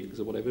pigs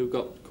or whatever, who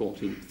got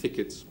caught in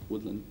thickets,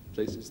 woodland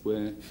places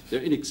where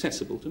they're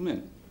inaccessible to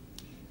men.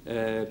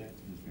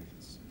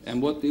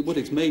 And what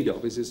it's made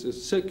of is a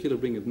circular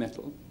ring of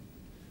metal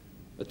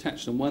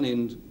attached on one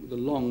end with a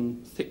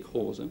long, thick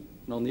hawser,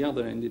 and on the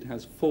other end it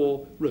has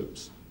 4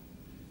 ropes.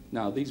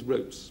 Now, these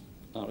ropes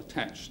are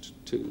attached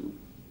to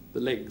the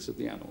legs of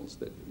the animals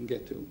that you can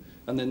get to,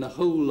 and then the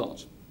whole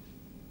lot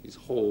is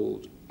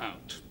hauled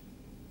out.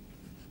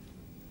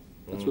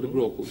 That's what a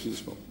grapple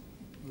used for.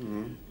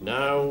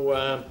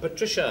 Now,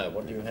 Patricia,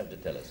 what do you have to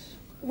tell us?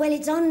 Well,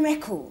 it's on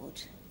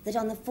record that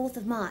on the 4th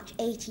of March,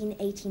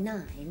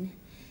 1889,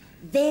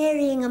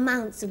 varying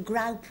amounts of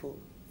grauple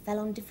fell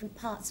on different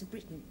parts of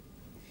Britain.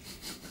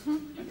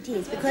 It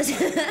is, because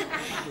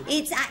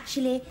it's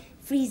actually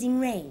freezing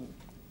rain.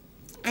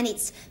 And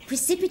it's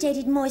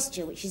precipitated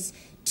moisture, which is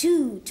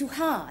too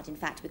hard, in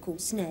fact, to be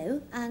called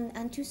snow,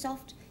 and too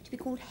soft to be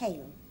called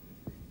hail.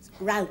 It's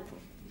grauple.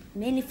 It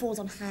mainly falls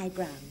on high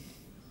ground.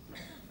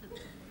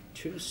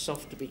 Too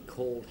soft to be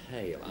called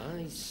hail.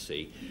 I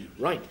see.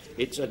 Right.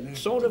 It's a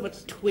sort of a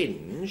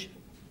twinge,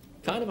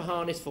 kind of a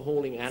harness for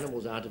hauling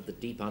animals out of the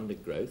deep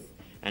undergrowth,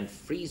 and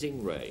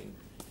freezing rain.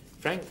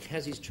 Frank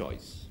has his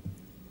choice.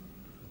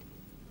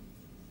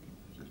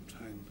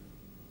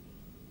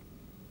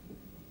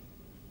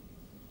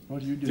 What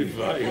do you do?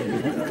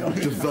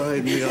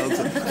 Divine the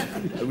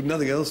answer.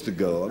 Nothing else to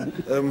go on.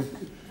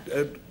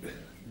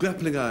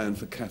 Grappling iron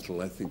for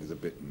cattle, I think, is a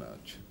bit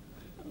much.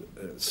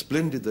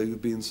 Splendid though you've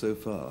been so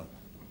far,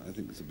 I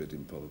think it's a bit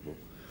improbable.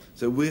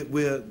 So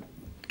we're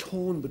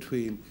torn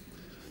between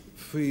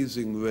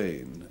freezing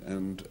rain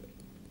and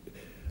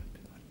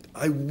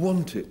I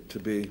want it to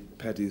be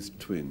Paddy's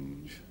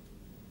twinge.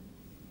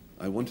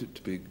 I want it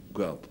to be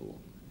grauple.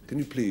 Can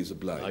you please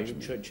oblige Are you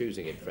me?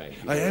 choosing it, Frank?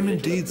 I am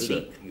indeed,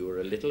 sir. You were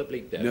a little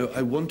oblique there. No,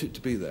 I want it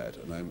to be that.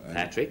 And I'm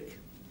Patrick?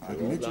 I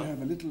can let you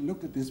have a little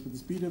look at this with the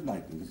speed of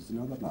light, because it's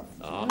another bluff.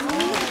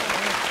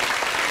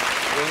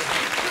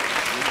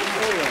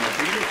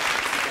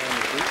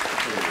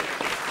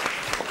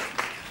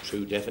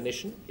 True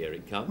definition, here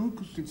it comes. Who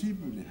could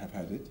conceivably have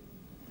had it?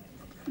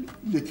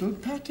 Little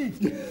Patty.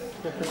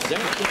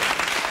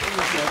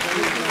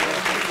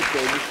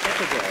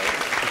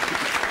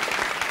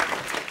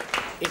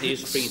 It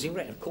is freezing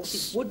rain. Of course,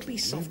 it would be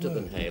softer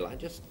than hail. I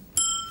just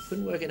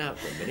couldn't work it out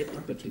for a minute,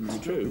 but it's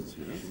true.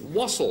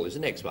 Wassail is the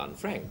next one.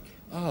 Frank?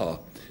 now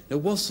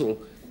wassail,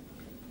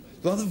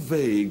 rather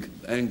vague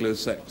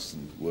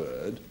Anglo-Saxon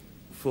word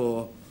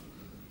for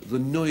the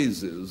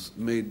noises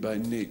made by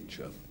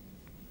nature,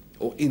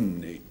 or in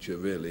nature,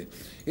 really.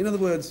 In other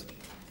words,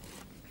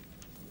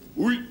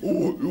 oi,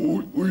 oi,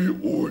 oi, oi,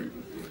 oi,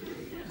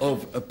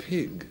 of a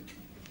pig,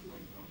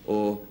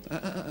 or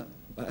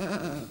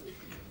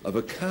of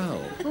a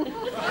cow.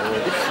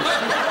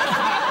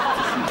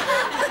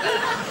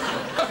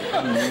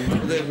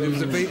 It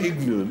was a very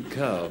ignorant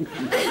cow.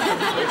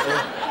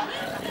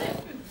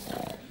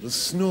 The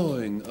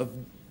snoring of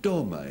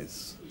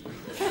dormice.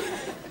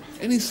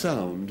 Any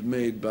sound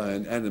made by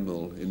an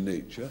animal in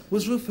nature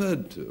was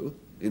referred to,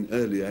 in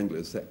early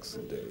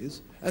Anglo-Saxon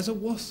days, as a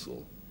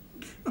wassail.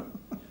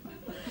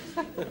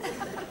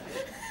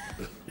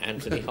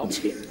 Anthony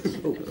Hopkins.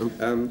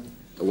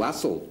 A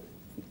wassail.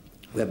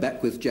 We're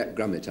back with Jack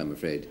Grummett, I'm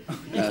afraid.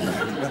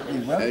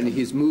 Only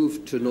he's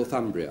moved to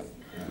Northumbria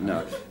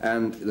now.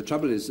 And the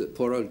trouble is that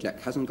poor old Jack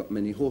hasn't got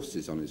many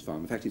horses on his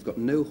farm. In fact, he's got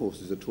no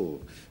horses at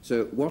all.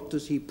 So what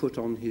does he put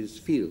on his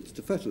fields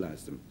to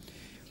fertilise them?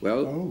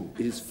 Well,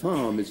 his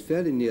farm is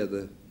fairly near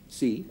the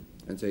sea,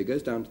 and so he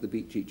goes down to the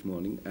beach each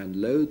morning and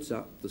loads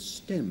up the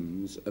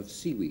stems of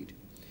seaweed.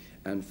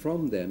 And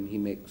from them he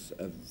makes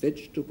a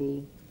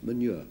vegetable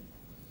manure.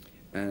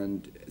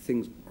 And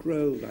things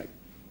grow like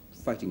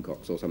fighting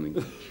cocks or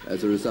something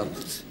as a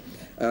result.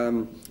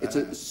 It's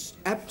an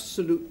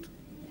absolute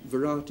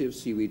variety of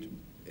seaweed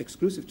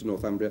exclusive to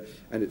Northumbria,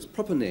 and its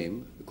proper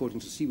name, according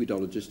to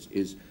seaweedologists,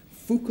 is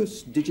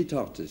Fucus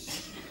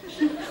digitatus.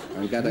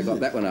 I'm glad I got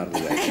that one out of the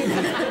way.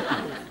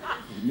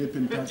 Nip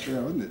and tuck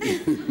there, wasn't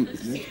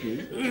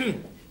it?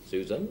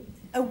 Susan?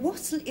 A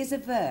wassail is a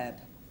verb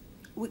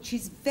which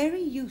is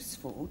very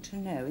useful to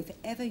know if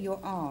ever you're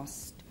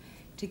asked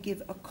to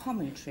give a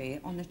commentary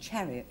on a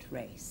chariot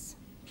race.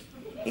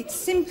 It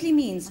simply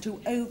means to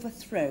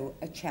overthrow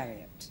a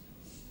chariot,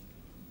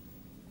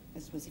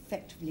 as was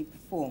effectively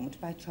performed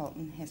by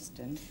Charlton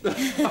Heston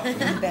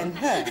and Ben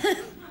Hur.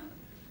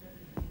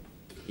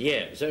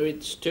 Yeah, so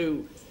it's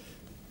to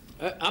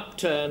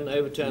overturn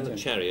the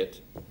chariot.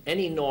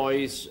 Any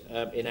noise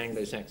in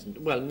Anglo-Saxon,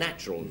 well,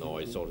 natural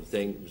noise sort of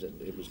thing,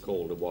 it was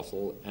called a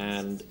wassail,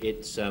 and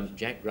it's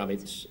Jack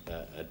Grummett's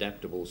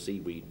adaptable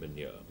seaweed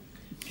manure.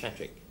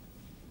 Patrick?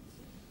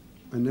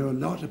 I know a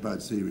lot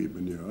about seaweed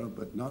manure,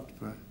 but not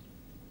for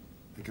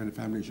a kind of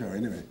family show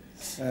anyway.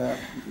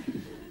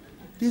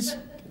 This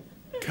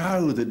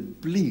cow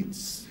that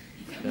bleats.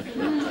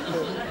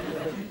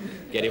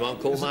 Get him on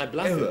Call My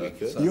Bluff if we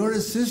could. Your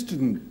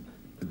assistant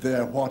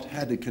they're what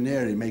had a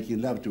canary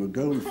making love to a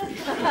goldfish.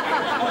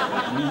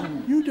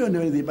 You don't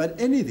know anything about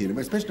anything,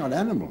 especially not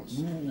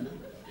animals.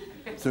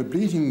 So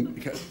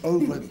bleating,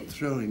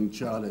 overthrowing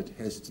Charlotte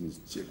Heston's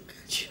chick.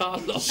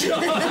 Charlotte.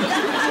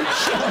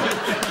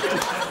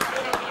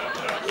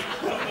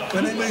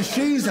 But anyway,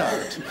 she's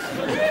out.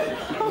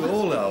 We're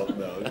all out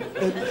now.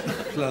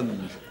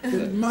 Plunge.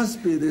 It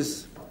must be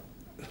this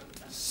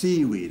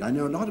seaweed. I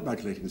know a lot about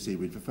collecting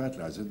seaweed for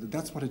fertilizer.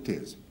 That's what it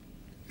is.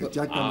 Well,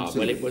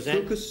 it was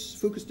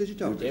Fucus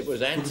digitalis. It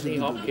was Anthony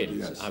Hopkins.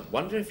 Yes. I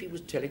wonder if he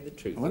was telling the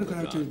truth. I wonder if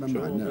I changed my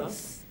mind. No.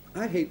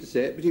 I hate to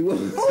say it, but he was.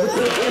 A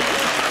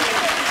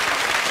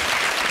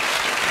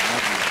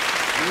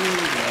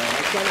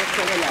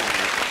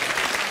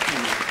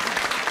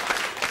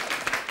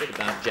bit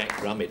about Jack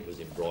Grummett was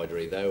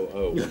embroidery, though.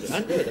 Oh, I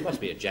know there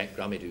must be a Jack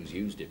Grummett who's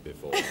used it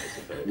before, I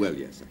suppose. Well,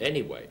 yes.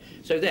 Anyway,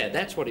 so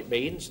that's what it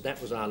means.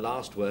 That was our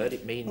last word.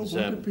 It means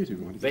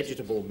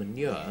vegetable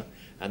manure.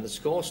 And the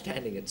score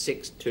standing at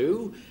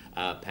 6-2,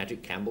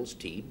 Patrick Campbell's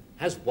team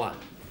has won.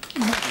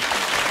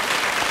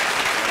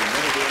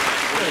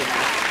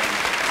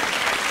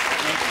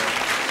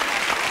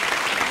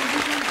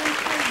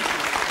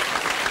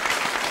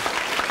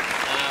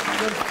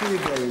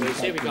 We'll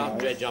see if we can't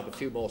dredge up a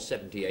few more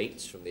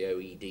 78s from the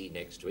OED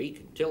next week.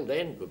 Until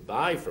then,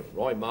 goodbye from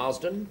Roy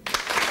Marsden,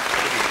 Anthony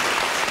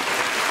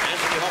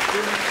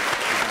Hopkins,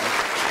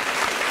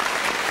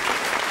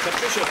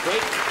 Patricia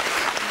Brake,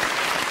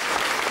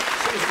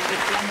 Susan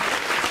Litton,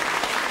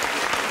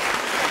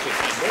 Patrick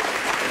Campbell,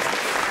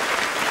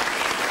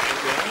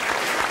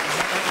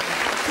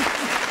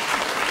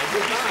 and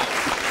goodbye.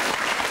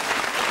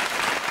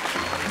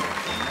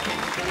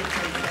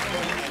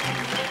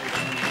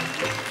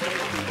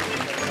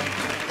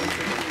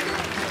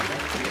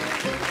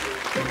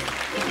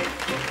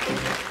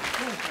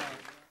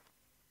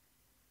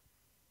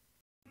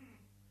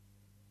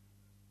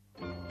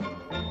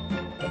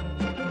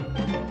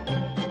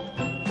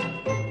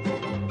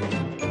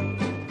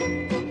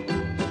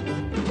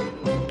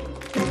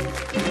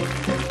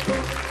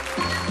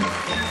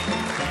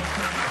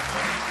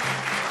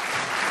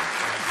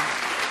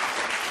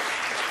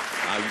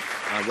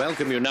 I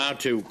welcome you now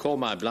to Call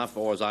My Bluff,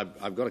 or as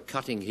I've got a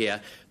cutting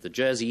here, the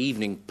Jersey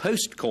Evening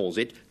Post calls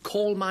it,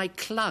 Call My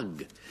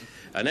Clug.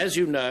 And as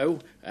you know,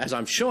 as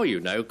I'm sure you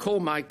know, Call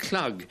My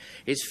Clug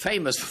is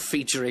famous for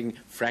featuring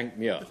Frank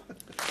Muir.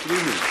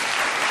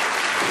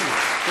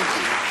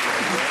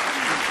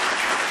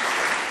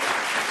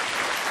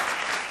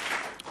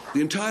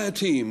 The entire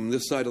team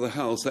this side of the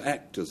house are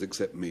actors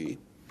except me.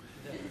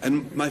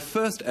 And my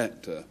first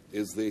actor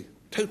is the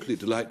totally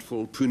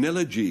delightful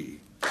Prunella G.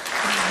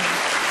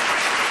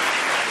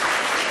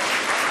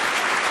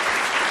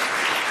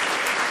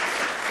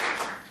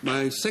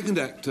 My second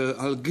actor,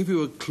 I'll give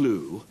you a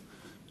clue.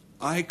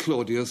 I,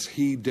 Claudius,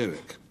 he,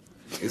 Derek.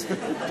 It's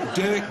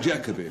Derek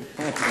Jacobi.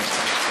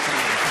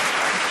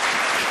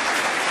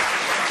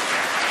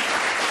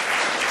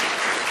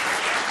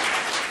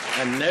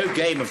 And no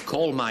game of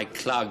Call My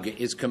Clug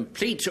is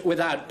complete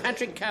without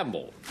Patrick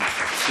Campbell.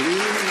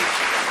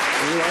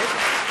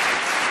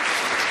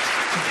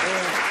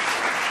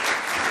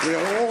 We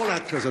are all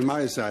actors on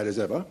my side as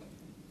ever.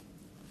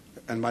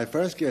 And my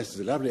first guest is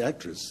a lovely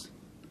actress,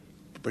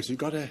 but she's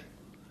got a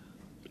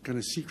kind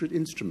of secret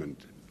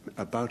instrument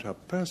about her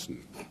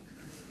person.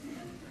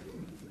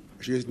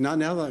 She is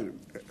none other,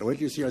 wait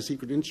till you see her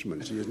secret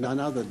instrument, she is none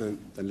other than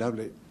the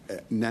lovely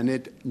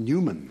Nanette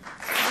Newman.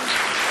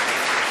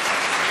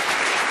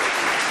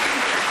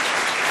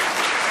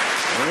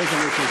 There's a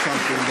little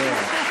something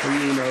there for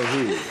you know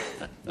who.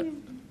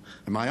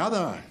 And my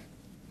other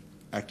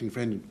acting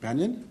friend and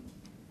companion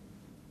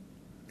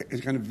is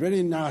a kind of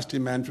very nasty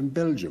man from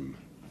Belgium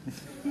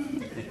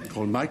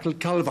called Michael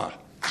Culver.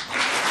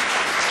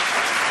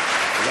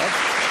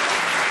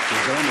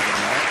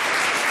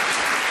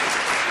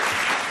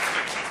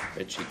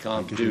 Bet she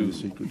can't do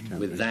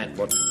with that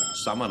what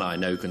someone I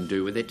know can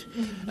do with it.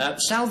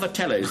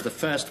 Salvatella is the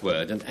first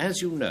word, and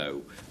as you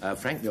know,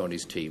 Frank Muir and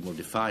his team will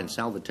define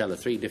Salvatella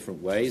 3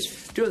 different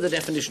ways. 2 of the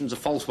definitions are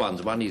false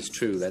ones. One is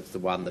true. That's the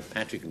one that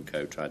Patrick and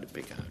co tried to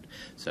pick out.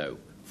 So,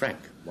 Frank,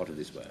 what of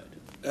this word?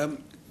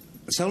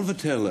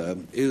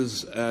 Salvatella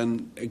is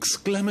an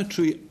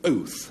exclamatory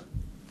oath,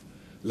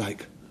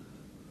 like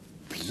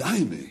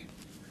blimey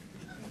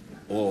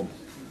or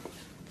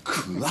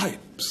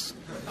cripes.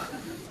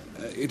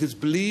 It is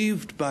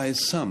believed by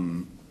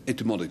some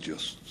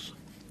etymologists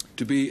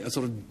to be a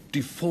sort of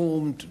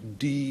deformed,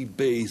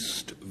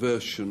 debased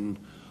version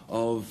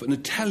of an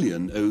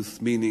Italian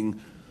oath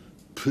meaning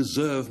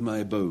preserve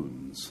my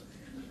bones.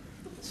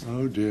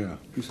 Oh dear.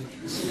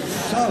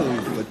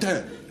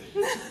 Salvatella.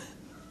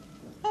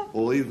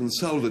 Or even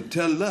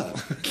Salvatella.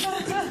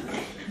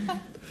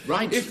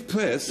 Right. If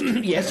pressed...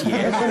 yes.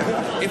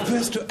 If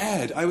pressed to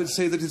add, I would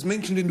say that it's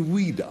mentioned in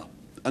Ouida,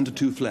 under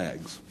 2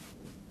 flags.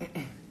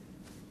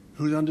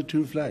 Who's under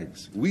 2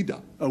 flags?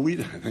 Ouida. Oh,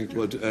 Ouida, thank you.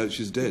 Well,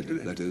 she's dead,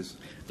 that is.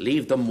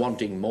 Leave them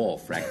wanting more,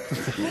 Frank.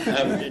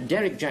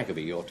 Derek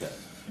Jacobi, your turn.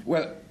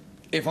 Well,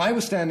 if I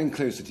was standing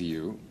closer to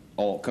you,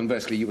 or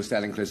conversely you were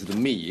standing closer to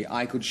me,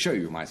 I could show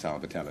you my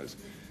Salvatellas,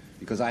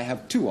 because I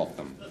have 2 of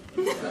them.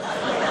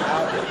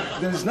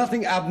 There's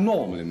nothing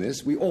abnormal in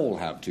this. We all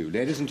have 2.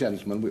 Ladies and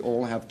gentlemen, we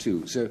all have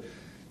 2. So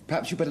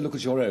perhaps you better look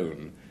at your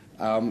own.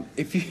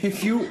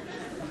 If you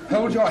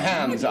hold your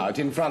hands out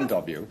in front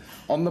of you,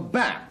 on the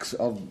backs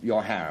of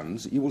your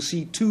hands, you will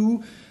see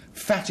 2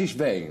 fattish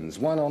veins,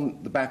 one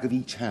on the back of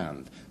each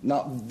hand.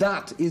 Now,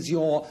 that is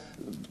your...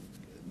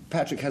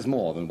 Patrick has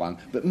more than one,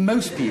 but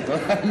most people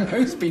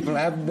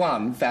have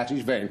 1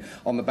 fattish vein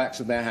on the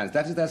backs of their hands.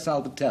 That is their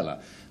Salvatella.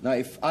 Now,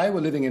 if I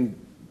were living in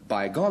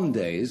bygone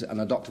days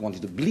and a doctor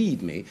wanted to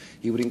bleed me,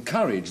 he would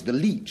encourage the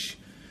leech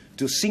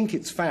to sink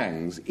its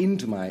fangs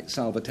into my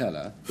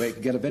Salvatella, where it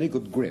could get a very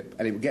good grip,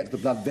 and it would get to the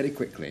blood very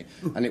quickly,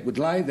 and it would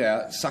lie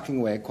there sucking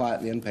away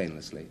quietly and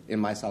painlessly in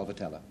my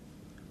Salvatella.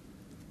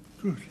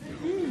 Good.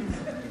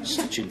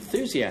 Such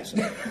enthusiasm.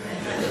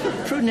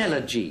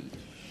 Prunella G.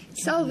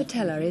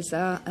 Salvatella is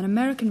an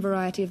American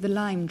variety of the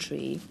lime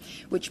tree,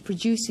 which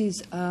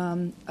produces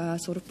a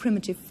sort of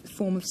primitive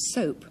form of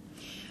soap.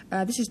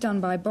 This is done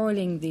by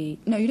boiling the...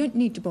 No, you don't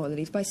need to boil the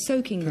leaves, by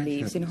soaking the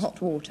leaves in hot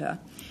water.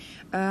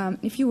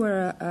 If you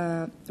were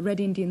a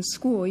Red Indian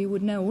squaw, you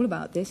would know all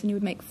about this, and you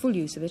would make full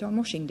use of it on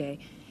washing day.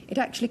 It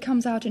actually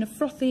comes out in a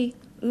frothy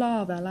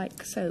lather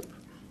like soap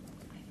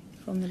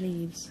from the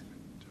leaves.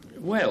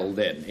 Well,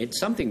 then, it's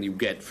something you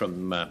get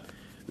from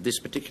this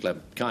particular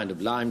kind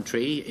of lime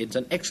tree. It's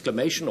an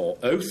exclamation or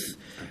oath,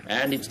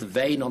 and it's the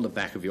vein on the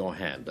back of your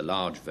hand, the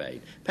large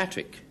vein.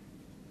 Patrick.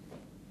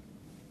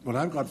 Well,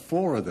 I've got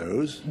 4 of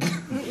those.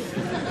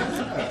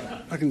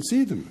 I can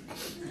see them.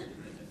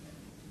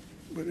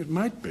 But it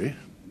might be.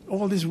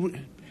 All this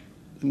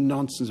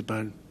nonsense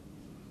about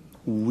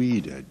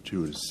weed I'd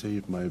chew to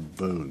save my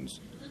bones.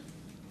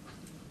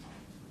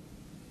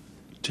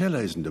 Tella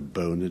isn't a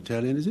bone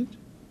Italian, is it?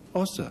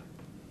 Ossa.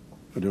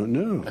 I don't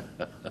know.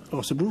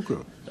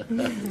 Ossabuco.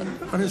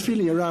 I was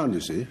feeling around,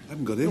 you see. I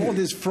haven't got any. All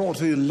this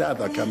frothy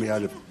lather coming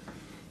out of...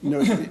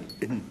 No,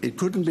 it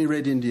couldn't be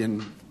Red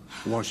Indian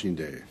washing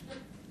day.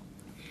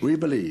 We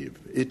believe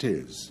it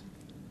is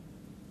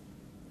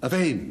a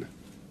vein.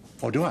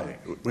 Or do I?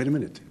 Wait a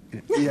minute.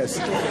 Yes.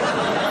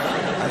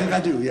 I think I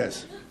do,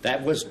 yes.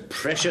 That was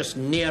precious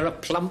near a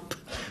plump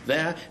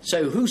there.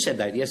 So who said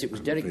that? Yes, it was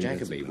Derek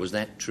Jacobi. Was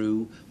that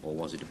true, or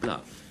was it a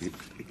bluff? You're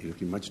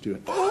looking much too...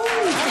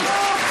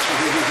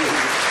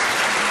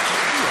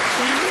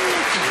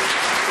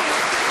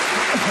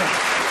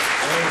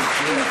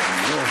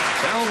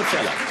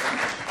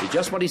 Salvatella is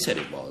just what he said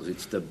it was.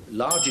 It's the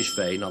largest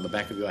vein on the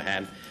back of your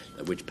hand,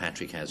 of which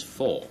Patrick has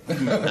 4.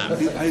 Now,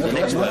 the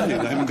next one... I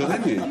haven't got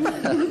any.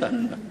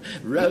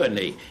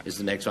 Rowaney is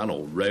the next one,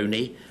 or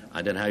Roney.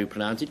 I don't know how you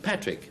pronounce it.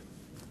 Patrick.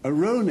 A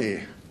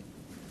Roney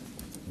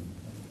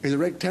is a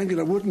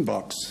rectangular wooden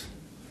box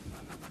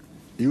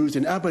used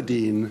in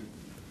Aberdeen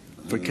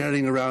for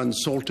carrying around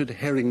salted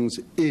herrings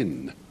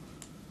in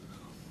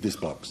this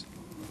box.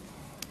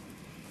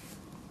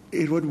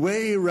 It would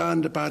weigh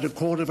around about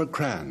 1/4 of a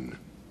cran,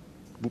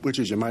 which,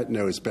 as you might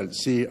know, is spelled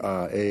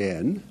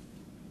C-R-A-N.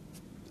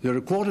 So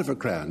 1/4 of a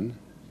cran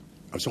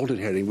of salted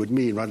herring would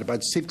mean around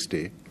about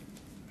 60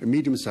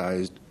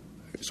 medium-sized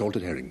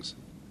salted herrings.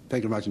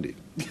 Thank you very much indeed.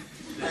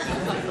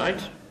 Right.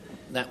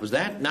 That was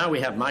that. Now we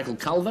have Michael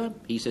Culver.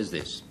 He says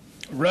this.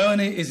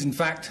 Rowaney is, in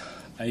fact,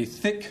 a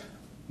thick,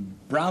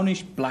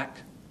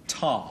 brownish-black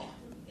tar.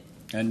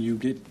 And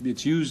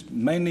it's used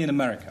mainly in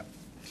America.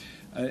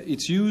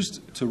 It's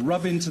used to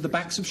rub into the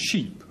backs of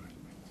sheep.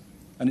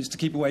 And it's to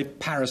keep away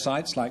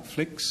parasites like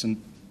flicks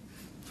and...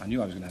 I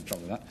knew I was going to have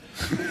trouble with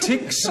that.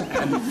 Ticks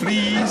and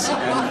fleas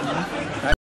and